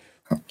the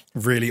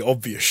really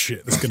obvious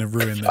shit that's going to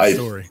ruin their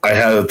story. I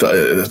have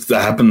that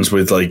happens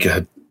with like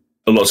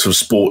lots of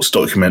sports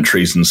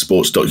documentaries and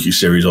sports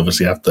docuseries.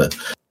 Obviously, have to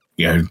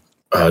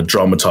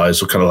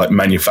dramatize or kind of like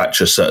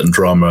manufacture certain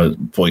drama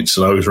points.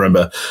 And I always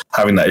remember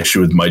having that issue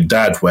with my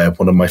dad, where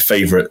one of my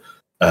favorite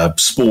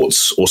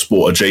sports or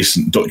sport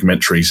adjacent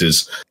documentaries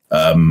is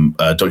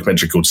a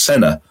documentary called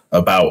Senna,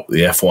 about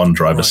the F1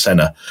 driver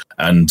Senna,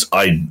 and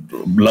I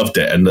loved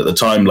it. And at the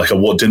time, like, I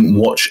didn't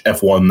watch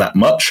F1 that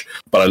much,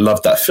 but I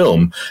loved that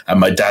film. And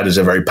my dad is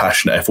a very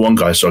passionate F1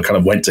 guy, so I kind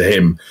of went to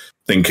him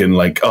thinking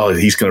like, oh,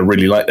 he's going to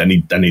really like that.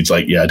 And he's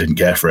like, yeah, I didn't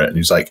care for it. And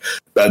he's like,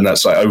 and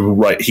that's like, oh,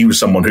 right. He was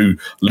someone who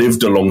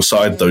lived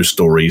alongside those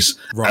stories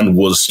and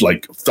was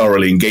like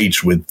thoroughly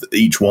engaged with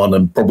each one,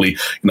 and probably,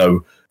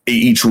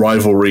 each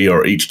rivalry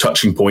or each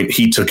touching point,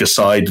 he took a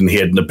side and he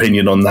had an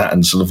opinion on that.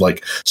 And sort of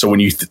like, so when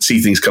you see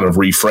things kind of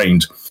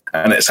reframed,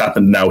 and it's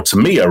happened now to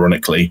me,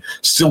 ironically,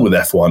 still with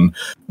F1,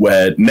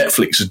 where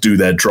Netflix do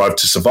their Drive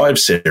to Survive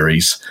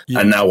series. Yeah.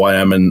 And now I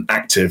am an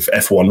active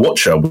F1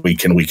 watcher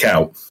week in, week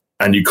out.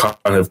 And you kind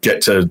of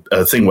get to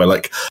a thing where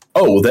like,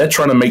 oh, they're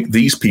trying to make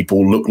these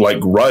people look like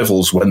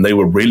rivals when they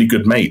were really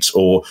good mates,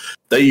 or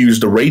they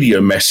used a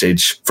radio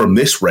message from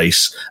this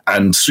race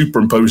and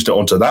superimposed it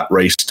onto that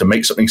race to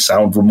make something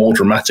sound more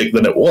dramatic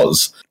than it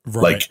was.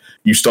 Right. Like,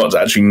 you start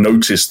to actually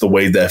notice the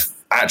way they're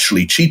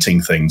actually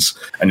cheating things,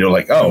 and you're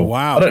like, oh,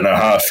 wow, I don't know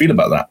how I feel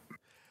about that.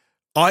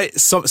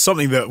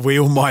 Something that we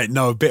all might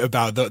know a bit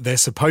about that they're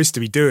supposed to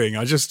be doing.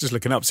 I just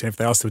looking up, seeing if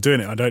they are still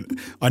doing it.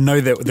 I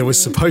know that there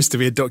was supposed to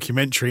be a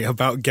documentary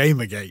about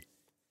Gamergate.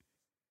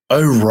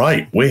 Oh,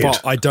 right, weird.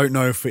 But I don't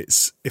know if it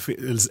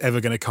was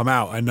ever going to come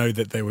out. I know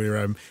that they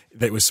were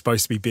that it was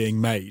supposed to be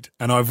being made,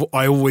 and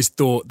I always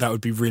thought that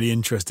would be really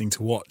interesting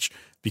to watch,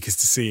 because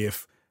to see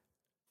if.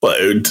 Well,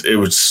 it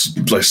was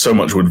like, so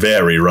much would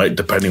vary, right,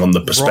 depending on the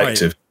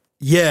perspective. Right.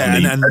 Yeah,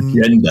 and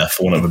agenda,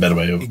 for want of a better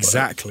way of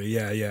exactly.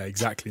 Yeah,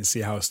 exactly, and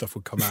see how stuff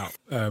would come out.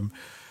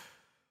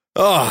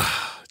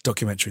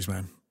 Documentaries,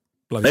 man.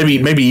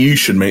 Maybe you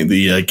should make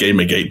the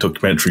Gamergate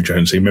documentary,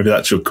 Jonesy. Maybe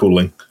that's your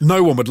calling.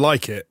 No one would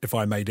like it if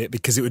I made it,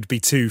 because it would be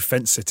too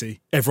fence city.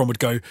 Everyone would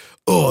go,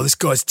 "Oh, this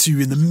guy's too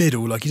in the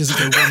middle. Like, he doesn't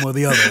go one or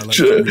the other." Like,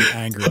 really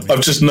angry at me.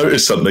 I've just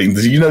noticed something.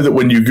 You know that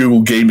when you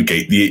Google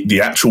Gamergate,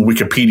 the actual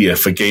Wikipedia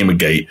for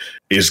Gamergate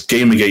is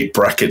Gamergate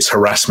brackets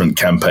harassment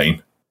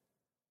campaign.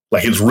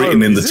 Like, it's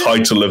written in the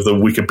title of the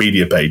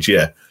Wikipedia page,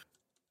 yeah.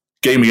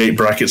 Gamergate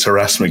brackets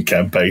harassment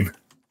campaign.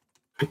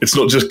 It's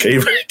not just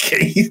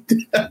Gamergate.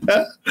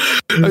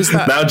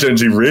 Now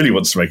Jonesy really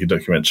wants to make a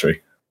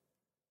documentary.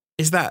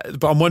 Is that?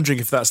 But I'm wondering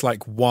if that's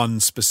like one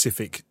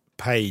specific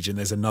page, and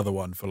there's another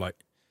one for like.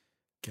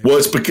 Well,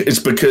 it's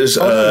because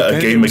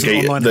Gamergate, an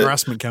online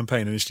harassment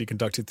campaign initially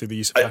conducted through the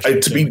use of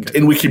to be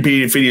in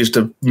Wikipedia's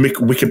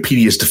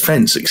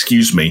defense,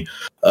 excuse me,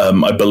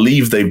 I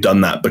believe they've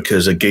done that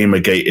because a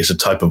Gamergate is a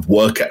type of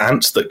worker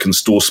ant that can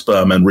store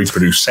sperm and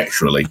reproduce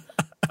sexually,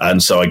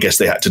 and so I guess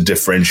they had to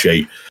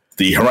differentiate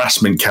the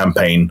harassment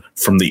campaign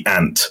from the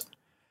ant.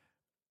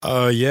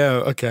 Oh yeah,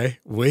 okay,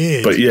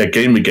 weird. But yeah,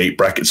 Gamergate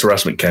brackets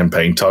harassment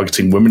campaign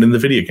targeting women in the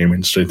video game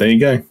industry. There you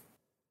go.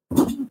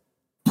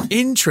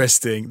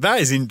 Interesting. That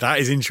is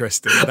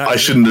interesting. I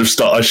shouldn't have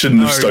stoked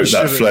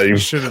that flame.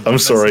 I'm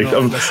sorry.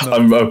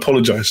 I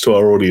apologize to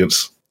our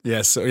audience.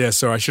 Sorry.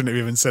 I shouldn't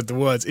have even said the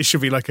words. It should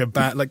be like a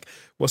bad, like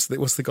what's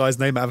the guy's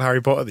name out of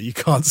Harry Potter that you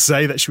can't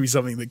say? That should be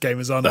something that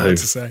gamers aren't allowed to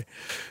say.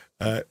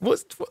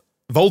 What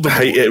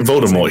Voldemort?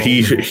 Voldemort.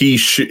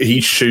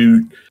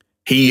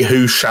 He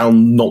who shall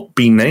not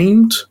be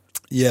named.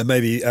 Yeah,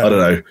 maybe. I don't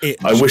know.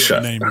 I wish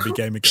that. Name would be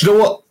Game Do you know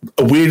what?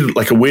 A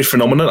weird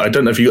phenomenon. I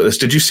don't know if you got this.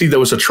 Did you see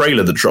there was a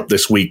trailer that dropped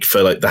this week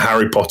for like the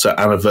Harry Potter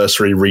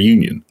anniversary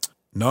reunion?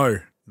 No.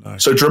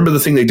 So do you remember the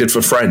thing they did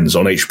for Friends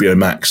on HBO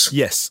Max?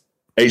 Yes.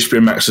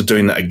 HBO Max are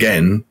doing that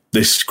again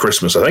this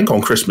Christmas. I think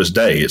on Christmas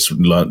Day it's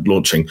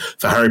launching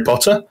for Harry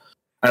Potter.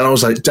 And I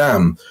was like,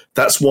 damn,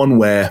 that's one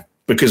where,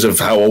 because of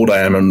how old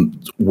I am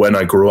and when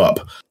I grew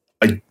up,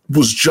 I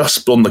was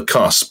just on the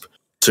cusp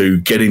to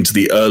get into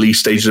the early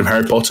stages of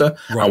Harry Potter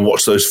and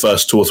watch those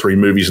first 2 or 3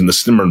 movies in the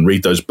cinema and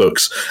read those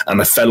books. And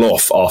I fell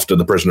off after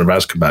The Prisoner of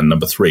Azkaban,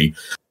 number 3.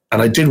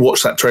 And I did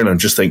watch that trailer and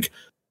just think,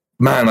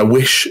 man, I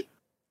wish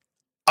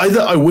I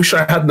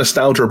had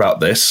nostalgia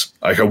about this.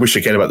 Like, I wish I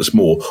cared about this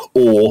more.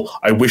 Or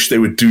I wish they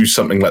would do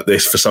something like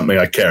this for something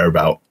I care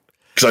about.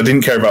 Because I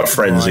didn't care about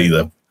Friends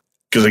either.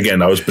 Because,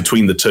 again, I was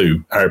between the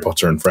two, Harry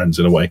Potter and Friends,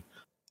 in a way.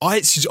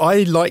 I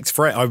liked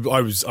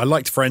Friends. I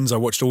liked Friends. I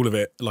watched all of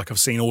it. Like, I've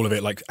seen all of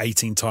it like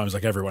 18 times,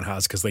 like everyone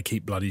has, because they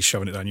keep bloody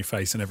shoving it down your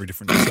face in every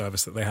different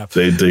service that they have.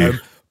 They do.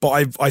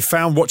 But I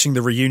found watching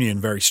the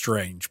reunion very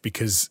strange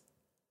because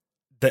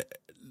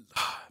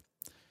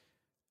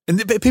and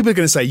people are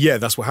going to say, yeah,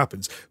 that's what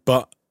happens.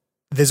 But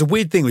there's a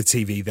weird thing with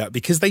TV that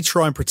because they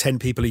try and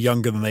pretend people are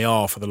younger than they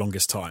are for the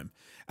longest time,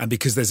 and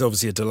because there's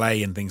obviously a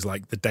delay in things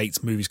like the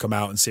dates movies come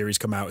out and series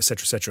come out,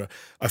 etc.,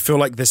 I feel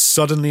like there's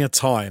suddenly a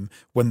time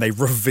when they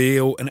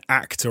reveal an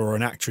actor or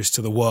an actress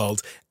to the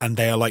world and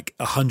they are like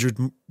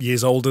 100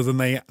 years older than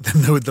they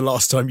were the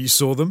last time you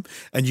saw them.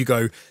 And you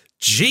go,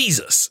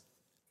 Jesus.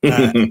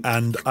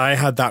 And I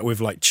had that with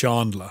like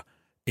Chandler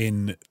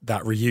in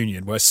that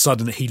reunion where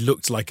suddenly he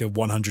looked like a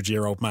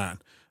 100-year-old man.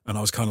 And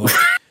I was kind of like,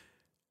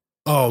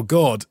 oh,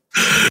 God.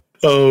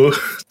 Oh,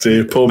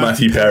 dear. Poor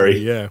Matthew Perry.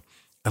 Yeah.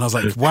 And I was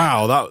like,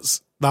 wow,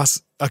 that's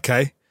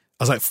okay. I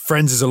was like,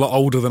 Friends is a lot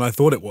older than I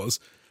thought it was.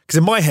 Because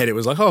in my head, it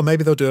was like, oh,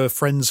 maybe they'll do a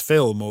Friends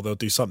film or they'll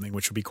do something,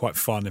 which would be quite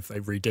fun if they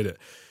redid it.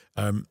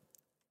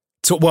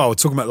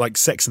 Talking about like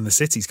Sex and the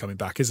City's coming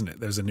back, isn't it?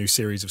 There's a new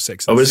series of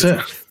Sex and the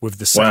City with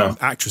the same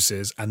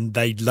actresses, and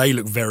they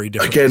look very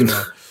different. Again,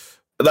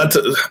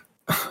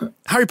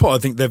 Harry Potter, I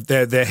think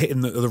they're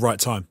hitting the right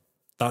time.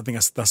 I think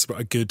that's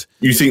a good.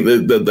 You think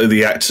that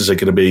the actors are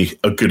going to be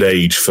a good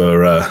age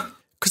for?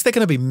 Because they're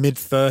going to be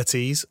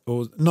mid-30s,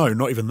 or no,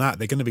 not even that.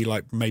 They're going to be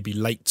like maybe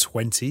late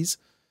 20s.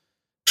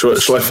 So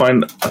I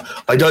find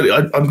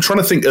I'm trying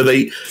to think. Are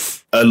they?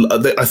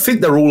 I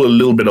think they're all a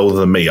little bit older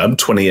than me. I'm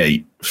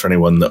 28. For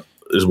anyone that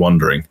is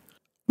wondering,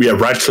 yeah,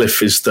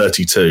 Radcliffe is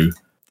 32.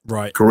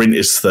 Right. Grint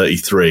is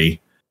 33,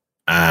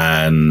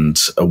 and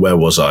where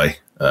was I?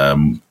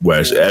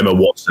 Whereas Emma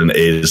Watson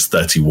is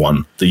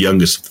 31, the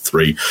youngest of the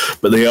 3.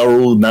 But they are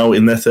all now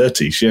in their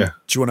 30s. Yeah.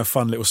 Do you want a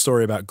fun little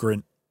story about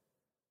Grint?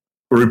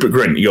 Rupert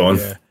Grint, go on.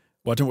 Yeah.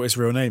 Well, I don't know what his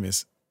real name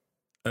is.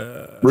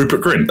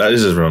 Rupert Grint, that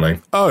is his real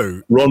name.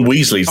 Oh. Ron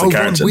Weasley's the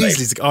character name.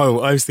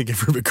 I was thinking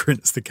Rupert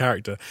Grint's the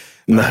character.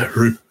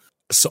 No.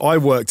 So I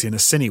worked in a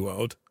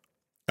Cineworld.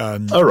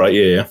 Oh, right,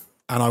 yeah.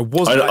 And I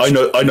wasn't I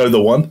know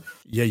the one.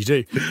 Yeah, you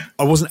do.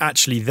 I wasn't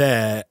actually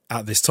there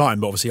at this time,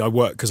 but obviously I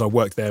worked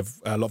there.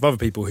 A lot of other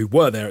people who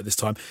were there at this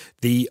time.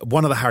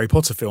 One of the Harry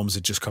Potter films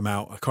had just come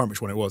out. I can't remember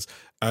which one it was.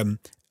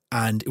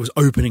 And it was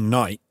opening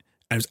night,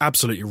 and it was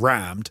absolutely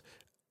rammed.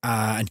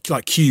 And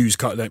like queues,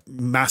 like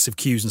massive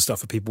queues and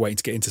stuff for people waiting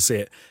to get in to see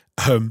it.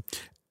 And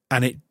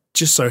it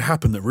just so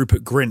happened that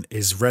Rupert Grint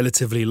is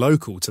relatively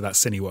local to that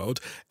Cineworld,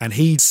 and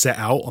he'd set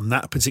out on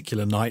that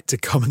particular night to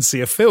come and see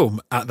a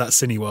film at that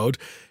Cineworld.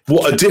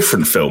 What, a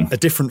different film? A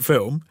different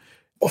film.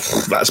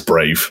 Oh, that's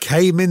brave.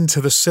 Came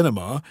into the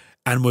cinema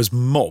and was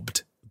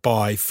mobbed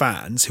by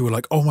fans who were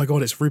like, oh my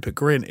God, it's Rupert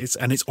Grint. It's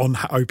on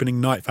opening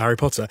night for Harry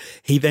Potter.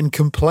 He then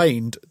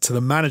complained to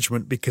the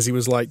management because he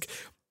was like,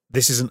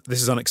 this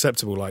is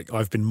unacceptable. Like,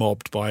 I've been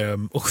mobbed by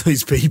all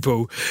these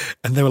people.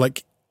 And they were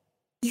like,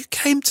 you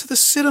came to the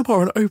cinema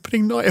on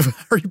opening night of a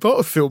Harry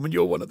Potter film and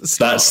you're one of the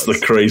stars. That's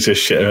the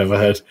craziest shit I've ever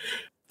heard.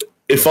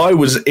 If I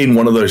was in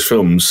one of those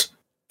films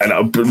and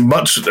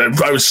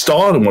I was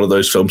starred in one of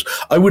those films,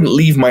 I wouldn't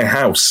leave my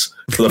house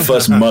for the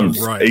first month.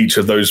 Right. Each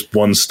of those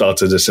ones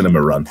started a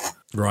cinema run.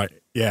 Right.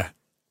 Yeah,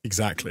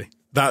 exactly.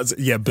 That's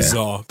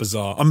bizarre.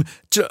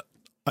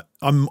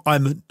 I'm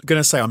going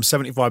to say I'm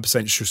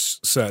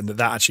 75% certain that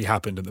actually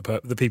happened, and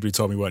the people who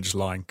told me weren't just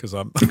lying, because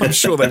I'm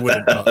sure they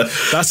wouldn't.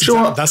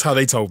 That's how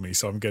they told me.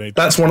 So I'm going to.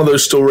 That's one of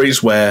those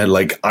stories where,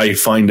 like, I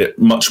find it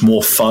much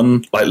more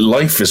fun. Like,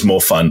 life is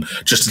more fun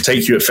just to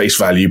take you at face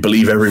value,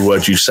 believe every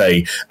word you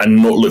say, and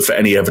not look for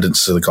any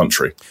evidence to the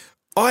contrary.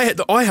 I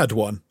had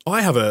one.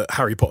 I have a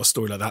Harry Potter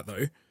story like that,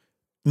 though.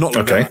 Not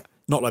like that.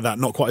 Not like that.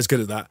 Not quite as good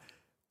at that.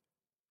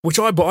 But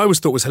I always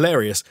thought was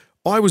hilarious.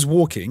 I was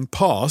walking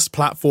past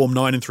platform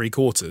 9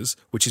 3/4,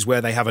 which is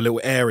where they have a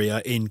little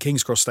area in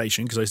King's Cross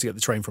Station, because I used to get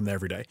the train from there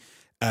every day.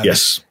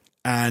 Yes.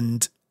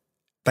 And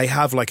they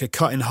have like a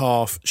cut in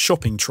half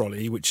shopping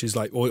trolley, which is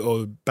like,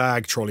 or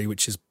bag trolley,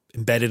 which is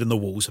embedded in the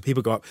wall. So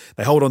people go up,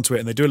 they hold onto it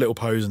and they do a little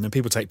pose, and then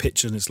people take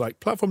pictures, and it's like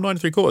platform 9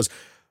 3/4.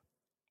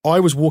 I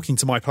was walking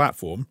to my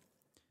platform.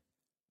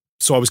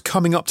 So I was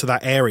coming up to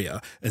that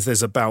area, as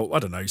there's about, I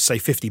don't know, say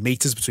 50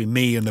 meters between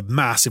me and the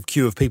massive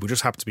queue of people.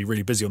 Just happened to be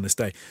really busy on this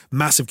day.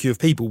 Massive queue of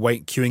people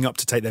queuing up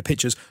to take their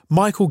pictures.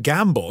 Michael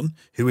Gambon,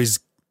 who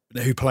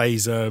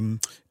plays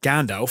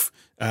Gandalf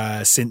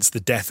since the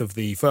death of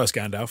the first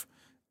Gandalf,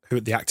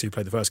 the actor who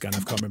played the first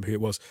Gandalf, can't remember who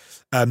it was,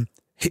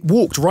 he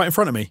walked right in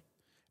front of me.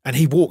 And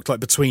he walked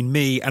like between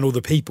me and all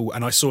the people,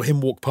 and I saw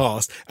him walk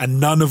past, and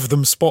none of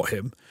them spot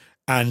him.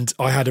 And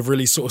I had a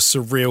really sort of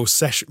surreal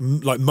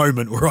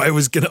moment where I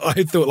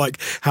thought like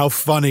how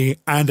funny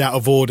and out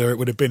of order it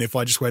would have been if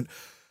I just went,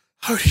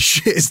 holy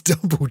shit, it's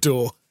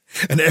Dumbledore.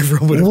 And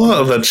everyone would have. What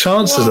are the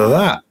chances of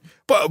that?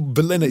 But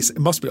Berlin, it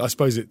must be, I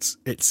suppose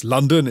it's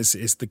London,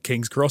 it's the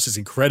King's Cross, it's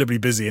incredibly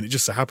busy, and it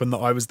just so happened that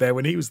I was there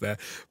when he was there.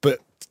 But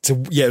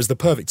it was the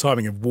perfect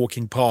timing of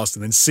walking past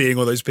and then seeing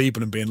all those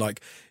people and being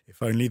like,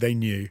 if only they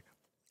knew.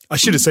 I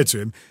should have said to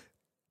him,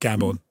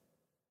 Gambon,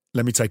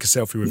 let me take a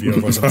selfie with you,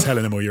 otherwise I'm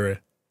telling them all you're here.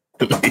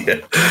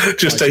 Yeah.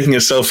 Just taking a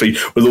selfie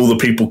with all the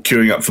people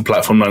queuing up for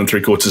platform 9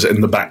 3/4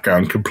 in the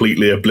background,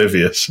 completely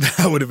oblivious.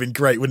 That would have been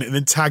great, wouldn't it? And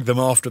then tag them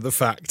after the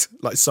fact,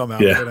 like somehow.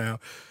 Yeah. I don't know how.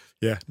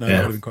 Yeah, no, that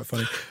would have been quite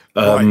funny.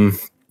 Right.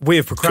 We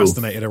have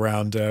procrastinated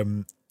around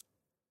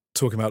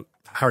talking about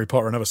Harry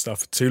Potter and other stuff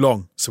for too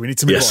long, so we need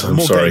to move on.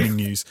 More gaming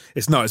news.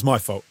 It's my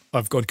fault.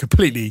 I've gone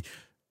completely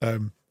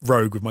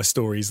rogue with my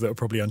stories that are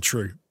probably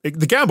untrue.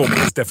 The Gamble one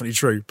is definitely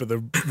true, but the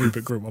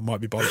Rupert Grint one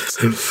might be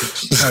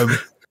bollocks.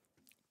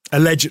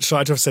 Alleged. So I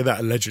have to say that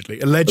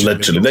allegedly.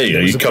 Allegedly. There you go.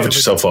 You covered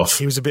yourself off.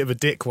 He was a bit of a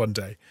dick one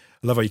day.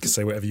 I love how you can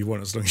say whatever you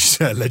want as long as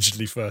you say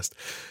allegedly first.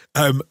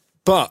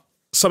 But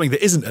something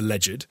that isn't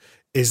alleged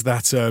is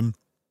that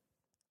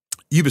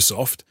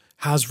Ubisoft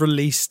has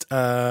released.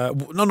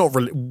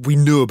 We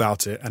knew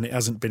about it, and it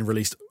hasn't been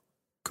released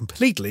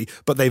completely,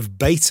 but they've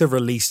beta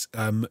released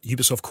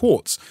Ubisoft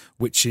Quartz,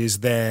 which is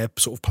their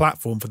sort of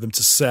platform for them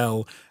to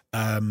sell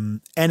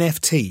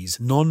NFTs,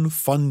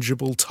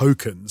 non-fungible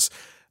tokens,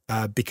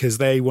 because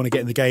they want to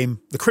get in the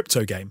game, the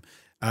crypto game.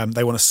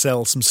 They want to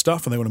sell some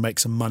stuff and they want to make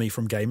some money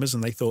from gamers,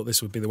 and they thought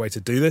this would be the way to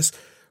do this.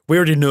 We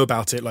already knew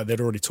about it, like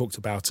they'd already talked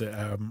about it.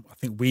 I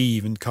think we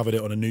even covered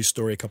it on a news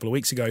story a couple of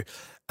weeks ago,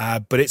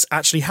 but it's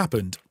actually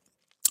happened.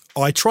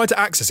 I tried to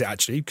access it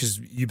actually because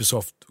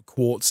Ubisoft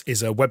Quartz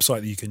is a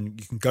website that you can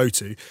go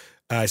to.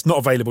 It's not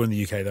available in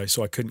the UK though,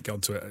 so I couldn't get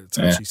onto it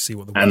to actually see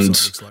what the website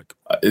looks like.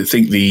 I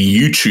think the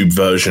YouTube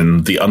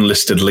version, the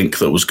unlisted link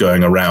that was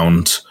going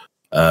around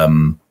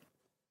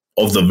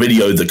of the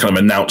video that kind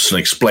of announced and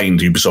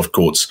explained Ubisoft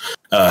Quartz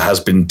has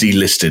been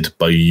delisted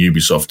by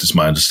Ubisoft, is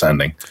my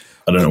understanding.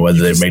 I don't know whether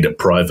they've made it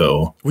private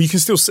or. Well, you can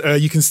still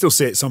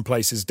see it some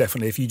places.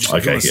 Definitely, if you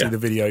want to see the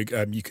video,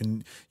 you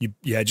can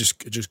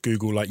just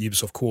Google like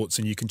Ubisoft Quartz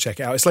and you can check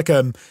it out. It's like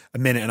a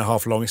minute and a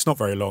half long. It's not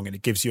very long, and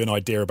it gives you an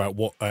idea about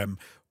what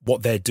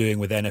they're doing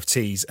with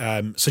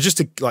NFTs. So just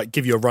to like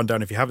give you a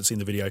rundown, if you haven't seen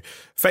the video,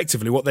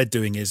 effectively what they're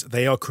doing is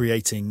they are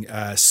creating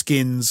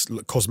skins,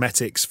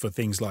 cosmetics for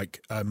things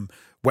like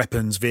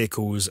weapons,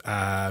 vehicles,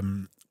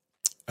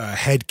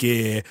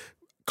 headgear,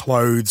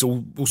 clothes,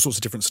 all sorts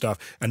of different stuff.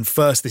 And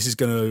first, this is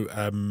going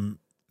to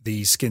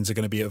these skins are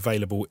going to be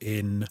available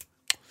in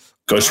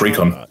Ghost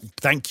Recon.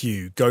 Thank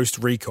you, Ghost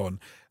Recon.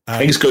 I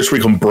think it's Ghost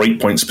Recon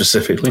Breakpoint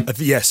specifically.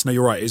 Yes, no,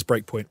 you're right. It's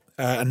Breakpoint,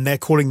 and they're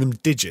calling them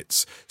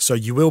digits. So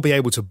you will be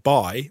able to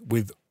buy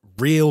with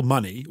real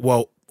money,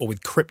 or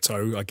with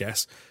crypto, I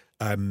guess.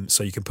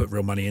 So you can put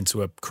real money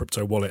into a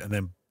crypto wallet and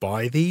then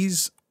buy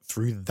these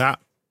through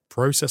that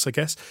process, I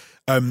guess.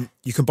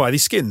 You can buy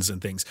these skins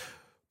and things.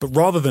 But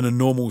rather than a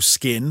normal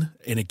skin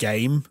in a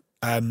game,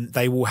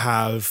 they will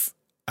have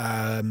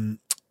I've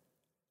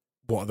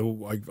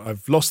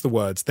lost the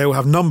words. They will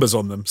have numbers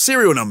on them.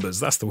 Serial numbers,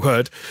 that's the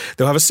word.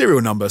 They'll have a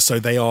serial number, so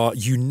they are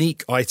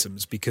unique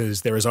items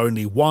because there is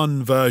only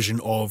one version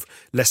of,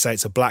 let's say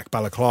it's a black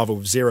balaclava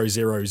with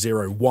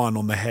 0001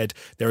 on the head.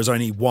 There is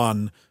only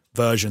one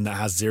version that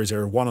has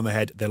 001 on the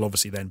head. There'll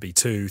obviously then be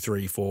 2,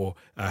 3, 4,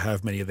 however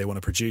many they want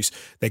to produce.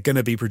 They're going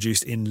to be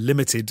produced in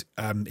limited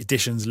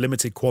editions,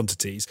 limited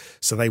quantities,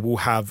 so they will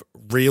have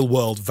real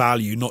world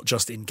value, not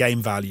just in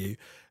game value.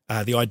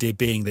 The idea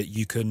being that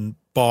you can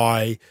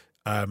buy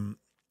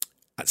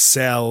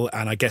sell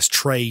and I guess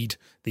trade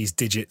these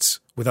digits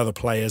with other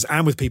players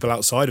and with people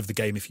outside of the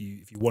game if you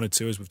wanted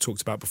to, as we've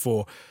talked about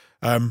before.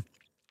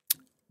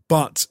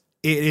 But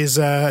it is,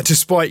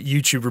 despite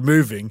YouTube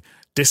removing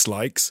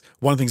dislikes,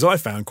 one of the things I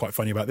found quite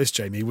funny about this,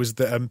 Jamie, was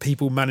that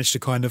people managed to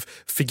kind of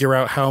figure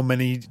out how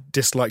many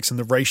dislikes and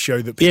the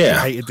ratio that people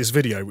hated this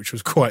video, which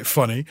was quite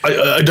funny.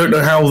 I don't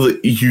know how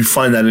you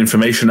find that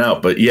information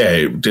out, but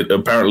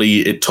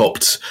apparently it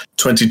topped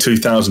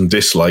 22,000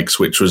 dislikes,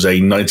 which was a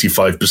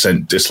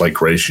 95%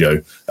 dislike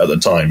ratio at the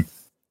time.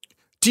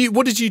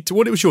 What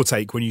was your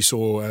take when you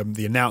saw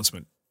the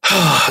announcement?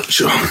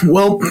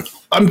 Well,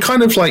 I'm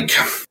kind of like,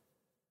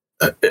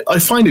 I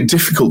find it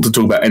difficult to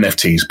talk about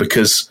NFTs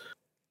because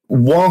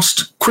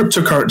whilst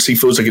cryptocurrency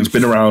feels like it's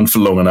been around for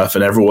long enough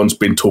and everyone's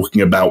been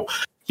talking about,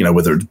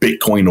 whether it's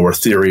Bitcoin or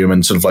Ethereum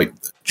and sort of like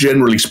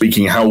generally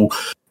speaking how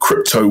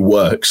crypto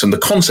works and the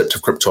concept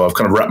of crypto I've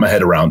kind of wrapped my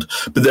head around.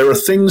 But there are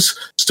things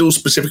still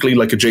specifically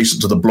like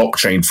adjacent to the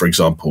blockchain, for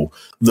example,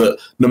 that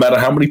no matter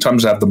how many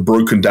times I have them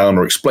broken down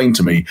or explained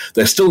to me,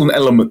 there's still an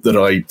element that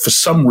I, for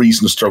some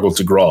reason, struggle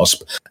to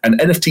grasp. And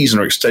NFTs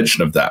are an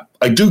extension of that.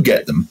 I do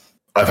get them.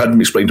 I've had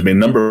them explained to me a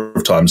number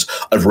of times.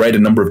 I've read a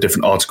number of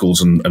different articles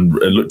and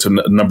looked at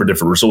a number of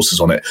different resources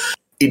on it.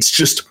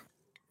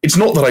 It's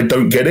not that I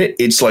don't get it.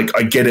 It's like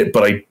I get it,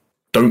 but I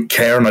don't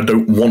care and I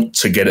don't want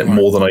to get it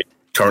more than I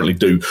currently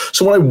do.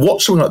 So when I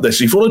watch something like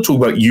this, if you want to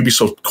talk about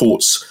Ubisoft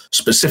courts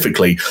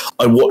specifically,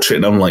 I watch it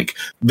and I'm like,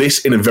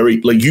 this in a very,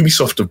 like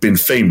Ubisoft have been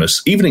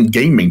famous, even in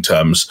gaming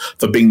terms,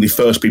 for being the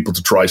first people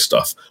to try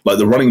stuff. Like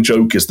the running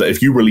joke is that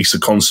if you release a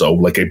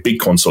console, like a big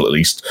console at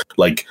least,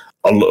 like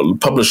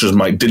publishers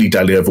might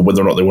dilly-dally over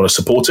whether or not they want to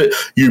support it.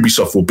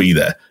 Ubisoft will be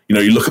there.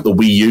 You look at the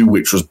Wii U,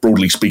 which was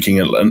broadly speaking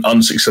an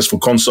unsuccessful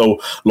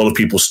console. A lot of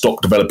people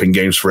stopped developing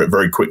games for it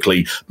very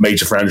quickly.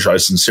 Major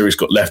franchises and series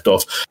got left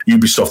off.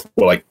 Ubisoft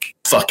were like,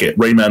 fuck it,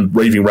 Rayman,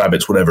 Raving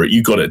Rabbids, whatever.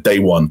 You got it day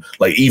one.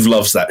 Like Eve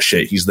loves that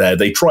shit. He's there.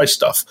 They try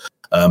stuff.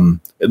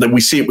 Then we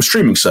see it with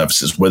streaming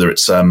services, whether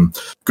it's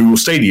Google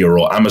Stadia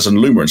or Amazon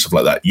Luma and stuff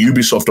like that.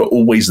 Ubisoft are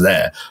always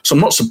there. So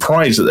I'm not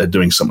surprised that they're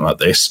doing something like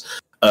this.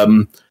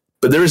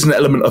 But there is an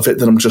element of it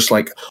that I'm just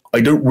like,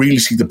 I don't really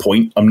see the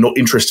point. I'm not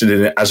interested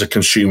in it as a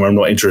consumer. I'm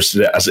not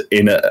interested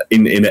in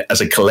it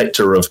as a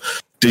collector of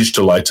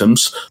digital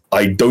items.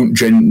 I don't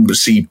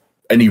see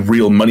any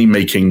real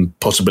money-making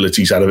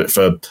possibilities out of it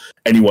for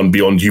anyone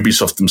beyond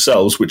Ubisoft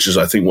themselves, which is,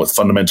 I think, what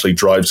fundamentally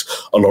drives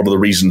a lot of the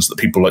reasons that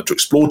people like to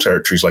explore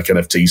territories like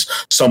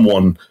NFTs.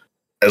 Someone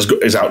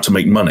is out to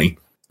make money,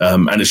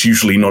 and it's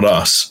usually not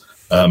us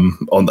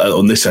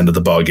on this end of the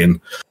bargain.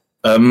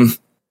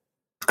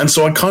 And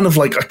so I kind of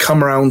I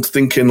come around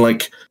thinking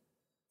like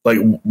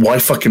why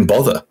fucking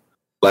bother?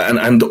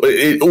 And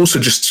it also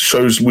just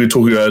shows, we were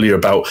talking earlier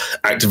about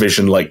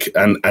Activision,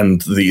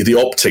 and the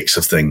optics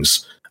of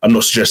things. I'm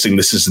not suggesting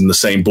this is in the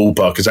same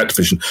ballpark as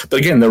Activision,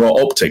 but again, there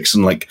are optics,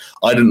 and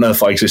I don't know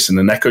if I exist in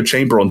an echo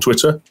chamber on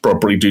Twitter,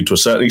 probably do to a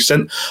certain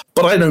extent,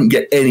 but I don't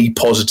get any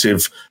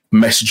positive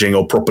messaging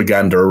or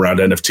propaganda around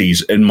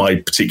NFTs in my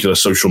particular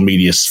social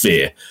media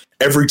sphere.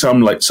 Every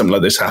time something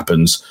like this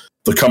happens,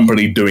 the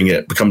company doing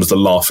it becomes the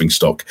laughing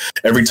stock.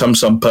 Every time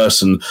some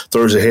person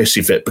throws a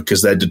hissy fit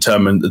because they're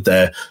determined that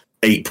their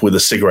ape with a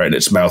cigarette in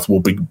its mouth will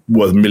be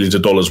worth millions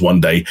of dollars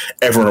one day,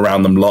 everyone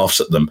around them laughs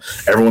at them.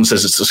 Everyone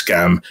says it's a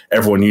scam.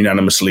 Everyone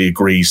unanimously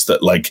agrees that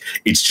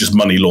it's just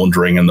money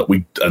laundering and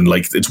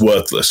it's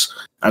worthless.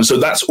 And so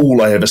that's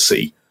all I ever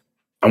see.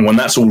 And when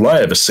that's all I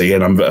ever see,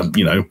 and I'm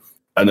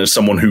and as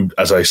someone who,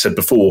 as I said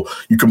before,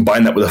 you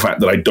combine that with the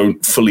fact that I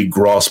don't fully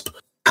grasp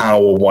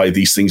how or why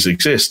these things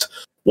exist,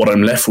 what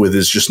I'm left with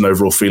is just an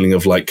overall feeling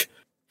of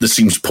this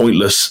seems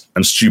pointless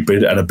and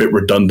stupid and a bit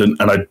redundant,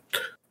 and I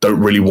don't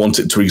really want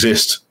it to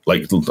exist.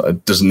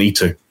 It doesn't need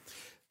to.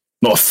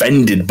 Not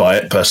offended by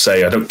it per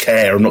se. I don't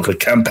care. I'm not going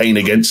to campaign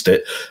against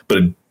it, but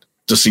it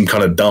just seemed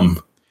kind of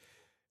dumb.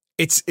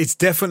 It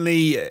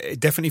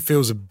definitely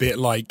feels a bit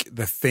like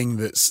the thing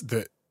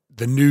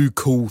the new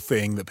cool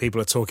thing that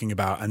people are talking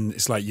about, and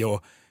it's like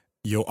your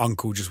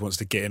uncle just wants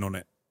to get in on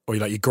it, or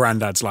your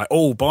granddad's like,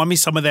 oh, buy me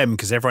some of them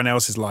because everyone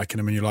else is liking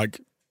them, and you're like,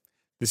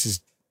 this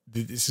is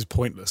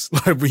pointless.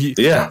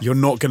 You're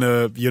not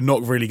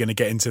really gonna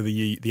get into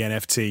the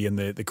NFT and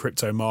the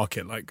crypto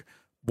market.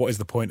 What is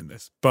the point in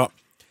this? But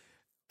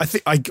I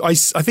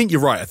think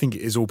you're right. I think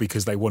it is all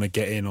because they want to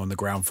get in on the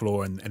ground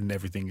floor, and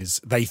everything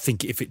is. They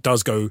think if it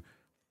does go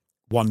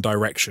one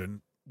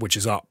direction, which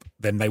is up,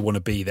 then they want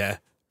to be there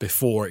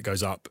before it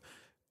goes up.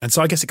 And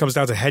so I guess it comes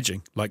down to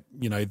hedging.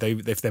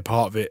 If they're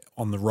part of it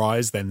on the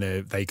rise, then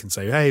they can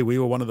say, hey, we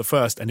were one of the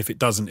first. And if it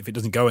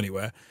doesn't go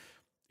anywhere,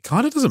 it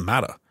kind of doesn't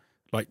matter.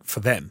 For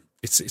them,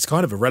 it's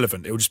kind of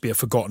irrelevant. It will just be a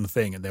forgotten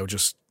thing, and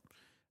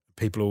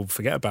people will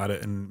forget about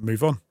it and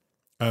move on.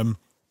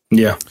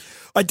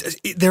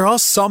 There are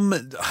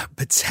some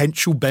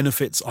potential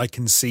benefits I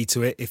can see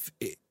to it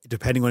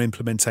depending on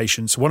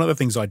implementation. So one of the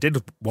things I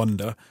did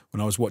wonder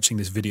when I was watching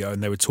this video,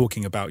 and they were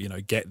talking about,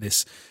 get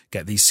these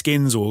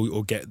skins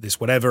or get this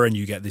whatever, and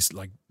you get this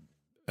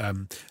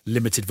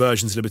limited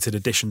versions, limited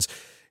editions,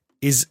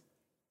 is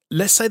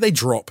let's say they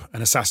drop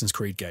an Assassin's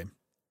Creed game,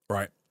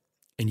 right?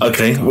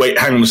 Okay, wait,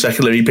 hang on a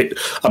second.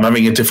 I'm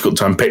having a difficult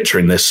time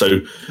picturing this.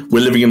 So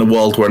we're living in a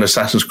world where an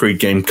Assassin's Creed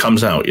game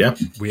comes out, yeah?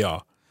 We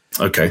are.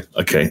 Okay.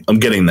 I'm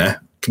getting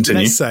there.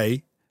 Continue. Let's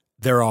say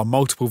there are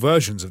multiple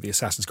versions of the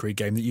Assassin's Creed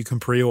game that you can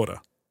pre-order.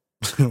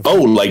 At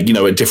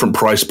different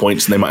price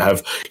points, and they might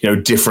have,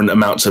 different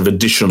amounts of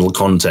additional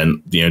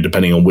content,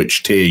 depending on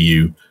which tier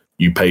you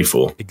pay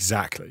for.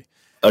 Exactly.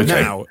 Okay.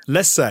 Now,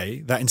 let's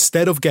say that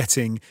instead of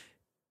getting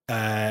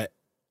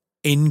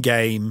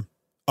in-game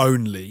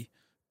only,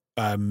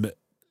 like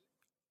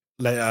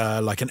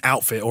an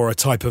outfit or a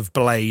type of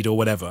blade or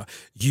whatever,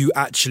 you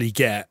actually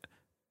get,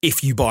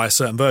 if you buy a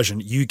certain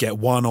version, you get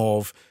one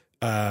of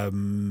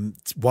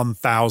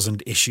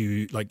 1,000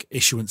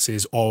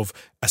 issuances of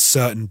a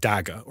certain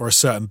dagger or a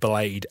certain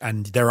blade,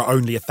 and there are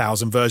only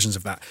 1,000 versions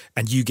of that,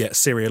 and you get a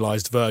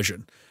serialized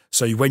version.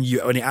 So when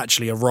it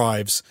actually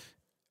arrives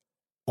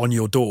on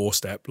your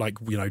doorstep,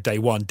 day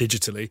one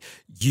digitally,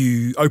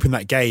 you open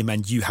that game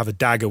and you have a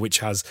dagger which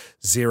has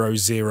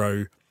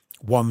 0013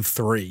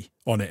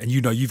 on it, and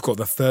you've got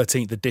the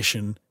 13th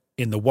edition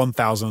in the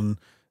 1,000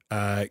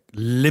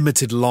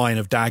 limited line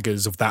of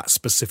daggers of that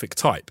specific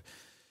type.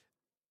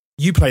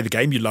 You play the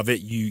game, you love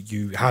it,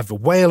 you have a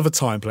whale of a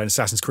time playing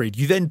Assassin's Creed.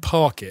 You then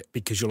park it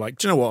because you're like,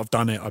 do you know what, I've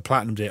done it, I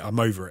platinumed it, I'm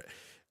over it,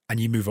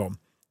 and you move on.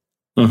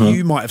 Mm-hmm.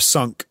 You might have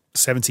sunk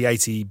 70,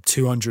 80,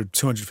 200,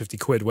 250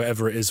 quid,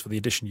 whatever it is for the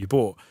edition you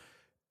bought.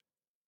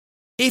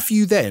 If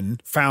you then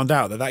found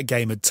out that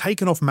game had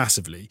taken off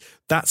massively,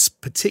 that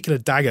particular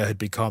dagger had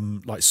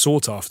become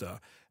sought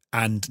after,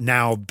 and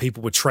now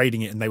people were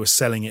trading it and they were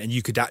selling it, and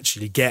you could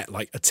actually get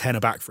a tenner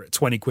back for it,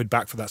 20 quid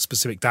back for that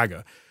specific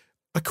dagger.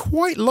 I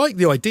quite like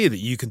the idea that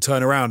you can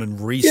turn around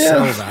and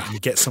resell that and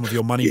get some of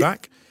your money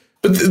back.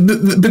 But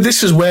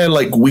this is where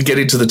we get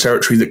into the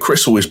territory that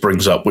Chris always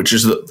brings up, which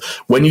is that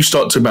when you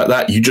start talking about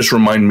that, you just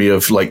remind me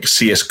of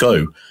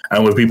CSGO,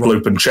 and when people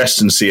open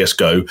chests in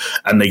CSGO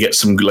and they get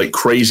some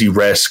crazy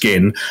rare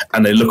skin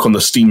and they look on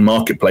the Steam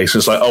marketplace, and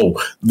it's oh,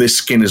 this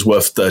skin is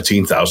worth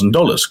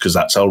 $13,000 because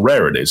that's how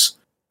rare it is.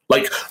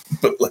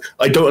 But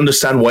I don't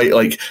understand why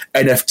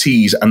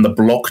NFTs and the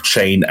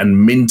blockchain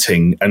and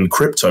minting and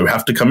crypto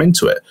have to come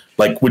into it.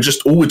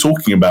 All we're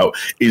talking about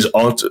is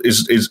art,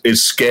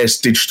 is scarce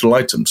digital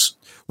items.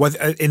 Well,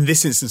 in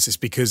this instance, it's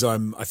because I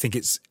think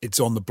it's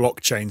on the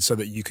blockchain so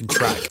that you can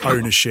track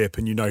ownership,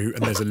 and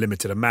and there's a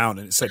limited amount,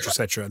 and et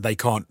cetera, and they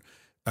can't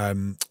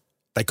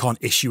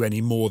issue any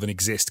more than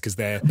exist because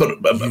they're.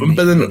 But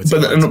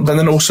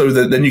then also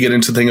then you get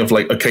into the thing of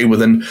okay, well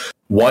then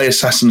why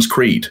Assassin's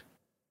Creed?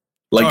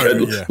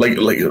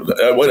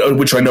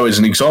 Which I know is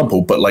an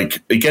example, but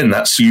again,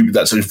 that's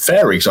a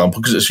fair example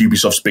because it's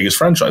Ubisoft's biggest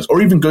franchise.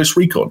 Or even Ghost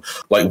Recon.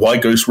 Why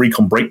Ghost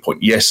Recon Breakpoint?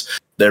 Yes,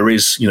 there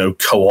is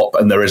co-op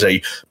and there is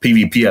a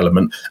PvP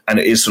element, and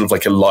it is sort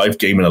of a live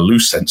game in a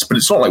loose sense. But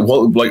it's not like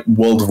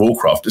World of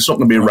Warcraft. It's not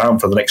going to be around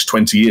for the next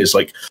 20 years.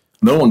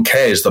 No one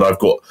cares that I've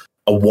got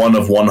a 1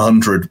 of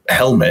 100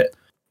 helmet.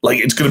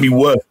 It's going to be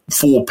worth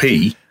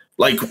 4p.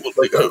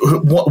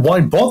 Why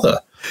bother?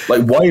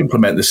 Why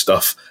implement this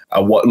stuff?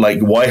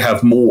 Why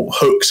have more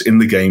hooks in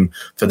the game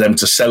for them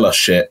to sell us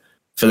shit,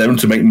 for them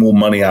to make more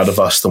money out of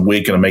us than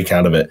we're going to make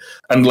out of it?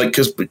 And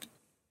because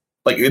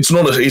it's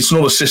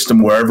not a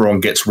system where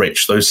everyone gets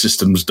rich. Those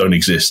systems don't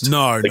exist.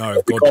 No.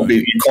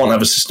 You can't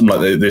have a system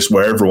like this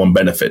where everyone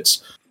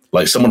benefits.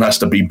 Someone has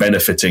to be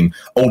benefiting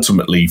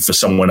ultimately for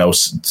someone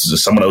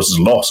else's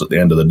loss at the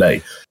end of the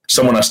day.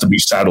 Someone has to be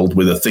saddled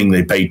with a thing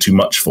they paid too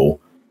much for.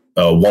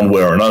 One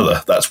way or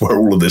another, that's where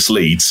all of this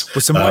leads.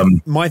 Well, so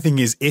my thing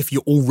is, if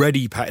you're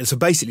already paying, so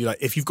basically,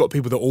 if you've got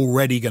people that are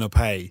already going to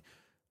pay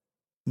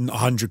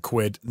 100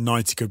 quid,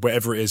 90 quid,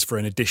 whatever it is for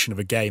an edition of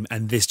a game,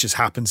 and this just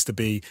happens to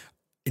be,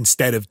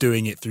 instead of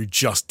doing it through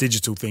just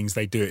digital things,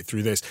 they do it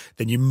through this,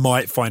 then you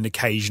might find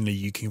occasionally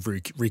you can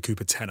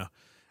recoup a tenner.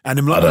 And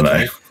I'm like, I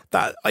don't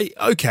know.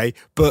 Okay,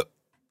 but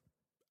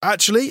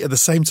actually, at the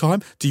same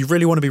time, do you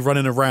really want to be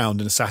running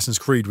around in Assassin's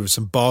Creed with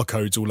some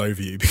barcodes all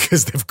over you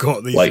because they've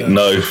got these?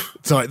 No.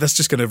 It's that's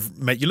just going to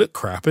make you look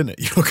crap, isn't it?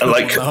 You're not going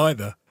to want that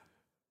either.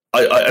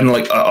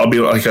 I'll be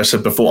like I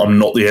said before, I'm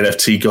not the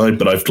NFT guy,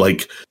 but I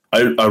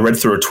read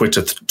through a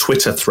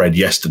Twitter thread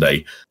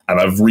yesterday, and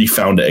I've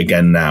refound it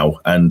again now,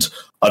 and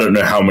I don't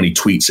know how many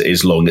tweets it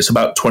is long. It's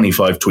about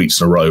 25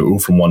 tweets in a row, all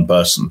from one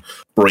person,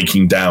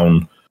 breaking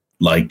down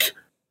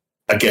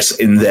I guess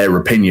in their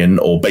opinion,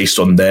 or based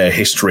on their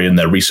history and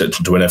their research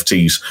into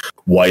NFTs,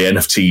 why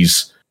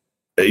NFTs,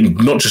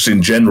 not just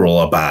in general,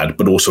 are bad,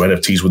 but also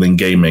NFTs within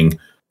gaming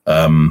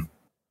are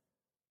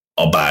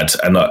bad.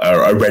 And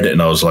I read it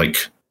and I was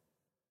like,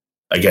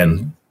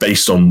 again,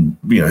 based on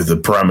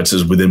the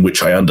parameters within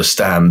which I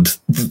understand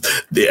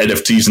the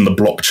NFTs and the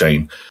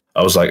blockchain,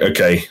 I was like,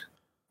 okay,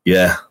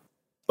 yeah,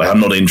 I'm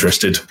not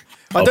interested.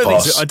 I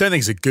don't think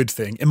it's a good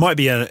thing. It might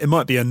be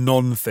a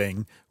non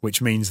thing,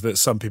 which means that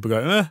some people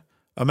go,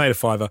 I made a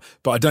fiver,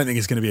 but I don't think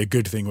it's going to be a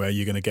good thing where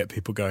you're going to get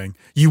people going.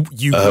 You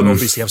will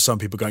obviously have some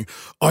people going,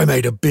 I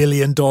made $1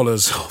 billion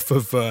off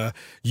of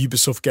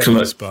Ubisoft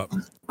games.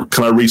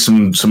 Can I read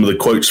some of the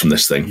quotes from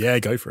this thing? Yeah,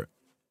 go for it.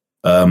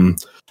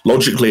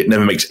 Logically, it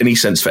never makes any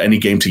sense for any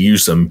game to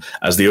use them,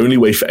 as the only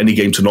way for any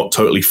game to not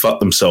totally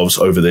fuck themselves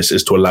over this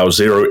is to allow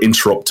zero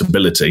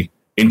interoperability.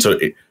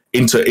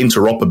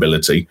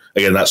 Interoperability.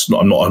 Again, that's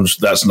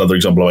another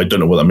example. I don't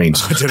know what that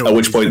means. At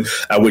which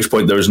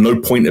point there is no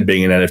point in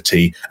being an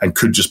NFT and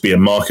could just be a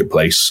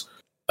marketplace.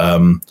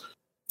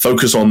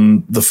 Focus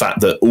on the fact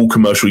that all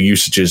commercial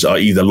usages are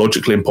either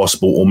logically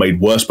impossible or made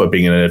worse by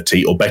being an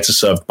NFT or better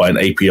served by an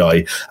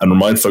API, and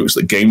remind folks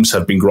that games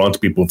have been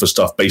granted people for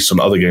stuff based on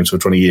other games for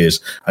 20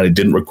 years, and it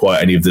didn't require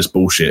any of this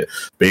bullshit.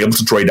 Being able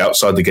to trade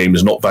outside the game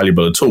is not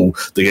valuable at all.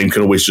 The game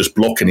can always just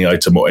block any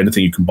item or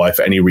anything you can buy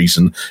for any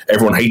reason.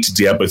 Everyone hated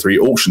Diablo 3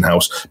 Auction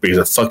House because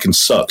it fucking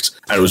sucked,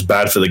 and it was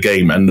bad for the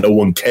game, and no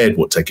one cared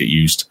what tech it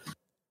used.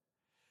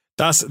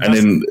 That's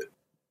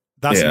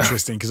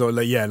interesting because,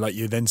 like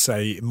you then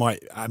say, it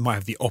might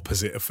have the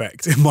opposite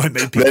effect. It might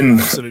make people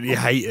absolutely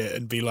hate it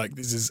and be like,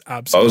 "This is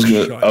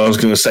absolutely." I was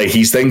going to say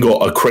he's then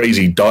got a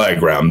crazy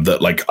diagram that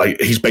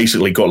he's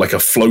basically got like a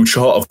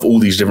flowchart of all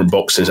these different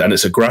boxes, and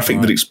it's a graphic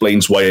that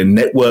explains why a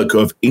network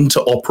of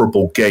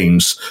interoperable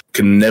games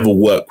can never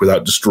work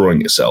without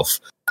destroying itself.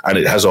 And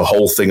it has a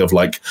whole thing of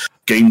like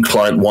game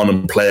client 1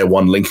 and player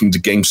 1 linking to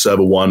game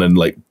server 1 and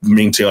like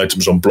minting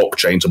items on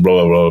blockchains and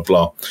blah, blah, blah,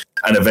 blah.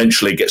 And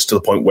eventually it gets to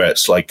the point where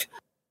it's like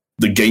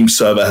the game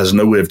server has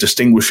no way of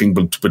distinguishing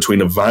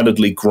between a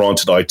validly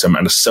granted item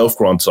and a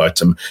self-granted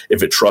item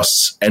if it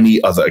trusts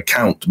any other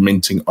account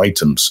minting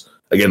items.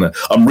 Again,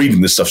 I'm reading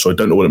this stuff, so I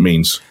don't know what it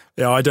means.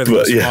 Yeah, I don't think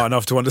I'm smart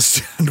enough to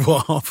understand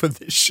what half of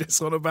this shit's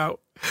on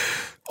about.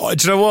 Oh,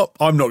 do you know what?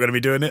 I'm not going to be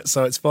doing it,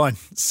 so it's fine.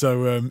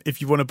 So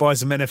if you want to buy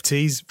some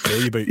NFTs,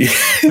 fill your boot.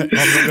 I'm not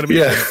going to be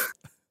doing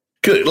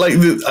it. Like,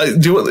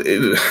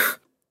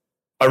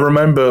 I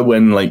remember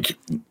when, like,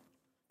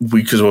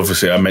 because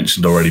obviously I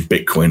mentioned already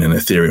Bitcoin and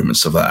Ethereum and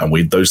stuff like that,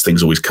 and those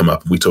things always come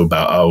up. We talk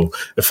about,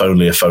 if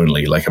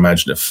only, like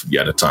imagine if you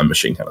had a time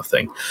machine kind of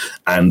thing.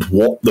 And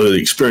what the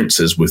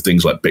experiences with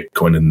things like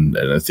Bitcoin and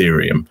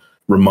Ethereum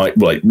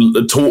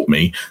taught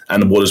me,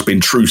 and what has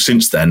been true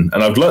since then,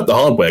 and I've learned the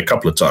hard way a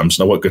couple of times,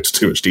 and I won't go into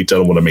too much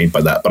detail on what I mean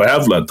by that, but I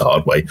have learned the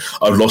hard way.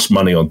 I've lost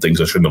money on things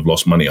I shouldn't have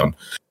lost money on,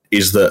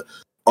 is that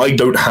I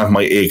don't have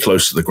my ear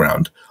close to the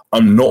ground.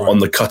 I'm not on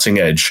the cutting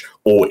edge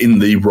or in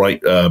the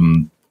right,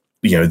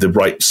 the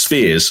right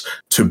spheres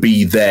to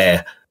be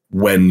there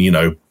when,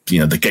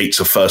 the gates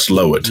are first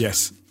lowered.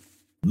 Yes.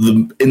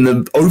 In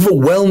the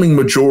overwhelming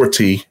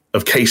majority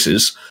of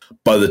cases,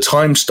 by the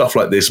time stuff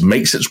like this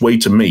makes its way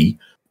to me,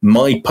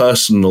 my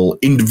personal,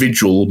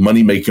 individual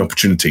money-making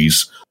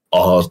opportunities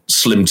are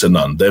slim to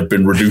none. They've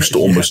been reduced to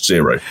almost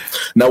zero.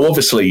 Now,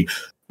 obviously,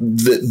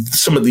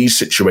 some of these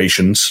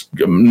situations,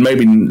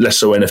 maybe less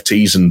so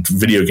NFTs and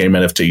video game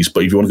NFTs,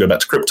 but if you want to go back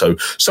to crypto,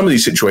 some of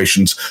these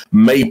situations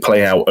may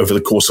play out over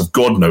the course of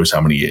God knows how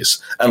many years.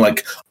 And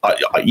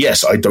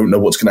I don't know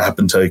what's going to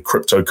happen to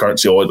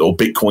cryptocurrency or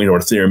Bitcoin or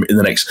Ethereum in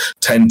the next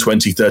 10,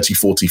 20, 30,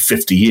 40,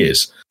 50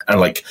 years. And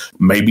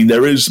maybe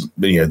there are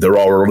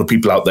a lot of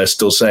people out there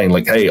still saying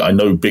hey, I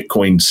know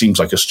Bitcoin seems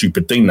like a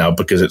stupid thing now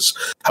because it's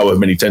however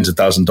many tens of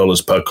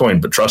 $1,000s per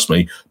coin, but trust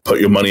me, put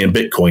your money in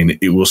Bitcoin,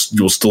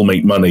 you'll still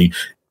make money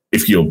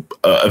if you're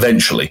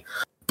eventually.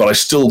 But I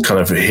still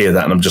kind of hear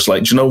that and I'm just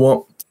like, do you know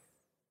what?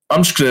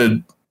 I'm just going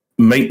to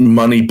make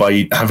money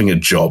by having a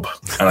job.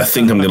 And I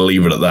think I'm going to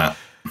leave it at that.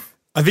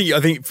 I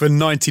think for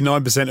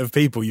 99% of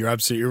people, you're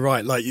absolutely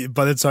right. Like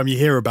by the time you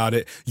hear about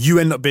it, you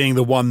end up being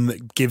the one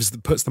that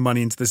puts the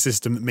money into the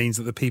system. That means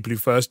that the people who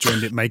first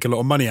joined it make a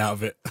lot of money out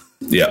of it.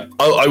 Yeah,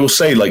 I will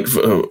say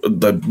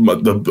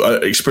the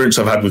experience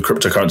I've had with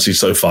cryptocurrency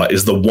so far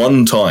is the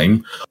one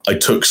time I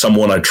took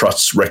someone I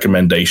trust's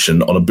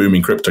recommendation on a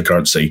booming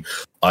cryptocurrency.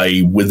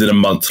 I within a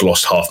month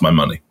lost half my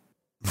money.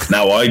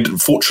 Now I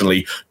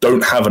fortunately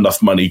don't have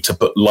enough money to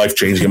put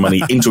life-changing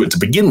money into it to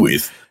begin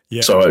with.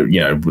 Yeah. So,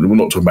 we're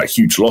not talking about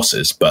huge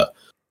losses, but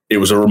it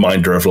was a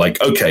reminder of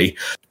okay,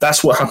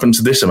 that's what happened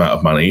to this amount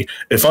of money.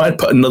 If I had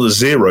put another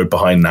zero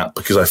behind that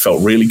because I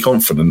felt really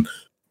confident,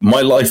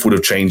 my life would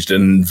have changed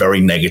in a very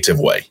negative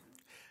way.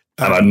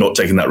 And I'm not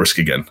taking that risk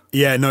again.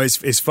 Yeah, no,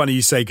 it's funny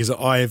you say, because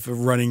I have a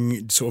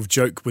running sort of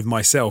joke with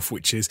myself,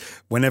 which is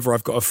whenever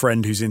I've got a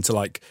friend who's into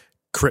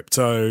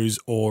cryptos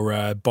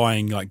or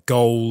buying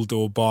gold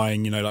or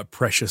buying,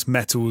 precious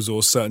metals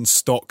or certain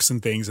stocks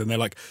and things, and they're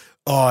like,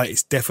 oh,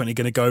 it's definitely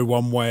going to go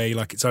one way,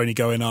 it's only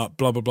going up,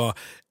 blah, blah, blah.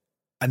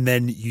 And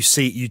then you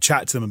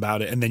chat to them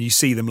about it, and then you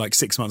see them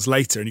 6 months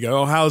later and you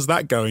go, oh, how's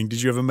that going?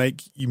 Did you ever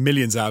make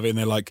millions out of it? And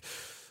they're like,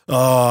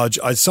 oh,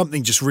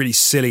 something just really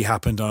silly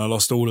happened and I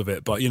lost all of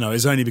it. But,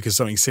 it's only because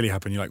something silly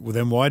happened. You're like, well,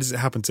 then why does it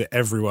happen to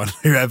everyone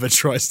who ever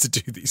tries to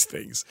do these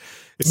things?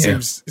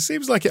 It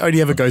seems like it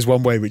only ever goes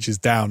one way, which is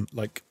down.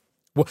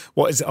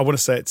 What is it? I want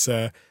to say it's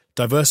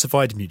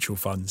diversified mutual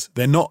funds.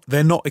 They're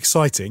not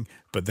exciting,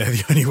 but they're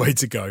the only way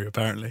to go,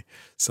 apparently.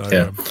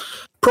 So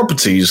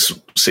Properties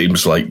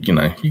seems like,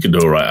 you can do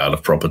all right out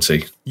of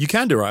property. You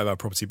can do right about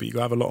property, but you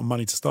have a lot of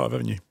money to start with,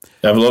 haven't you?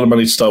 You have a lot of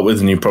money to start with,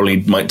 and you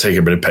probably might take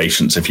a bit of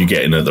patience if you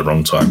get in at the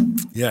wrong time.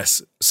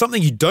 Yes.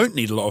 Something you don't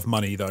need a lot of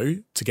money, though,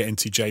 to get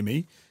into,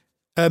 Jamie,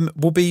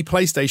 will be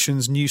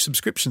PlayStation's new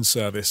subscription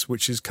service,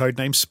 which is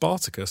codenamed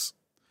Spartacus.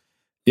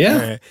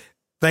 Yeah.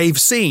 They've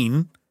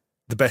seen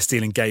the best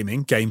deal in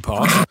gaming, Game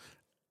Pass,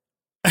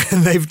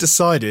 and they've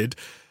decided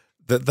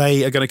that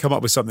they are going to come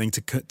up with something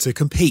to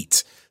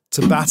compete,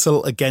 to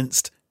battle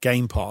against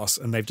Game Pass,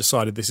 and they've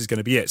decided this is going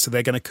to be it. So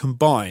they're going to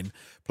combine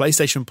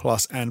PlayStation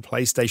Plus and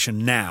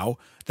PlayStation Now.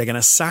 They're going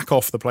to sack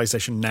off the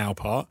PlayStation Now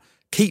part,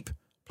 keep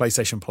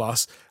PlayStation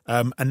Plus,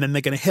 and then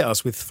they're going to hit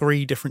us with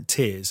 3 different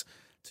tiers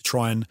to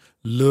try and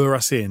lure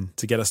us in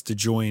to get us to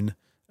join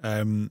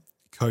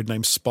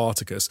codename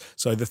Spartacus.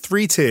 So the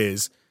 3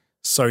 tiers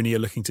Sony are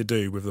looking to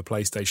do with the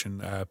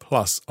PlayStation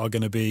Plus are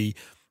going to be,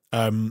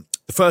 the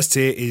first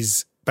tier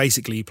is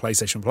basically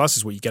PlayStation Plus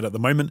is what you get at the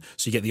moment.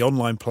 So you get the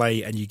online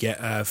play and you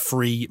get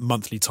free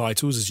monthly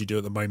titles as you do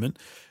at the moment.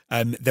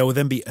 There will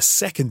then be a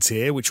second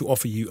tier which will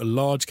offer you a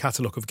large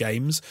catalogue of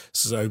games,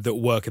 so that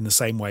work in the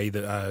same way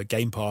that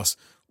Game Pass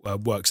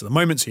works at the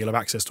moment. So you'll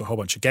have access to a whole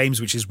bunch of games,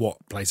 which is what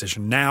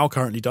PlayStation Now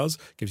currently does,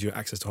 gives you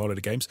access to a whole load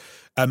of games.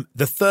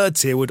 The third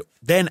tier would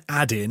then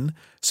add in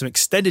some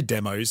extended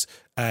demos,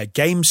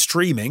 game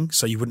streaming,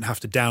 so you wouldn't have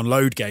to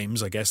download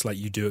games, I guess, like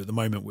you do at the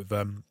moment with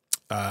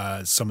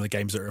some of the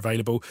games that are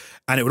available.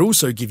 And it would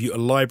also give you a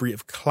library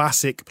of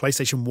classic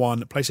PlayStation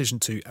 1, PlayStation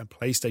 2, and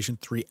PlayStation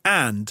 3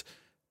 and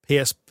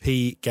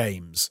PSP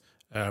games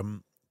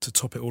to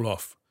top it all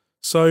off.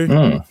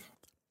 So,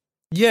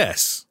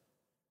 yes.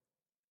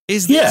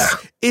 Is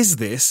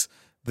this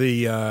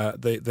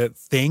the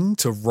thing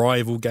to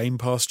rival Game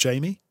Pass,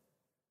 Jamie?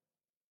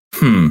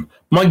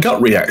 My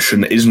gut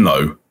reaction is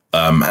no.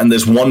 And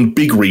there's one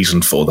big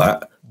reason for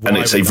that. And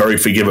it's a very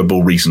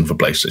forgivable reason for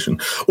PlayStation.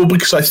 Well,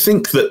 because I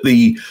think that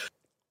the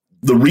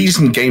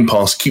reason Game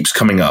Pass keeps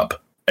coming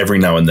up every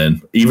now and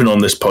then, even on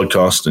this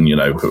podcast and,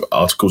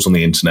 articles on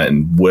the internet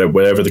and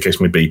wherever the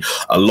case may be,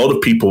 a lot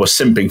of people are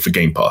simping for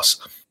Game Pass.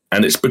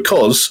 And it's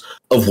because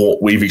of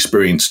what we've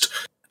experienced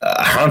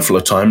a handful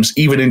of times,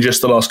 even in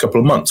just the last couple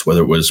of months,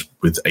 whether it was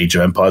with Age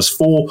of Empires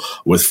 4,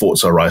 with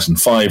Forza Horizon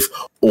 5,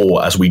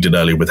 or as we did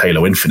earlier with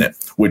Halo Infinite,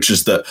 which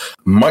is that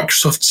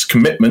Microsoft's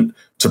commitment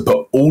to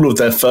put all of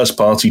their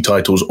first-party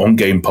titles on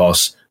Game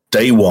Pass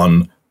day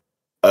one,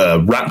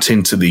 wrapped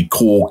into the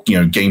core,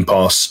 Game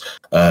Pass,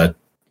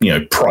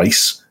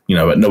 price,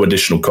 at no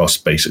additional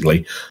cost,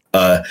 basically,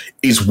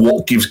 is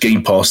what gives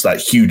Game Pass that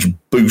huge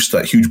boost,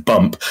 that huge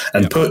bump,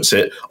 and puts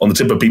it on the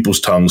tip of people's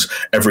tongues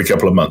every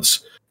couple of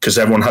months. Because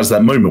everyone has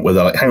that moment where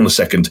they're like, hang on a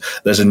second,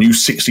 there's a new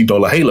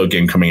 $60 Halo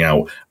game coming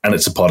out, and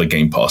it's a part of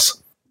Game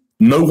Pass.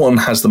 No one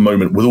has the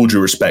moment, with all due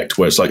respect,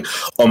 where it's like,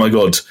 oh my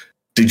God,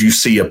 did you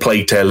see A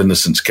Plague Tale: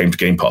 Innocence came to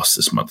Game Pass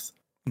this month?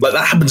 Like,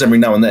 that happens every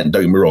now and then,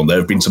 don't get me wrong. There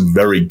have been some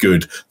very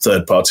good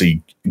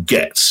third-party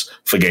gets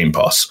for Game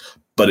Pass,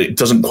 but it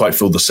doesn't quite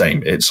feel the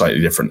same. It's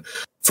slightly different.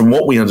 From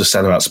what we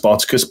understand about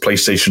Spartacus,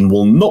 PlayStation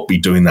will not be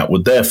doing that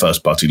with their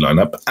first-party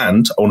lineup,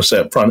 and, I want to say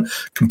up front,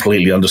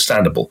 completely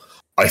understandable.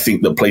 I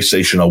think that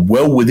PlayStation are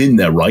well within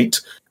their right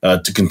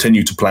to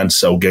continue to plan to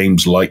sell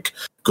games like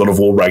God of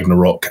War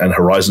Ragnarok and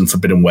Horizon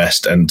Forbidden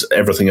West and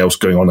everything else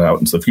going on out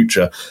into the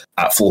future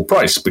at full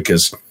price,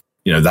 because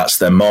that's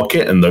their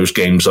market, and those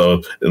games are,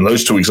 in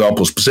those 2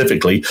 examples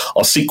specifically,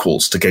 are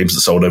sequels to games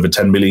that sold over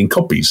 10 million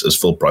copies as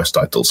full price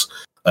titles.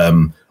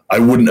 I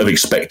wouldn't have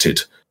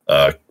expected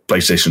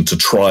PlayStation to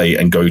try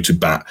and go to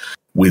bat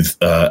with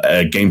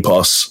a Game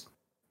Pass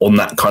on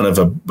that kind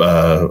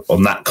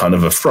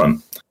of a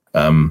front.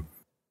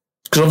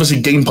 Because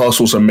obviously Game Pass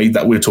also made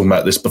that, we were talking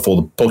about this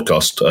before the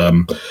podcast,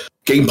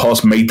 Game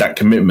Pass made that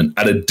commitment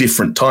at a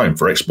different time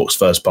for Xbox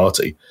first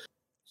party.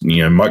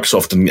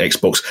 Microsoft and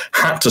Xbox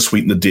had to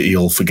sweeten the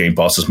deal for Game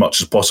Pass as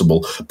much as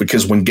possible,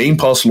 because when Game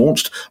Pass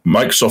launched,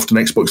 Microsoft and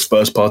Xbox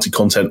first party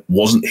content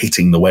wasn't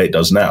hitting the way it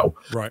does now.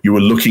 Right. You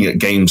were looking at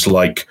games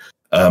like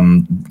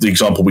the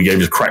example we gave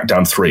is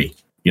Crackdown 3.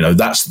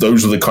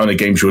 Those are the kind of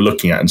games you were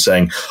looking at and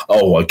saying,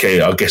 oh,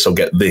 okay, I guess I'll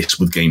get this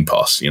with Game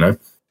Pass,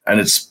 And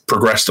it's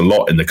progressed a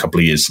lot in the couple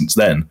of years since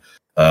then.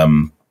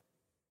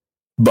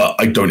 But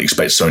I don't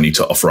expect Sony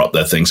to offer up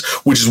their things,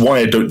 which is why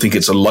I don't think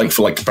it's a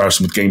like-for-like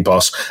comparison with Game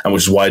Pass, and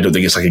which is why I don't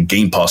think it's like a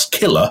Game Pass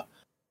killer.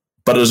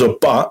 But as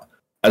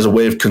a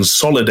way of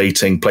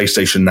consolidating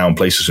PlayStation Now and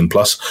PlayStation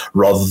Plus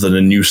rather than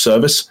a new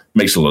service,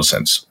 makes a lot of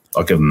sense.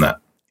 I'll give them that.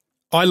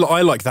 I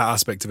like that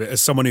aspect of it.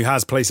 As someone who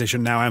has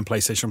PlayStation Now and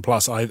PlayStation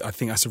Plus, I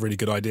think that's a really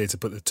good idea to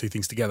put the 2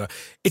 things together.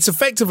 It's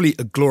effectively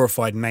a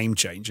glorified name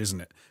change,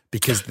 isn't it?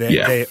 Because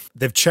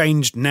they've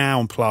changed Now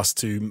and Plus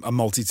to a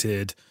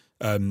multi-tiered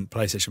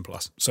PlayStation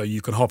Plus. So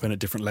you can hop in at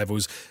different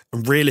levels.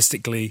 And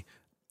realistically,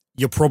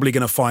 you're probably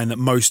going to find that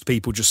most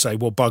people just say,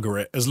 well, bugger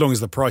it. As long as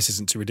the price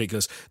isn't too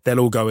ridiculous, they'll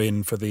all go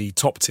in for the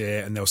top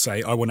tier and they'll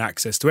say, I want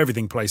access to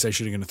everything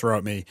PlayStation are going to throw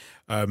at me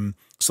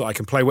so I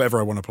can play whatever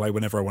I want to play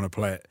whenever I want to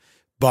play it.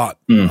 But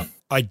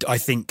I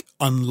think,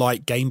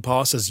 unlike Game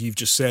Pass, as you've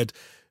just said,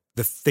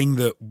 the thing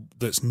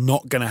that's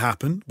not going to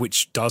happen,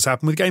 which does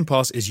happen with Game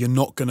Pass, is you're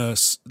not going to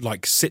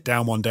like sit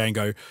down one day and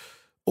go,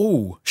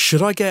 oh,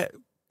 should I get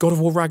God of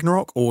War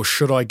Ragnarok or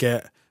should I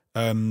get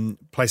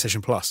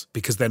PlayStation Plus?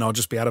 Because then I'll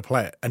just be able to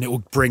play it and it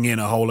will bring in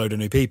a whole load of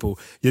new people.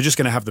 You're just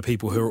going to have the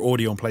people who are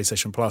already on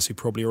PlayStation Plus, who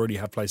probably already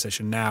have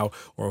PlayStation Now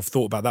or have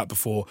thought about that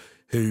before,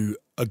 who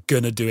are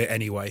going to do it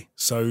anyway.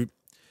 So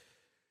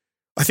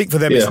I think for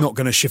them, it's not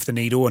going to shift the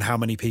needle on how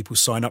many people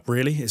sign up.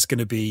 Really,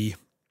 it'll be.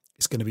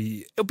 Do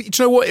you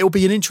know what? It'll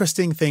be an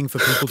interesting thing for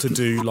people to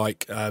do,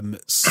 like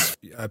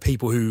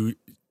people who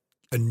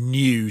are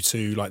new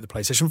to like the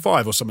PlayStation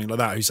 5 or something like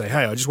that, who say,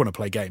 "Hey, I just want to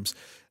play games.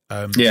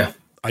 I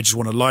just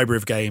want a library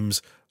of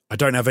games. I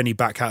don't have any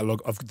back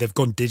catalogue. They've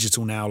gone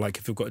digital now. Like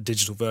if you've got a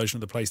digital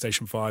version of the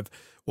PlayStation 5,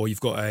 or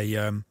you've got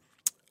a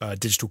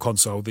digital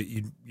console that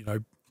you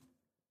know,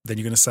 then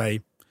you're going to say,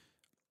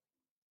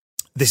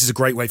 this is a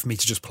great way for me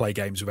to just play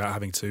games without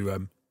having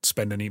to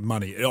spend any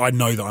money. I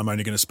know that I'm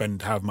only going to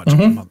spend however much a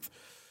month.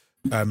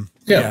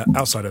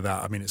 Outside of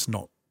that, I mean, it's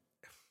not.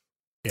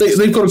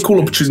 They've got a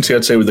cool opportunity,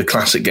 I'd say, with the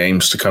classic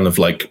games to kind of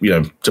like, you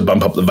know, to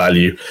bump up the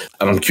value.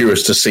 And I'm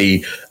curious to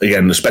see,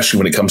 again, especially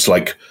when it comes to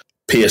like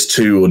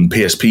PS2 and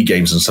PSP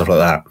games and stuff like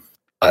that.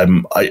 I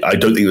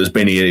don't think there's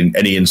been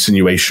any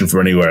insinuation from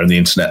anywhere on the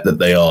internet that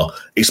they are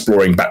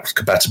exploring back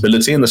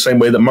compatibility in the same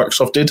way that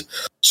Microsoft did.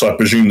 So I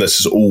presume this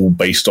is all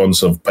based on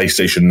sort of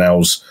PlayStation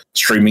Now's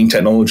streaming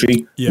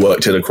technology,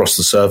 worked it across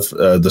the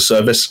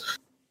service.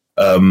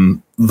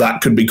 That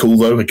could be cool,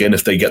 though, again,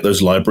 if they get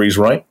those libraries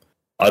right.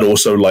 I'd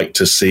also like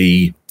to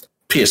see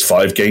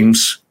PS5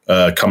 games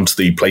come to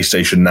the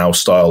PlayStation Now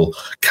style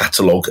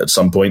catalog at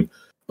some point.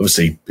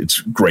 Obviously,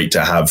 it's great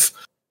to have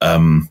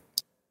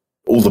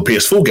all the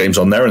PS4 games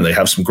on there, and they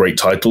have some great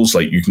titles.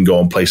 Like you can go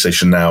on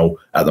PlayStation Now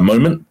at the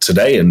moment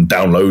today and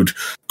download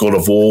God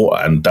of War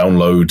and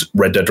download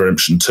Red Dead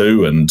Redemption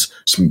 2 and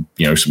some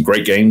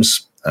great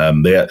games.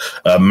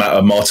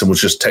 Martin was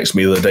just texting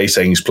me the other day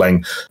saying he's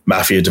playing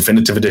Mafia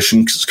Definitive Edition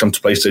because it's come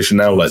to PlayStation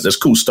Now. Like there's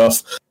cool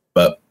stuff,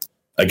 but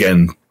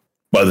again,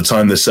 by the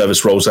time this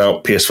service rolls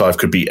out, PS5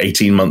 could be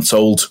 18 months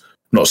old.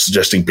 Not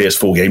suggesting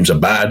PS4 games are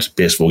bad.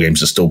 PS4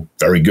 games are still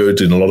very good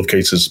in a lot of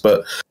cases.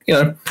 But, you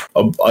know,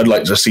 I'd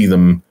like to see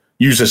them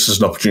use this as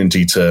an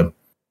opportunity to,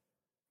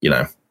 you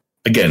know,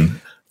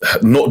 again,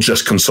 not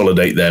just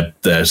consolidate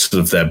their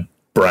sort of their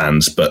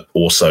brands, but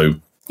also,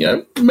 you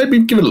know, maybe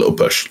give it a little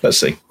push. Let's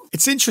see.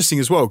 It's interesting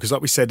as well, because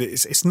like we said,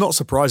 it's not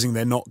surprising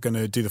they're not going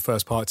to do the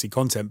first party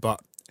content,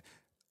 but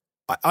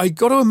I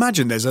got to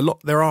imagine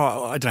there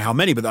are, I don't know how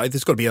many, but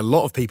there's got to be a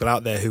lot of people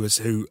out there who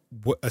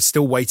are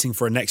still waiting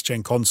for a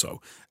next-gen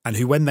console, and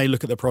who, when they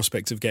look at the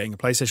prospect of getting a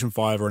PlayStation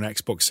 5 or an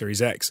Xbox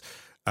Series X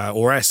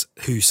or S,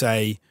 who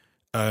say,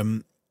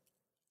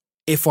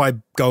 if I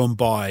go and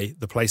buy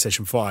the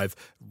PlayStation 5,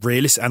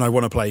 and I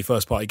want to play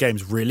first-party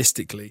games,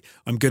 realistically,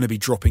 I'm going to be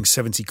dropping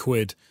 70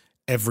 quid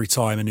every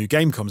time a new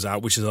game comes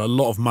out, which is a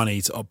lot of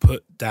money to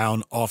put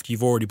down after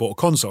you've already bought a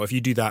console. If you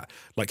do that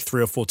like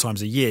 3 or 4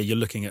 times a year, you're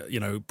looking at,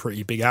 you know,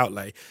 pretty big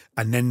outlay.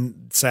 And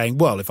then saying,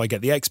 well, if I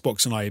get the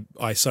Xbox and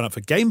I sign up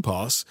for Game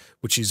Pass,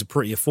 which is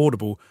pretty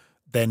affordable,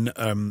 then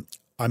I'm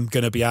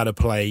going to be able to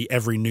play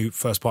every new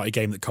first party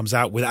game that comes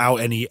out without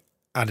any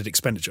added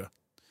expenditure,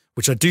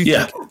 which I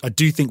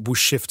do think will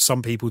shift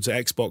some people to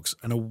Xbox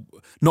and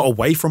not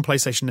away from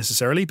PlayStation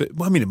necessarily, but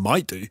I mean, it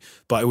might do,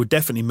 but it would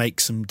definitely make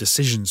some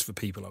decisions for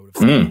people, I would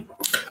have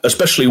thought.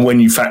 Especially when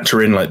you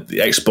factor in like the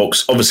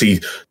Xbox,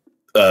 obviously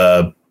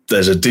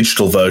there's a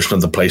digital version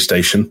of the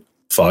PlayStation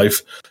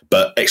 5,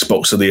 but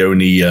Xbox are the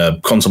only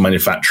console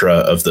manufacturer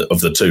of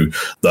the two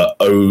that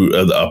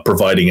are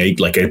providing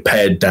a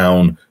pared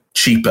down,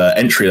 cheaper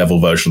entry level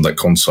version of that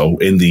console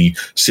in the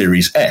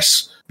Series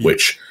S,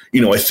 which,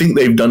 you know, I think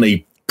they've done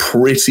a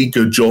pretty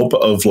good job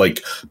of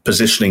like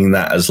positioning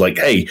that as like,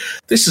 hey,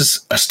 this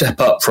is a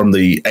step up from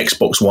the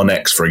Xbox One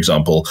X, for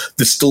example.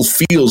 This still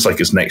feels like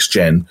it's next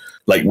gen.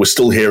 Like we're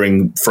still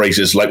hearing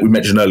phrases like we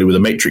mentioned earlier with the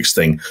Matrix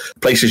thing,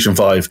 PlayStation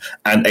 5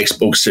 and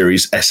Xbox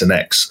Series S and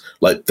X.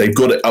 Like they've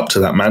got it up to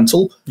that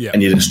mantle,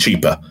 and yet it's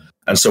cheaper.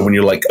 And so when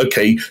you're like,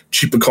 okay,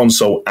 cheaper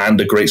console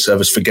and a great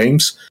service for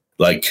games,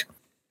 like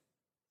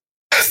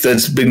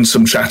there's been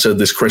some chatter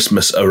this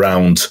Christmas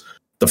around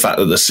the fact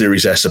that the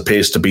Series S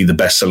appears to be the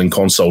best-selling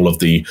console of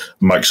the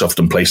Microsoft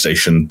and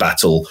PlayStation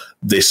battle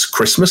this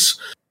Christmas.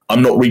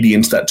 I'm not really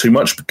into that too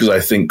much because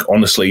I think,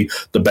 honestly,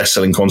 the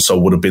best-selling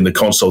console would have been the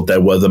console there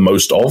were the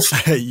most of.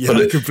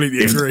 I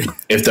completely agree.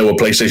 If there were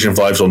PlayStation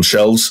 5s on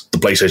shelves, the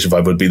PlayStation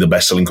 5 would be the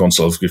best-selling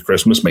console of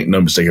Christmas, make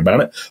no mistake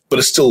about it. But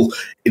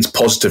it's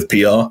positive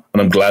PR,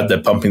 and I'm glad they're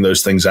pumping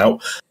those things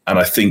out. And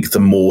I think the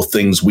more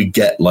things we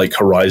get, like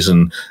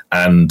Horizon,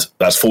 and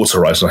that's Forza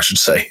Horizon, I should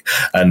say,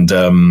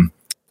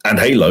 and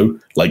Halo,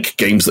 like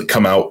games that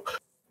come out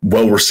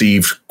well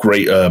received,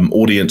 great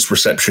audience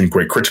reception,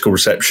 great critical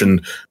reception,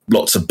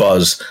 lots of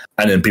buzz,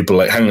 and then people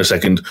are like, hang on a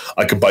second,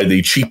 I could buy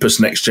the cheapest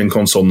next gen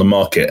console on the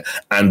market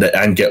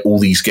and get all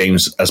these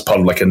games as part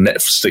of like a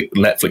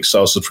Netflix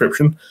style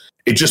subscription.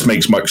 It just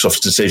makes Microsoft's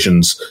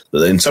decisions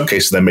that in some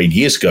cases they made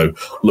years ago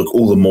look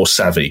all the more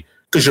savvy,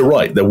 Because you're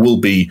right, there will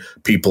be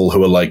people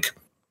who are like,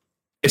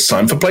 it's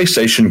time for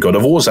PlayStation, God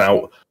of War's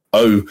out.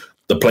 Oh,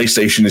 the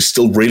PlayStation is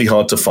still really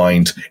hard to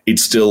find.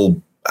 It's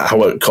still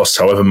how it costs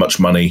however much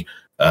money.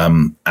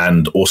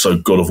 And also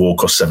God of War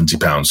costs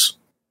 £70.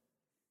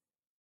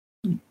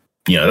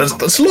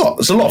 That's a lot.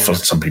 That's a lot for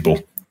some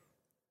people.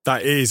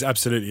 That is,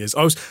 absolutely is.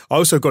 I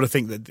also got to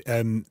think that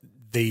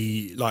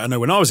I know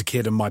when I was a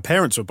kid and my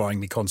parents were buying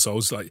me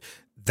consoles, like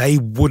they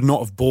would not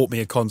have bought me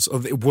a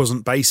console. It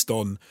wasn't based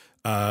on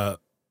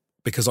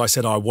because I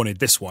said I wanted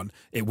this one.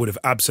 It would have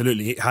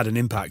absolutely had an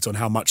impact on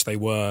how much they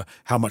were,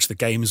 how much the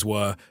games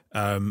were,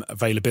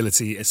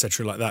 availability,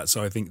 etc., like that.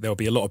 So I think there'll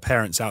be a lot of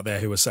parents out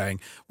there who are saying,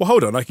 well,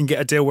 hold on, I can get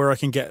a deal where I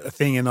can get a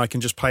thing and I can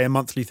just pay a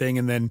monthly thing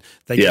and then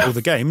they get all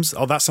the games.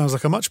 Oh, that sounds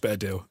like a much better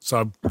deal.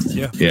 So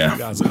yeah.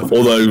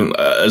 Although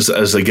as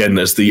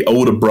the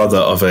older brother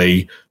of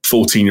a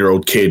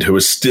 14-year-old kid who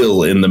is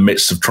still in the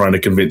midst of trying to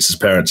convince his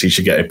parents he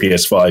should get a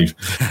PS5,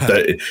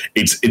 that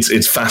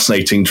it's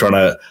fascinating trying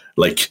to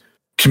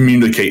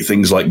communicate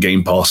things like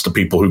Game Pass to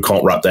people who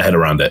can't wrap their head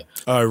around it.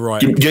 Oh, right.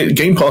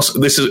 Game Pass,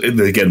 this is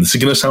going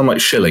to sound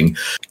like shilling.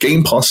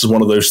 Game Pass is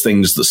one of those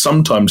things that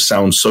sometimes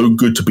sounds so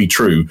good to be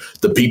true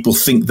that people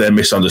think they're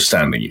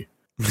misunderstanding you.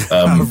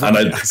 And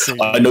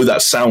I know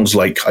that sounds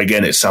like,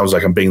 again, it sounds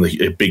like I'm being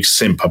a big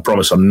simp. I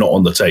promise I'm not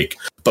on the take.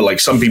 But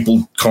some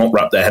people can't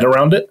wrap their head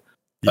around it.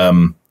 Yeah.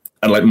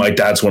 And my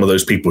dad's one of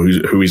those people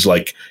who is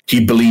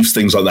he believes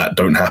things like that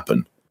don't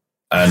happen.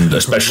 And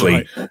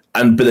especially,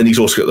 but then he's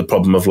also got the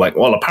problem of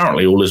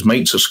apparently all his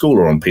mates at school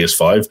are on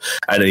PS5.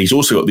 And then he's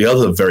also got the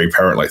other very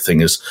parent-like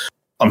thing is,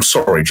 I'm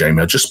sorry,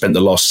 Jamie, I just spent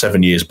the last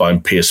 7 years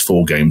buying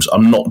PS4 games.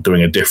 I'm not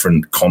doing a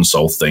different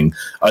console thing.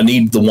 I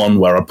need the one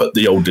where I put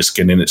the old disc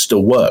in and it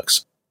still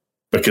works.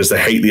 Because they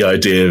hate the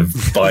idea of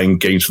buying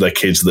games for their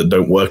kids that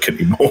don't work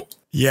anymore.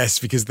 Yes,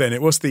 because then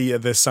it was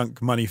the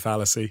sunk money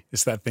fallacy.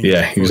 It's that thing.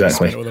 Yeah,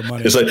 exactly.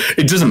 It's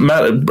it doesn't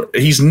matter.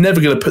 He's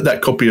never going to put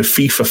that copy of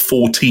FIFA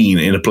 14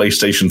 in a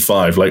PlayStation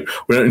 5. We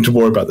don't need to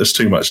worry about this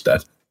too much,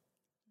 Dad.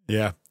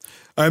 Yeah.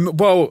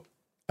 Well,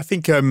 I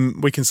think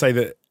we can say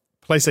that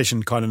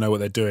PlayStation kind of know what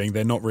they're doing.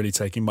 They're not really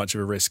taking much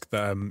of a risk.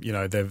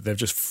 They're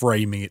just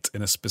framing it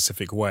in a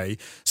specific way.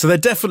 So they're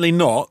definitely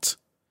not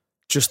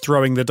just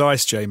throwing the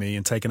dice, Jamie,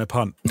 and taking a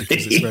punt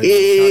because it's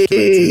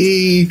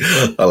very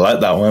calculated. I like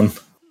that one.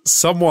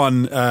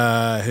 Someone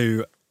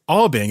who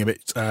are being a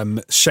bit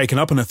shaken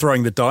up and are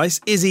throwing the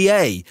dice is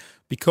EA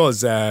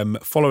because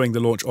following the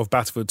launch of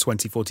Battlefield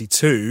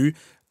 2042,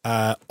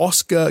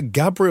 Oscar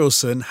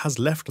Gabrielson has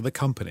left the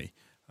company.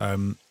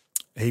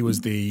 He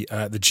was the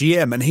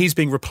GM and he's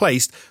being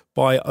replaced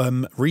by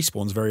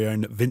Respawn's very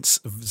own Vince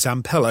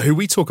Zampella, who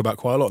we talk about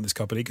quite a lot in this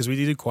company because we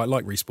do quite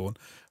like Respawn.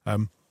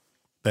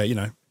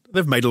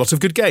 They've made a lot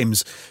of good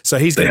games. So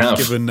he's going to be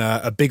given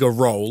a bigger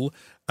role.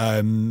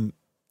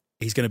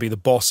 He's going to be the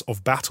boss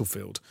of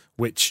Battlefield,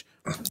 which...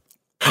 I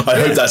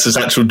hope that's his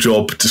actual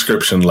job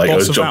description,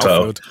 his job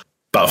title.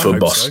 Battlefield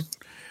boss.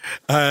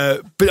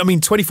 So. But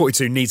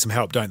 2042 needs some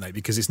help, don't they?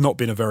 Because it's not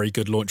been a very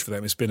good launch for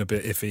them. It's been a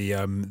bit iffy.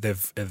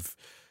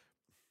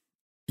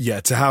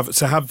 To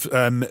have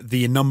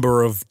the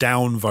number of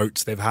down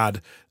votes they've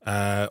had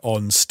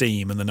on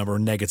Steam and the number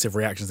of negative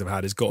reactions they've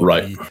had has got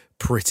to be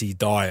pretty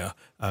dire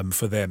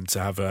for them to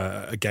have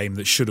a game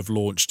that should have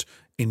launched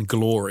in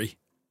glory.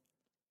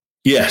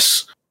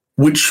 Yes,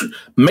 which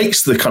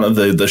makes the kind of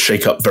the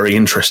shake-up very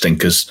interesting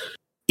because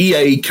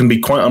EA can be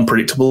quite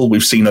unpredictable.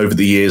 We've seen over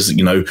the years,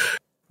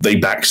 they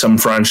back some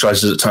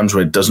franchises at times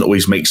where it doesn't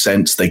always make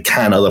sense. They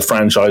can other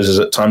franchises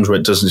at times where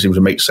it doesn't seem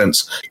to make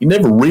sense. You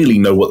never really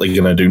know what they're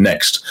going to do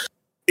next.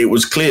 It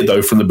was clear,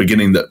 though, from the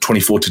beginning that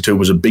 2042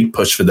 was a big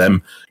push for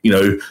them.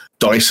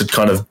 DICE had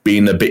kind of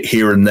been a bit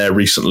here and there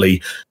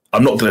recently.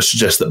 I'm not going to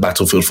suggest that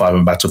Battlefield 5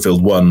 and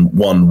Battlefield 1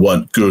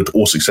 weren't good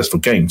or successful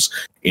games.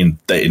 In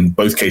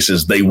both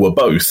cases, they were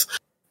both.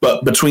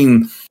 But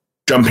between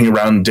jumping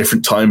around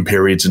different time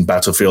periods in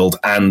Battlefield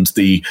and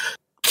the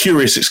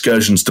curious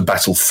excursions to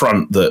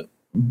Battlefront that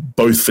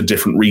both for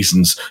different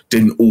reasons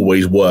didn't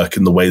always work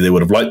in the way they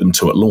would have liked them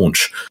to at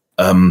launch,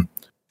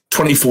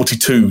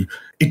 2042,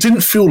 it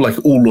didn't feel like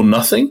all or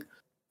nothing,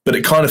 but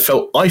it kind of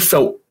I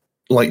felt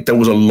like there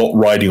was a lot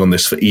riding on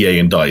this for EA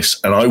and DICE,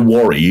 and I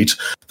worried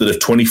that if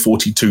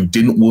 2042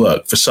 didn't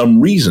work for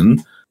some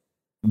reason,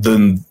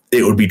 then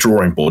it would be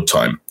drawing board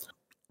time.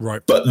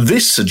 Right. But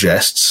this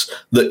suggests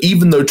that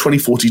even though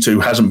 2042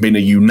 hasn't been a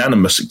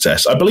unanimous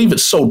success, I believe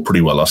it's sold pretty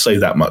well, I'll say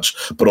that much,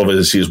 but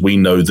obviously as we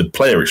know, the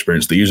player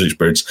experience, the user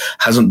experience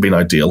hasn't been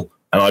ideal.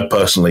 And I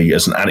personally,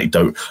 as an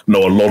anecdote,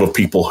 know a lot of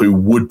people who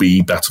would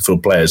be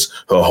Battlefield players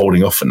who are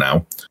holding off for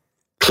now.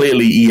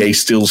 Clearly, EA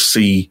still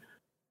see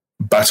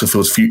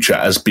Battlefield's future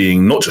as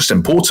being not just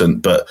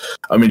important, but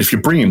if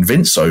you're bringing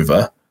Vince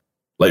over,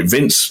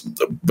 Vince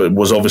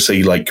was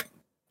obviously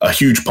a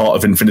huge part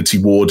of Infinity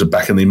Ward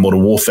back in the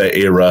Modern Warfare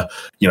era,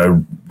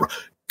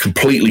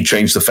 completely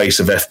changed the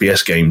face of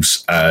FPS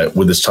games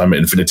with his time at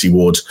Infinity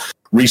Ward.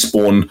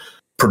 Respawn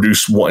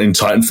produced what in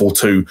Titanfall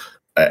 2,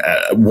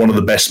 one of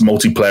the best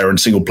multiplayer and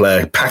single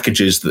player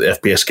packages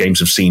that FPS games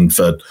have seen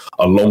for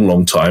a long,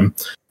 long time.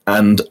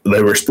 and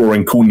they were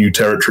exploring cool new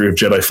territory of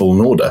Jedi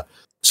Fallen Order.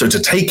 So to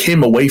take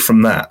him away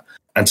from that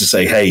and to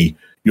say, hey,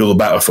 you're the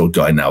Battlefield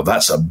guy now,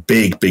 that's a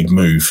big, big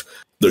move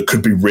that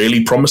could be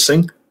really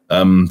promising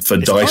for it's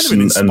DICE. Kind of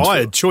an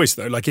inspired choice,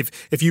 though. Like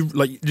if you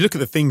like look at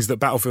the things that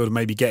Battlefield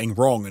may be getting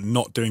wrong and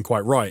not doing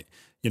quite right,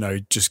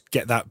 just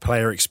get that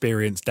player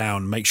experience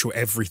down, make sure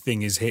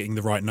everything is hitting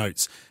the right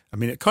notes. I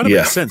mean, it kind of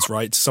makes sense,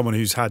 right? To someone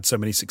who's had so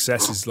many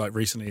successes like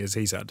recently as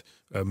he's had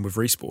with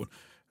Respawn.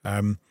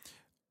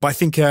 But I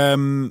think, I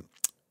mean,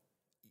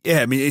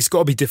 it's got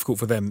to be difficult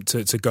for them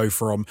to go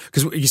from,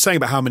 because you're saying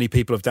about how many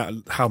people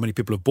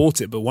have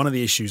bought it, but one of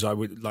the issues I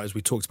would like, as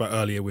we talked about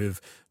earlier, with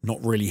not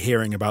really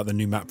hearing about the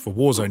new map for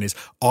Warzone, is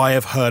I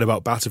have heard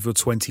about Battlefield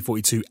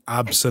 2042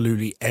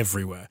 absolutely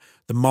everywhere.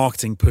 The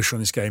marketing push on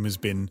this game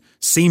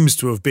seems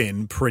to have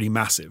been pretty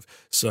massive.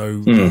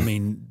 So, I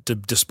mean,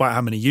 despite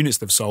how many units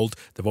they've sold,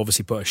 they've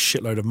obviously put a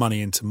shitload of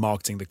money into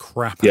marketing the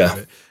crap out of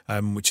it,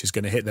 which is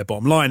going to hit their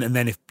bottom line. And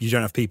then if you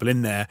don't have people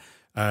in there,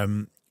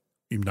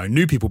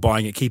 new people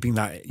buying it, keeping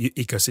that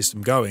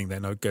ecosystem going,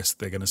 then I guess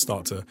they're going to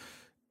start to,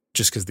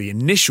 just because the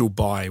initial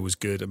buy was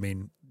good, I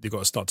mean, they've got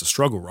to start to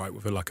struggle, right,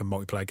 with like a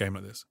multiplayer game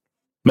like this.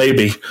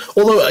 Maybe.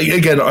 Although,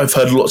 again, I've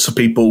heard lots of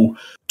people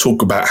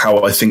talk about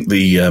how I think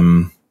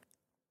the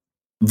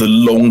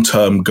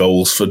long-term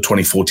goals for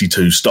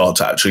 2042 start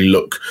to actually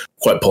look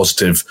quite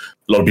positive.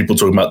 A lot of people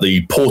talking about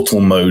the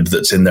portal mode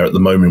that's in there at the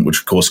moment, which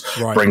of course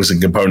brings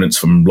in components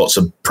from lots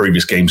of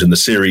previous games in the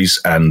series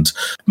and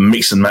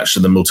mix and match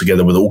them all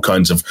together with all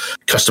kinds of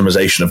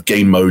customization of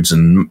game modes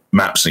and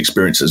maps and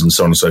experiences and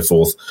so on and so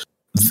forth.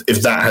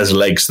 If that has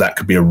legs, that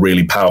could be a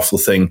really powerful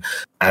thing.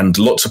 And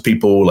lots of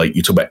people, like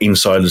you talk about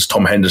insiders,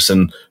 Tom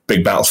Henderson,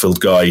 big Battlefield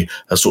guy,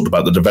 has talked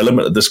about the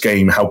development of this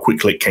game, how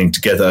quickly it came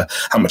together,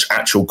 how much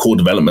actual core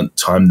development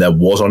time there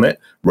was on it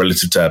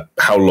relative to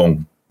how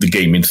long the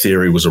game in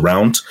theory was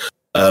around.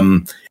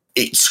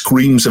 It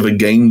screams of a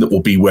game that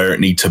will be where it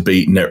needs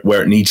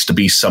to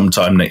be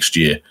sometime next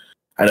year.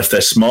 And if they're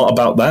smart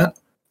about that,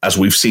 as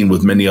we've seen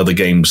with many other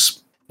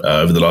games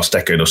over the last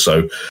decade or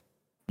so,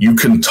 you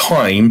can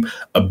time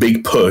a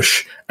big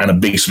push and a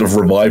big sort of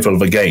revival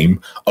of a game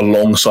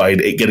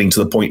alongside it getting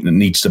to the point it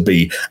needs to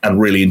be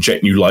and really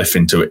inject new life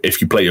into it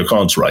if you play your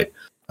cards right.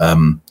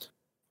 And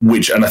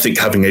I think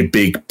having a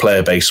big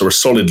player base or a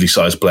solidly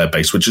sized player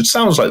base, which it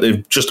sounds like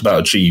they've just about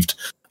achieved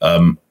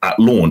at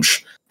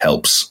launch,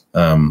 helps.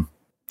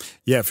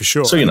 Yeah, for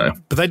sure. So,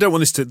 but they don't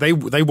want this to. They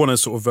want to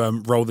sort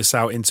of roll this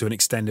out into an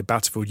extended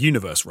Battlefield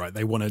universe, right?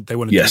 They want to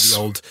do the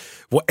old.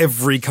 What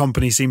every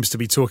company seems to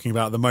be talking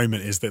about at the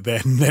moment is that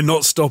they're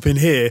not stopping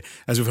here,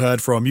 as we've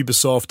heard from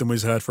Ubisoft and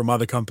we've heard from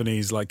other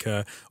companies like,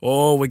 we're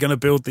going to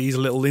build these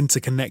little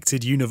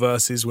interconnected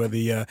universes where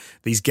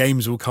these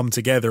games will come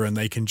together and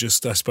they can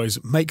just, I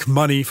suppose, make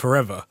money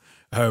forever.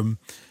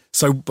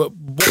 So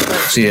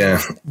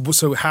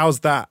how's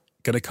that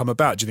going to come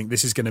about? Do you think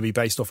this is going to be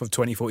based off of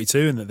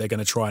 2042 and that they're going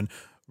to try and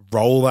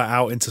roll that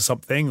out into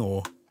something?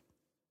 Or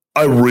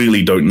I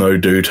really don't know,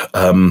 dude.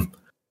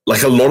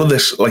 Like a lot of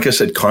this, like I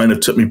said, kind of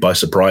took me by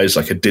surprise.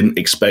 Like I didn't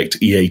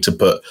expect EA to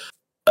put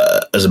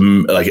as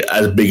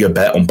big a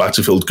bet on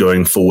Battlefield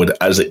going forward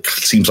as it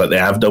seems like they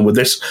have done with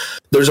this.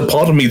 There's a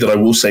part of me that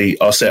I'll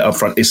say up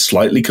front is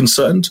slightly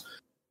concerned.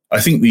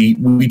 I think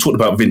we talked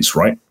about Vince,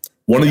 right?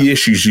 One of the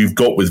issues you've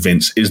got with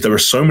Vince is there are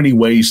so many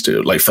ways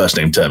to, like first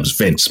name terms,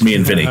 Vince, me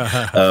and Vinny.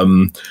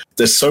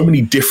 There's so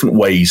many different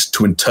ways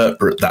to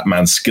interpret that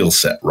man's skill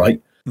set, right?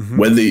 Mm-hmm.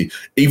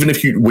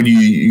 When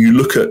you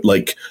look at,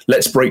 like,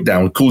 let's break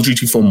down Call of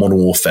Duty 4 Modern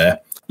Warfare,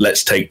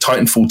 let's take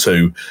Titanfall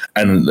 2,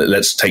 and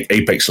let's take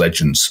Apex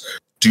Legends.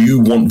 Do you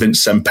want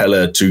Vince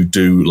Zampella to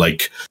do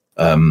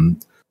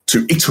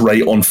to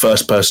iterate on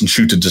first-person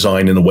shooter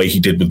design in the way he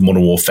did with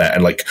Modern Warfare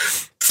and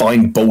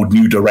find bold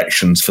new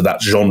directions for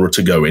that genre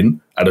to go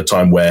in at a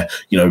time where,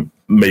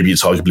 maybe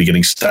it's arguably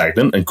getting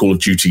stagnant and Call of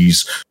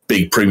Duty's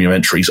big premium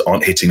entries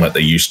aren't hitting like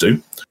they used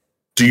to?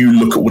 Do you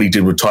look at what he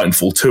did with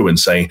Titanfall 2 and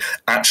say,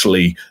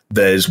 actually,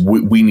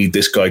 we need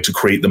this guy to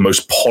create the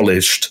most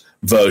polished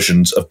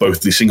versions of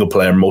both the single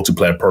player and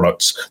multiplayer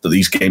products that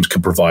these games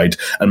can provide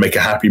and make a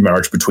happy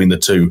marriage between the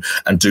two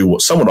and do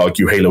what some would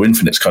argue Halo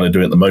Infinite's kind of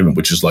doing at the moment,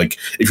 which is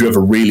if you have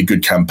a really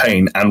good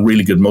campaign and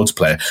really good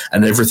multiplayer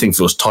and everything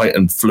feels tight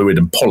and fluid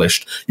and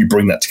polished, you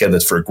bring that together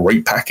for a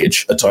great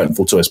package, a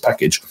Titanfall 2S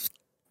package.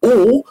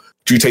 Or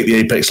do you take the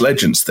Apex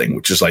Legends thing,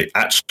 which is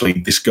actually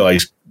this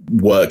guy's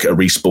work at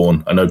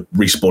Respawn, I know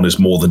Respawn is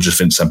more than just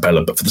Vince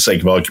Zampella, but for the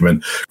sake of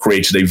argument,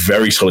 created a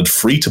very solid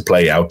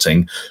free-to-play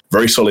outing,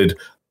 very solid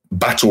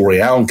battle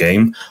royale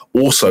game,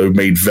 also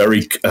made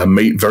very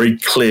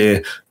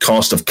clear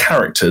cast of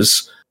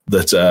characters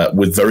that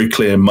with very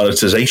clear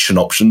monetization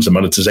options and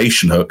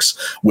monetization hooks,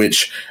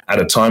 which at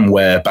a time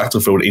where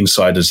Battlefield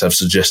insiders have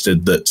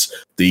suggested that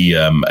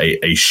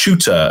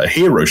a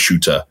hero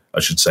shooter, I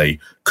should say,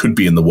 could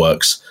be in the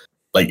works.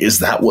 Is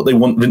that what they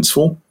want Vince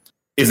for?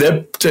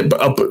 if they're,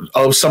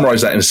 I'll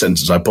summarize that in a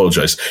sentence. I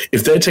apologize.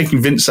 If they're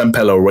taking Vince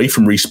Zampella away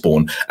from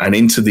Respawn and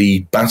into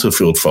the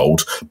Battlefield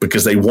fold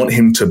because they want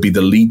him to be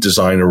the lead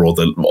designer or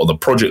the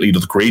project lead or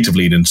the creative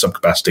lead in some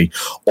capacity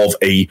of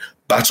a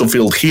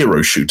Battlefield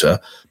hero shooter,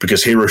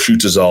 because hero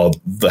shooters are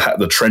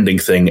the trending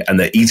thing and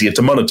they're easier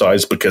to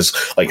monetize because,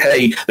 like,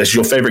 hey, this is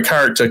your favorite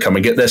character, come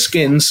and get their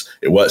skins.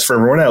 It works for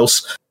everyone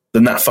else.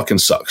 Then that fucking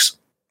sucks.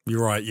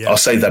 You're right. Yeah, I'll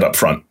say that up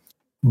front.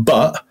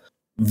 But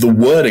the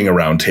wording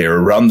around here,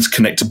 around this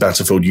connected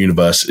Battlefield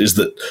universe, is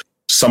that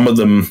some of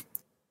them,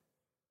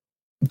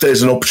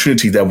 there's an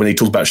opportunity there when they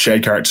talk about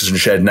shared characters and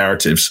shared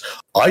narratives.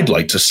 I'd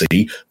like to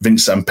see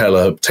Vince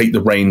Zampella take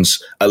the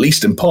reins, at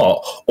least in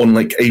part, on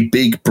like a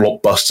big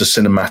blockbuster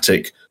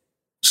cinematic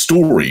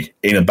story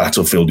in the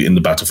Battlefield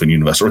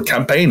universe, or a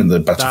campaign in the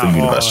Battlefield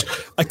universe.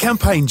 A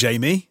campaign,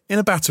 Jamie, in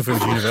a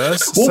Battlefield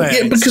universe. Well,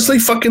 yeah, because they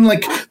fucking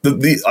like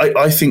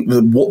I think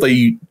that what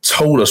they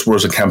told us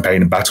was a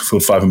campaign in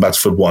Battlefield 5 and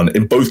Battlefield 1.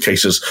 In both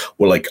cases,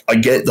 were like, I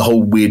get the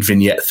whole weird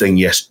vignette thing.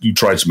 Yes, you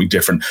tried something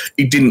different.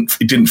 It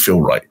didn't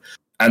feel right.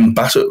 And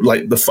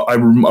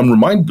I'm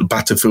reminded of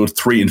Battlefield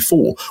 3 and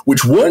 4,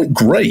 which weren't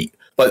great.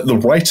 Like the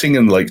writing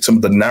and like some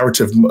of the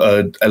narrative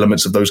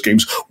elements of those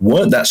games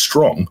weren't that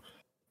strong,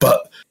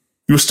 but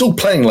you were still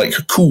playing like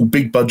cool,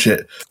 big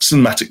budget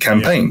cinematic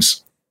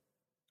campaigns.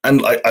 Yeah.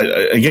 And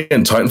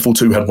again, Titanfall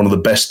 2 had one of the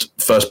best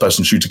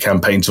first-person shooter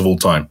campaigns of all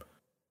time.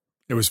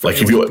 It was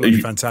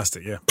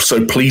fantastic, yeah.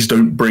 So please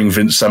don't bring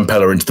Vince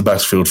Zampella into the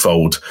Battlefield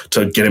fold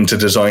to get him to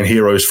design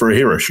heroes for a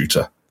hero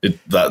shooter.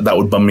 That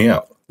would bum me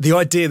out. The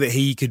idea that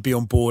he could be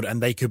on board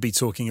and they could be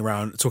talking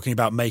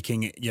about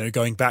making,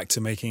 going back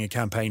to making a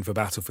campaign for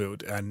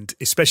Battlefield, and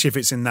especially if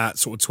it's in that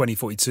sort of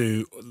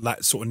 2042,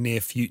 that sort of near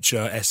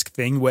future-esque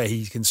thing where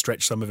he can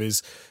stretch some of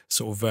his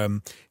sort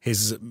of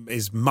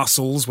his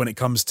muscles when it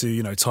comes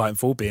to,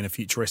 Titanfall being a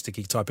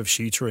futuristic type of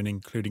shooter and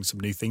including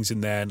some new things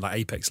in there, and like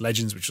Apex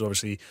Legends, which is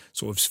obviously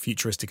sort of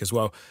futuristic as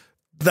well.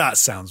 That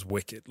sounds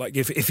wicked. Like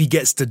if he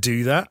gets to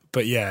do that,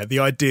 but yeah, the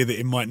idea that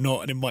it might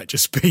not and it might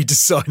just be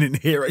designing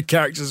hero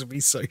characters would be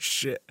so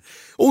shit.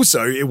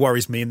 Also, it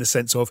worries me in the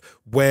sense of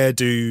where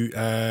do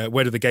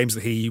the games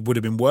that he would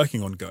have been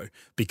working on go?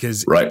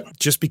 Because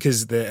just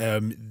because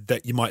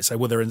that you might say,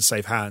 well, they're in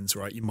safe hands,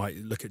 right? You might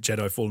look at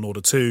Jedi Fallen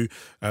Order 2,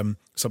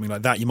 something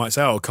like that. You might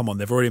say, oh, come on,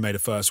 they've already made a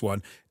first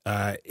one.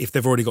 If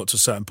they've already got to a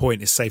certain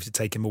point, it's safe to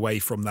take him away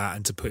from that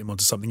and to put him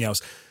onto something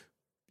else.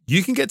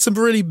 You can get some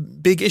really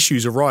big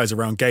issues arise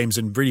around games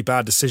and really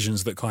bad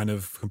decisions that kind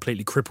of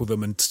completely cripple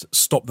them and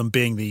stop them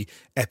being the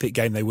epic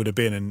game they would have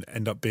been and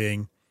end up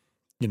being,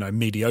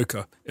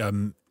 mediocre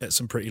at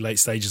some pretty late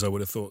stages, I would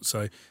have thought.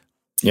 So,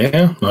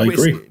 yeah, I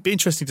agree. It'd be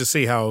interesting to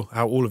see how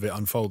all of it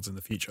unfolds in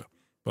the future.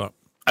 But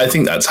I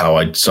think that's how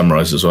I'd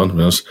summarize as well.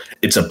 Because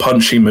it's a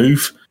punchy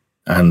move.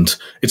 And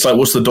it's like,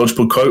 what's the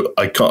dodgeball quote?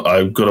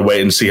 I've got to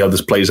wait and see how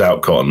this plays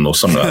out, Cotton, or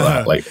something like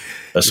that. Like,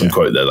 there's some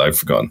quote there that I've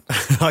forgotten.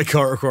 I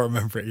can't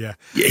remember it. Yeah,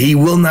 he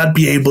will not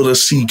be able to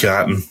see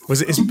Cotton.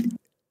 Was it?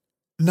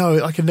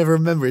 No, I can never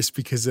remember. It's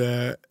because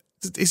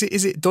is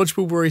it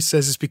dodgeball where he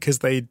says it's because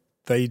they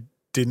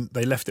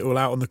left it all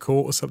out on the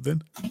court or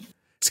something?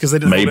 It's because they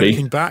didn't hold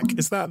anything back.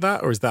 Is that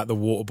or is that the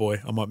water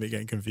boy? I might be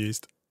getting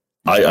confused.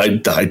 I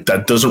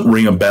that doesn't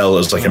ring a bell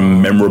as like a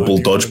memorable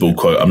dodgeball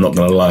quote. I'm not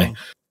going to lie.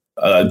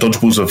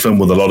 Dodgeball's a film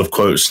with a lot of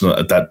quotes.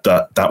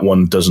 That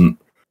one doesn't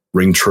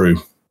ring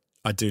true.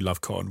 I do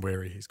love Cotton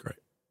Weary. He's great.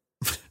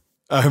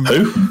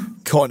 Who?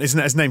 Cotton, isn't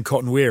that his name?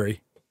 Cotton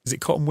Weary. Is it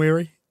Cotton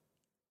Weary?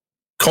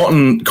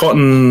 Cotton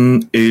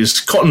is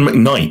Cotton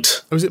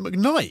McKnight. Oh, is it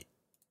McKnight?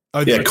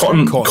 Oh, yeah,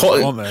 Cotton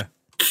aren't there?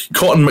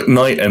 Cotton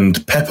McKnight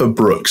and Pepper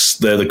Brooks.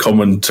 They're the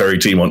commentary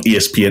team on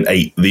ESPN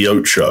 8, The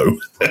Ocho.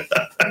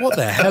 What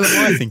the hell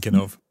am I thinking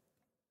of?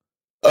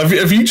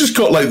 Have you just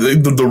got like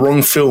the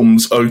wrong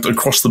films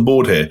across the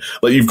board here?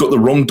 Like you've got the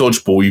wrong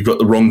dodgeball, you've got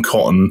the wrong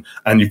Cotton,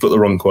 and you've got the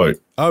wrong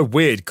quote. Oh,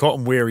 weird.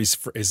 Cotton Weary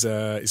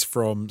is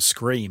from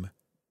Scream.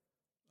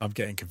 I'm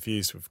getting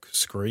confused with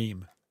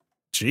Scream.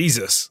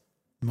 Jesus,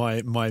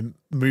 my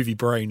movie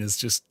brain has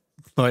just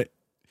like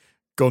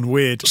gone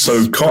weird.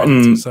 So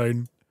Cotton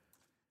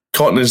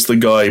is the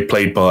guy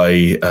played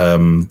by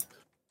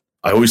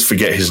I always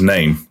forget his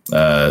name.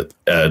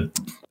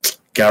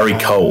 Gary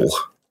Cole.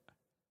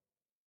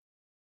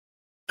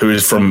 Who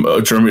is from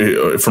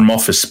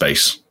Office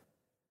Space?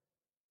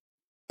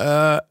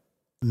 No.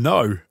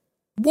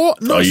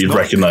 What? No, you'd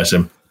recognise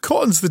him.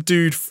 Cotton's the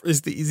dude.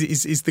 Is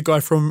the guy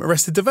from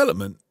Arrested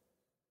Development?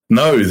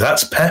 No,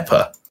 that's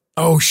Pepper.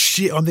 Oh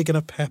shit! I'm thinking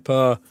of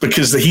Pepper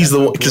because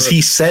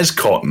he says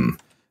Cotton.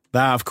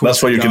 Of course.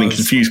 That's why you're getting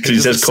confused because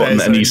he says Cotton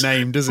and he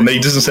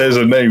doesn't say his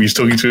own name. He's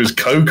talking to his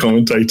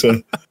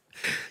co-commentator.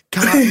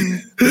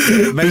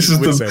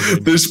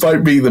 This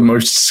might be the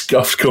most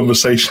scuffed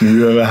conversation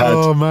we've ever had.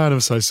 Oh man, I'm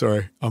so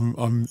sorry.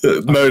 I'm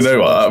here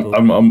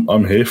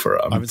for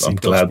it. I'm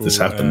glad this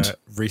happened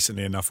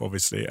recently enough.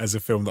 Obviously, as a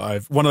film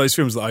that one of those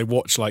films that I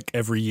watch like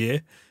every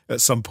year.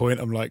 At some point,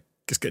 I'm like,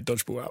 just get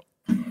Dodgeball out.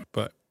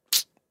 But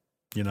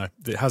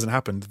it hasn't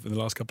happened in the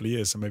last couple of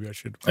years, so maybe I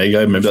should. There you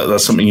go. Maybe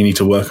that's something you need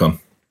to work on.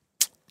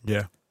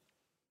 Yeah.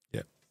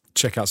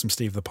 Check out some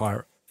Steve the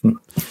Pirate. Hmm.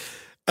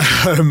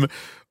 Okay,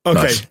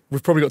 Nice.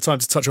 we've probably got time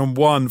to touch on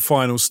one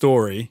final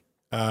story,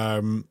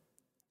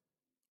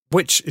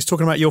 which is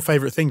talking about your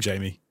favourite thing,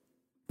 Jamie.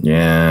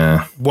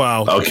 Yeah.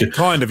 Well, Okay.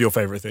 kind of your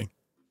favourite thing.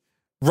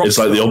 It's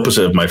like the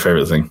opposite of my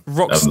favorite thing.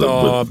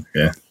 Rockstar,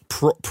 Yeah.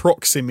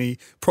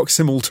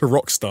 proximal to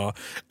Rockstar.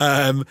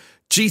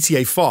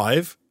 GTA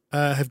 5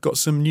 have got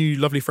some new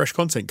lovely fresh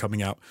content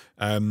coming out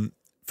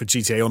for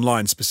GTA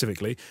Online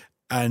specifically,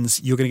 and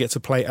you're going to get to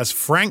play as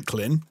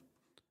Franklin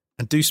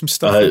and do some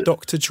stuff with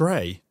Dr.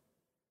 Dre.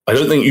 I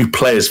don't think you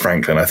play as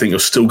Franklin. I think you're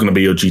still going to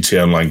be your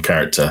GTA Online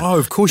character. Oh,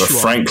 of course you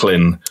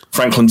are.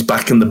 Franklin's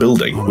back in the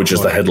building, which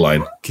is the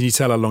headline. Can you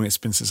tell how long it's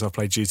been since I've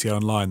played GTA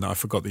Online that I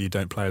forgot that you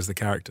don't play as the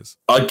characters?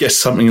 I guess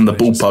something in the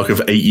ballpark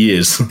of 8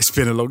 years. It's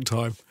been a long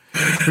time.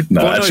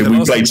 No, actually,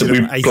 we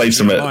played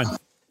some at...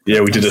 Yeah,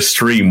 we did a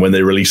stream when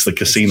they released the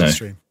casino.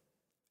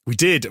 We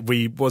did.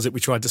 We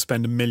tried to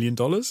spend $1 million?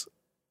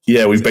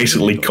 Yeah,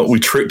 we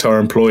tricked our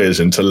employers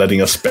into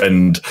letting us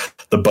spend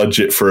the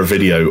budget for a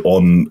video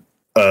on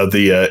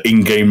the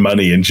in-game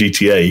money in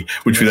GTA,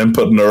 which we then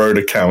put in our own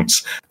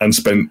accounts and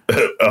spent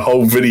a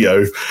whole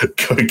video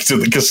going to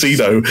the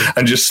casino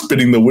and just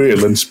spinning the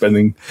wheel and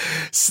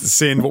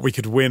seeing what we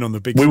could win on the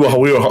big. We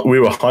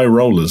were high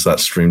rollers that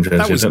stream.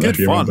 That was good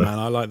fun, man.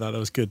 I like that. That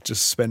was good.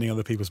 Just spending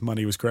other people's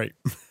money was great.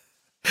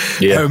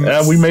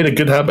 Yeah, we made a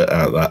good habit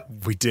out of that.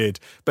 We did.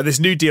 But this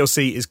new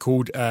DLC is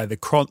called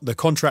The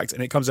Contract,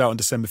 and it comes out on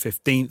December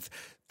 15th.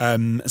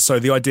 So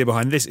the idea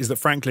behind this is that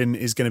Franklin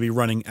is going to be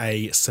running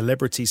a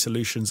celebrity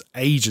solutions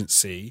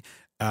agency,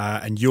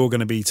 and you're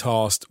going to be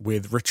tasked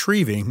with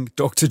retrieving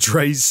Dr.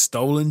 Dre's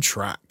stolen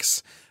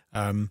tracks.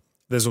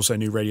 There's also a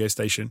new radio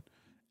station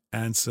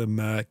and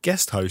some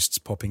guest hosts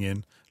popping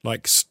in,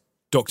 like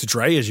Dr.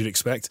 Dre, as you'd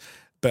expect,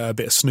 but a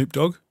bit of Snoop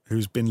Dogg,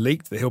 who's been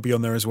leaked that he'll be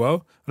on there as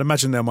well. I'd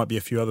imagine there might be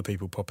a few other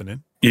people popping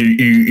in.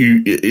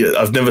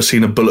 I've never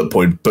seen a bullet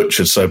point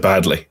butchered so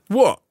badly.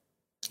 What?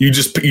 You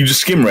just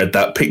skim read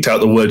that, picked out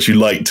the words you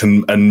liked,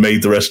 and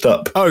made the rest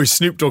up. Oh,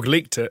 Snoop Dogg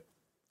leaked it.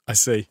 I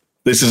see.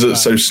 This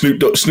is so Snoop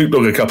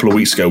Dogg a couple of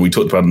weeks ago, we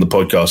talked about in the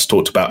podcast,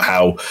 talked about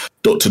how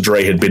Dr.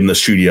 Dre had been in the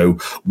studio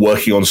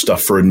working on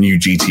stuff for a new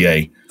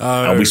GTA.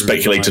 And we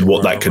speculated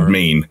what that could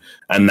mean.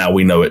 And now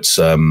we know it's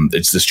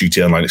this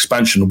GTA Online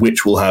expansion,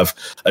 which will have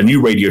a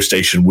new radio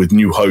station with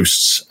new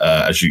hosts,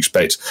 as you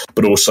expect,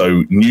 but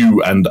also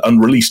new and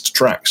unreleased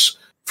tracks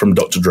from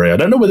Dr. Dre. I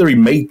don't know whether he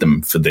made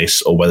them for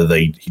this or whether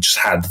he just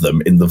had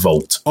them in the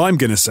vault. I'm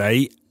going to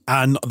say,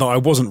 and that I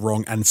wasn't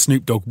wrong, and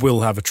Snoop Dogg will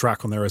have a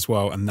track on there as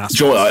well. And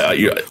that's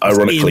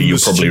ironically, you're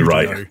probably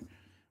right.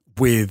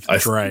 With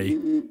Dre.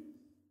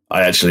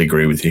 I actually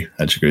agree with you.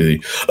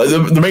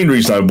 The main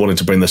reason I wanted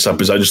to bring this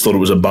up is I just thought it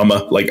was a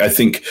bummer. Like, I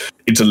think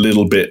it's a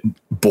little bit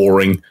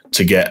boring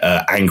to get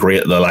angry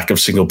at the lack of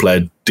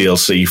single-player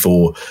DLC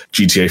for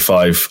GTA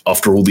 5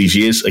 after all these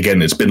years.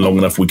 Again, it's been long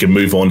enough. We can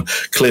move on.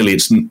 Clearly,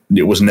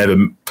 it was never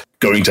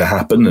going to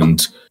happen.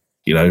 And,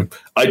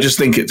 I just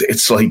think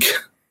it's like...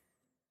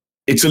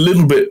 It's a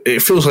little bit.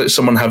 It feels like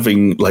someone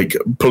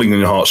pulling on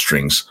your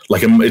heartstrings.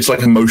 It's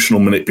like emotional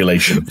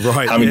manipulation.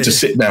 Right, having to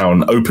sit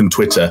down, open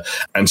Twitter,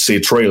 and see a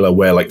trailer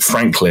where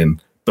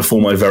Franklin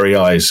before my very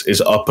eyes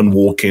is up and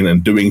walking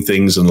and doing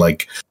things, and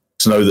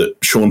to know that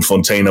Sean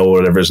Fontana or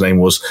whatever his name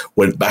was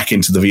went back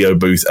into the VO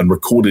booth and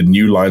recorded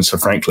new lines for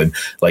Franklin.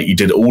 You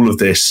did all of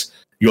this.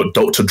 You got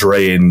Dr.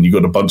 Dre in. You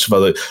got a bunch of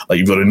other.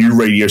 You've got a new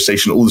radio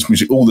station. All this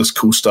music. All this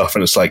cool stuff,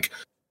 and it's but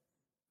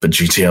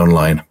GTA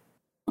Online.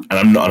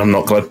 And I'm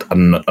not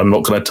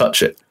gonna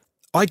touch it.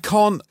 I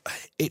can't.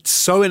 It's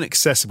so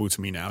inaccessible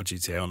to me now,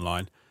 GTA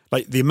Online.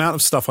 The amount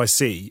of stuff I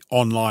see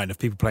online of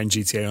people playing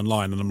GTA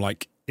Online, and I'm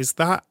like,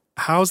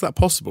 how is that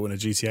possible in a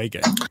GTA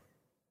game?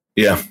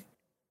 Yeah,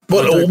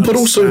 but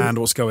also understand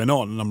what's going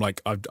on, and I'm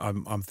like, I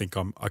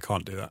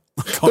can't do that.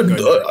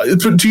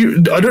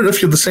 I don't know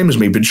if you're the same as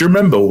me, but do you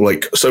remember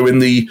so in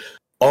the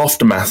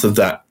aftermath of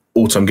that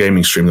Autumn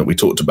Gaming stream that we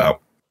talked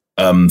about?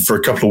 For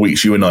a couple of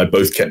weeks, you and I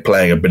both kept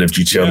playing a bit of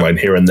GTA Online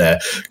here and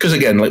there. Because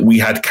again, we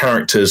had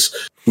characters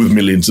with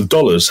millions of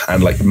dollars,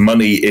 and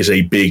money is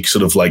a big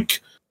sort of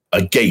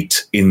a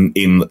gate in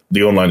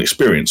the online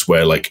experience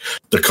where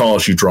the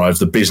cars you drive,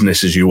 the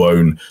businesses you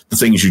own, the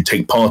things you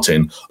take part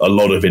in, a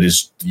lot of it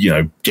is,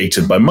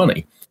 gated by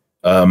money.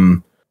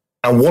 And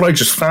what I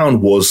just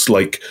found was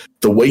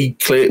the way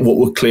what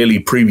were clearly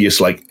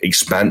previous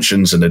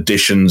expansions and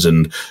additions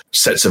and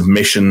sets of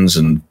missions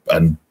and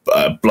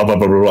blah, blah, blah,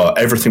 blah, blah.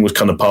 Everything was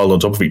kind of piled on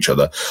top of each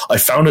other. I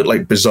found it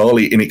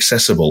bizarrely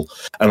inaccessible.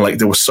 And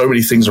there were so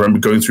many things I remember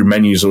going through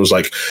menus. And it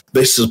was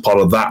this is part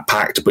of that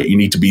pact, but you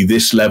need to be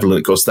this level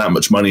and it costs that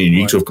much money and you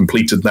need to have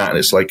completed that. And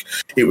it's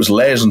it was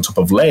layers on top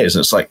of layers.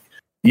 And it's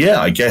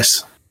I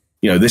guess,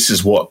 this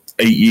is what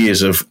 8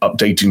 years of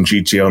updating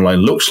GTA Online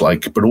looks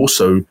like, but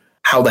also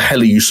how the hell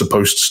are you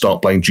supposed to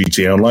start playing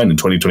GTA Online in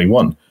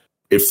 2021?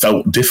 It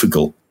felt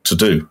difficult to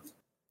do.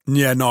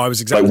 Yeah, no, I was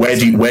exactly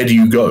where do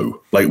you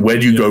go? Where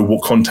do you go?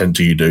 What content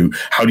do you do?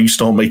 How do you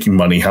start making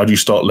money? How do you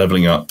start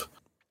leveling up?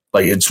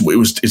 It's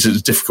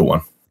a difficult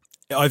one.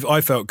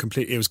 I felt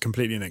it was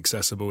completely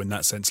inaccessible in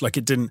that sense. Like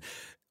it didn't.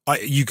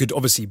 We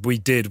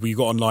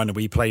got online and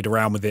we played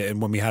around with it,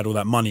 and when we had all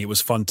that money, it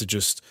was fun to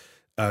just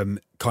kind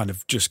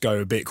of just go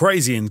a bit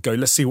crazy and go,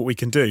 let's see what we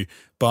can do.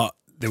 But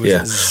there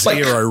was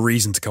zero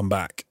reason to come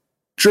back.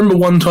 Do you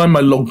remember one time I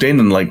logged in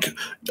and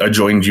I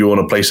joined you on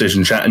a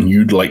PlayStation chat and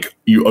you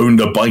owned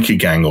a biker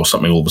gang or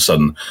something all of a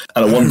sudden,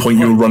 and at one point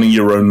you were running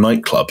your own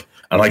nightclub,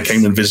 and I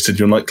came and visited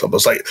your nightclub. I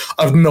was like,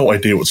 I have no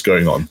idea what's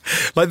going on.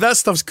 Like that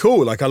stuff's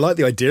cool. Like I like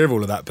the idea of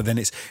all of that, but then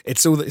it's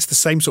the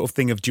same sort of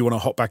thing of, do you want to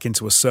hop back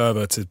into a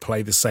server to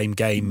play the same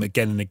game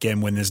again and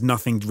again when there's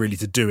nothing really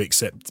to do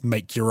except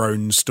make your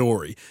own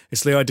story?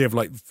 It's the idea of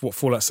like what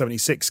Fallout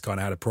 76 kind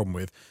of had a problem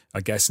with,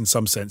 I guess, in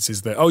some sense,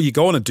 is that, you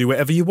go on and do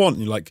whatever you want.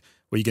 And you're like,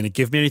 were you going to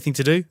give me anything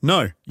to do?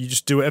 No, you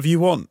just do whatever you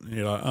want. And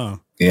you're like, oh.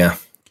 Yeah.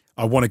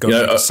 I want to go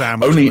make a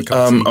sandwich.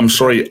 I'm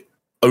sorry,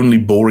 only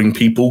boring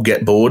people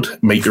get bored.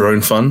 Make your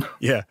own fun.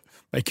 Yeah,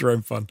 make your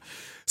own fun.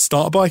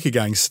 Start a biker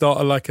gang.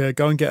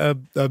 Go and get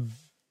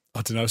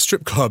a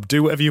strip club.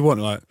 Do whatever you want.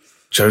 Like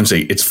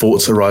Jonesy, it's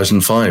Forza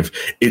Horizon 5.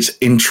 It's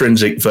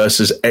intrinsic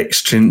versus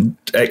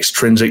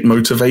extrinsic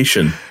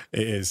motivation.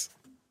 It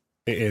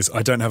is.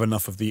 I don't have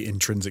enough of the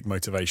intrinsic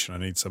motivation. I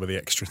need some of the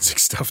extrinsic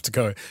stuff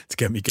to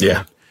get me going.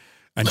 Yeah.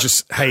 And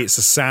just, hey, it's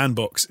a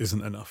sandbox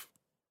isn't enough.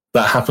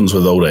 That happens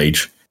with old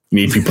age. You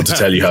need people to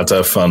tell you how to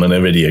have fun in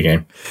a video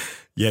game.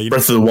 Yeah,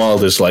 Breath of the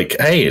Wild is like,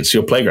 hey, it's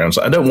your playground. It's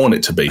like, I don't want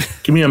it to be.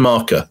 Give me a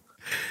marker.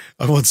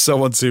 I want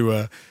someone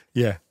to,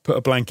 put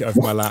a blanket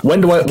over my lap. When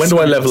do I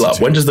level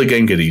up? When does the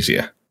game get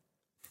easier?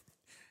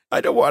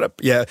 I don't want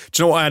to. Yeah.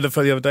 Do you know what I had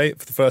for the other day?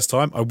 For the first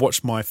time, I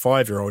watched my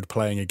 5-year-old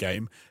playing a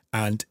game,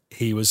 and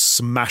he was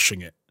smashing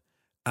it.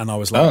 And I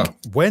was like,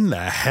 when the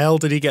hell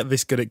did he get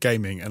this good at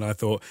gaming? And I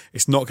thought,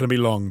 it's not going to be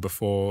long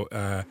before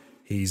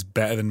he's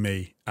better than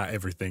me at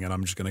everything, and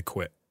I'm just going to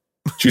quit.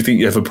 Do you think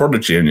you have a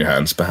prodigy in your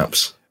hands,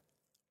 perhaps?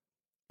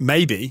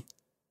 Maybe.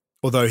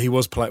 Although he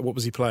was playing, what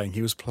was he playing?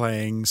 He was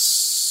playing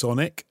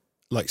Sonic,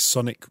 like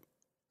Sonic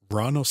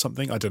Run or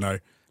something. I don't know.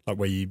 Like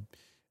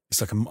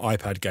it's like an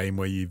iPad game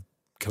where you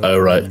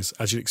collect things,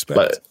 as you'd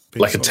expect.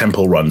 Like a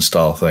Temple Run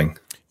style thing.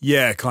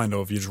 Yeah, kind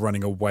of. You're just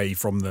running away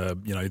from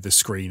the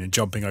screen and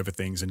jumping over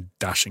things and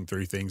dashing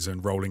through things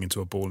and rolling into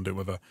a ball and doing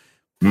whatever.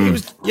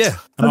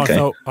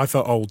 I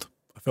felt old.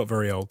 I felt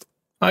very old.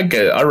 I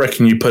get it. I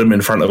reckon you put him in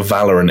front of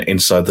Valorant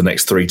inside the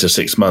next 3 to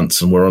 6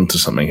 months, and we're onto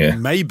something here.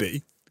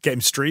 Maybe get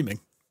him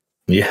streaming.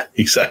 Yeah,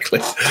 exactly.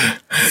 Yeah.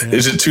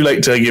 Is it too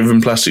late to give him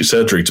plastic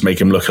surgery to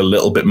make him look a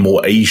little bit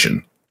more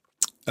Asian?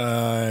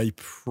 No,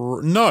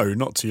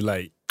 not too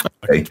late. Okay.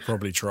 I could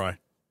probably try.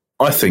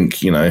 I think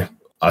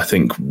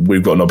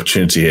we've got an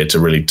opportunity here to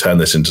really turn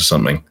this into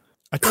something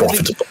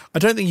profitable. I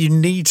don't think you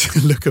need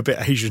to look a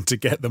bit Asian to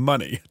get the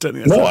money. I don't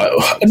think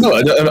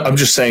I'm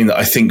just saying that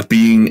I think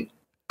being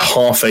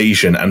half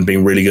Asian and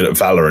being really good at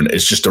Valorant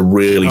is just a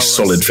really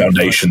solid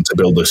foundation to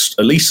build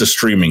at least a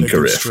streaming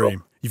career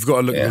from. You've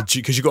got to look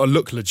legit, because you've got to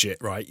look legit,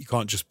 right? You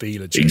can't just be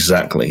legit.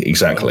 Exactly.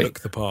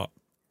 Look the part.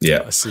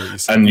 Yeah, I see what you're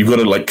saying. And you've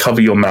got to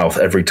cover your mouth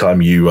every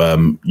time you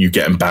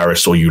get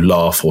embarrassed or you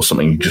laugh or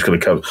something. You just got to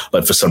cover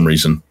for some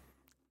reason.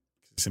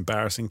 It's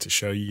embarrassing to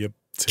show you.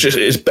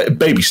 It's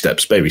baby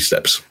steps. Baby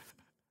steps.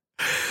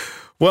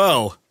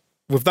 Well,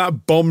 with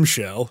that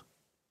bombshell,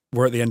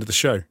 we're at the end of the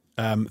show.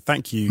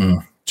 Thank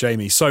you,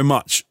 Jamie, so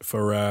much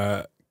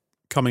for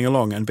coming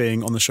along and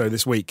being on the show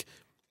this week.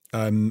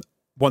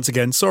 Once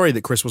again, sorry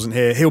that Chris wasn't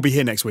here. He'll be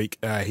here next week.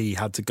 He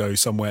had to go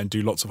somewhere and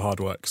do lots of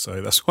hard work,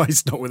 so that's why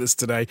he's not with us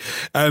today.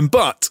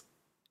 But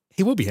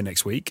he will be here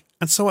next week.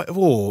 And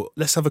so,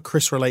 let's have a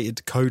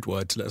Chris-related code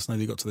word to let us know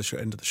that you got to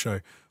the end of the show.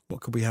 What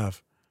could we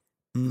have?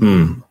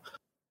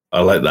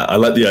 I like that. I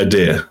like the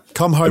idea.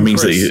 Come home,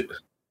 Chris.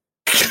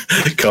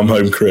 Come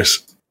home,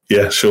 Chris.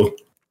 Yeah, sure.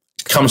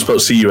 Come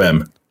spelled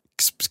C-U-M.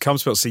 Come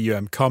spelled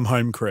C-U-M. Come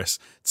home, Chris.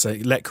 So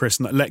let Chris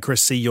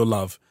see your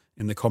love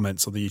in the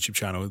comments on the YouTube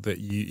channel that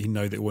you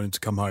know that you want him to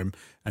come home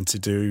and to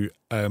do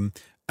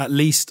at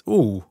least. I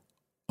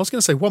was going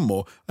to say one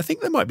more. I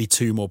think there might be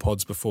 2 more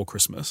pods before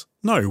Christmas.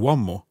 No, 1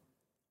 more.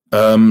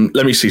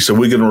 Let me see. So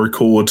we're going to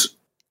record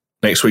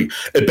next week.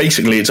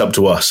 Basically, it's up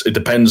to us. It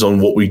depends on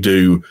what we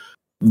do.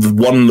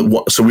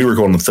 So we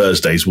record on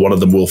Thursdays. One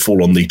of them will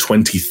fall on the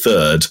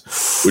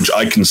 23rd, which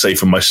I can say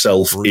for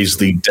myself is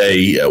the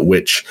day at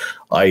which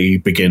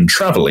I begin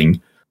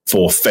traveling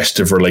for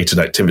festive-related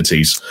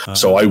activities.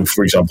 So I,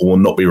 for example, will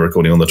not be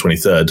recording on the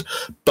 23rd.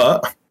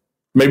 But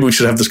maybe we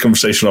should have this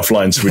conversation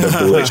offline so we don't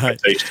build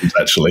expectations,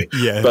 actually.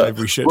 Yeah, but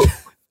maybe we should.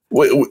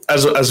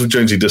 As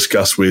Jonesy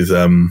discussed with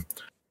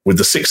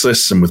the 6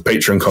 lists and with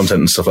Patreon content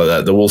and stuff like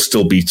that, there will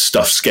still be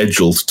stuff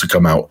scheduled to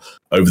come out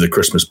over the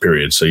Christmas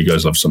period. So you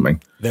guys have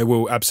something. There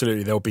will,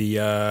 absolutely. There'll be,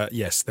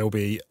 there'll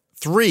be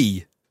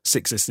 3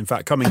 6 lists, in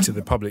fact, coming to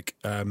the public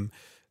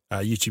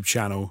YouTube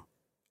channel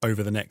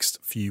over the next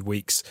few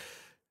weeks.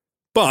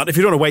 But if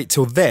you don't want to wait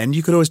till then,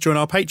 you can always join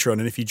our Patreon.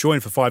 And if you join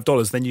for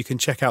 $5, then you can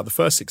check out the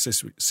first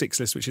six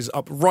list, which is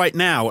up right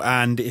now.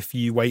 And if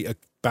you wait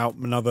about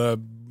another,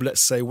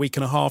 let's say, week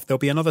and a half, there'll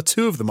be another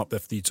 2 of them up there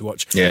for you to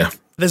watch. Yeah.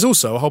 There's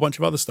also a whole bunch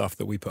of other stuff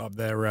that we put up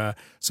there.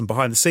 Some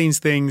behind the scenes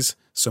things,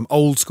 some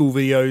old school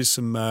videos,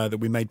 some that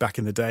we made back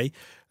in the day.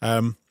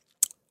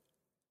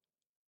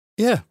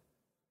 Yeah.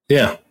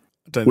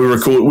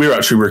 We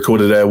actually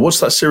recorded what's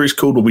that series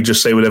called where we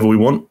just say whatever we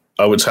want?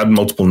 Oh, it's had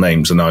multiple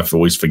names and I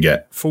always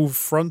forget. Full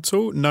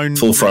Frontal?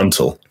 Full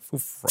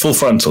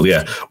Frontal,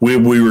 yeah. We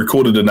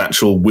recorded an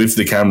actual with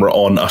the camera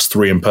on, us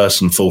 3 in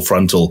person, Full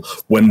Frontal,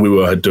 when we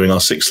were doing our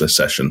 6 list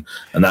session.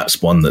 And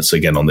that's one that's,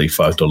 again, on the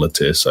 $5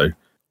 tier. So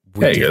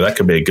there you go. That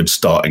could be a good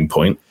starting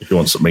point if you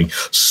want something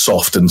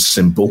soft and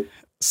simple.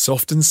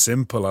 Soft and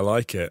simple. I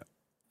like it.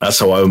 That's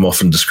how I'm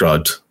often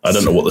described. I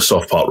don't know what the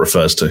soft part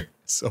refers to.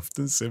 Soft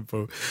and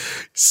simple.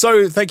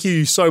 So thank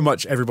you so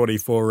much, everybody,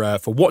 for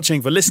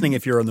watching, for listening.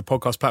 If you're on the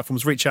podcast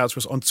platforms, reach out to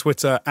us on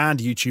Twitter and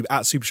YouTube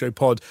at SuperShow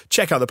Pod.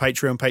 Check out the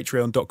Patreon,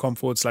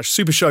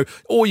 patreon.com/SuperShow,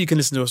 or you can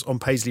listen to us on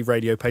Paisley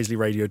Radio,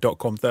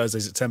 paisleyradio.com,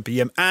 Thursdays at 10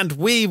 p.m. And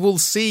we will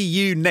see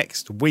you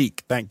next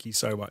week. Thank you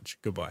so much.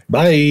 Goodbye.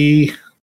 Bye.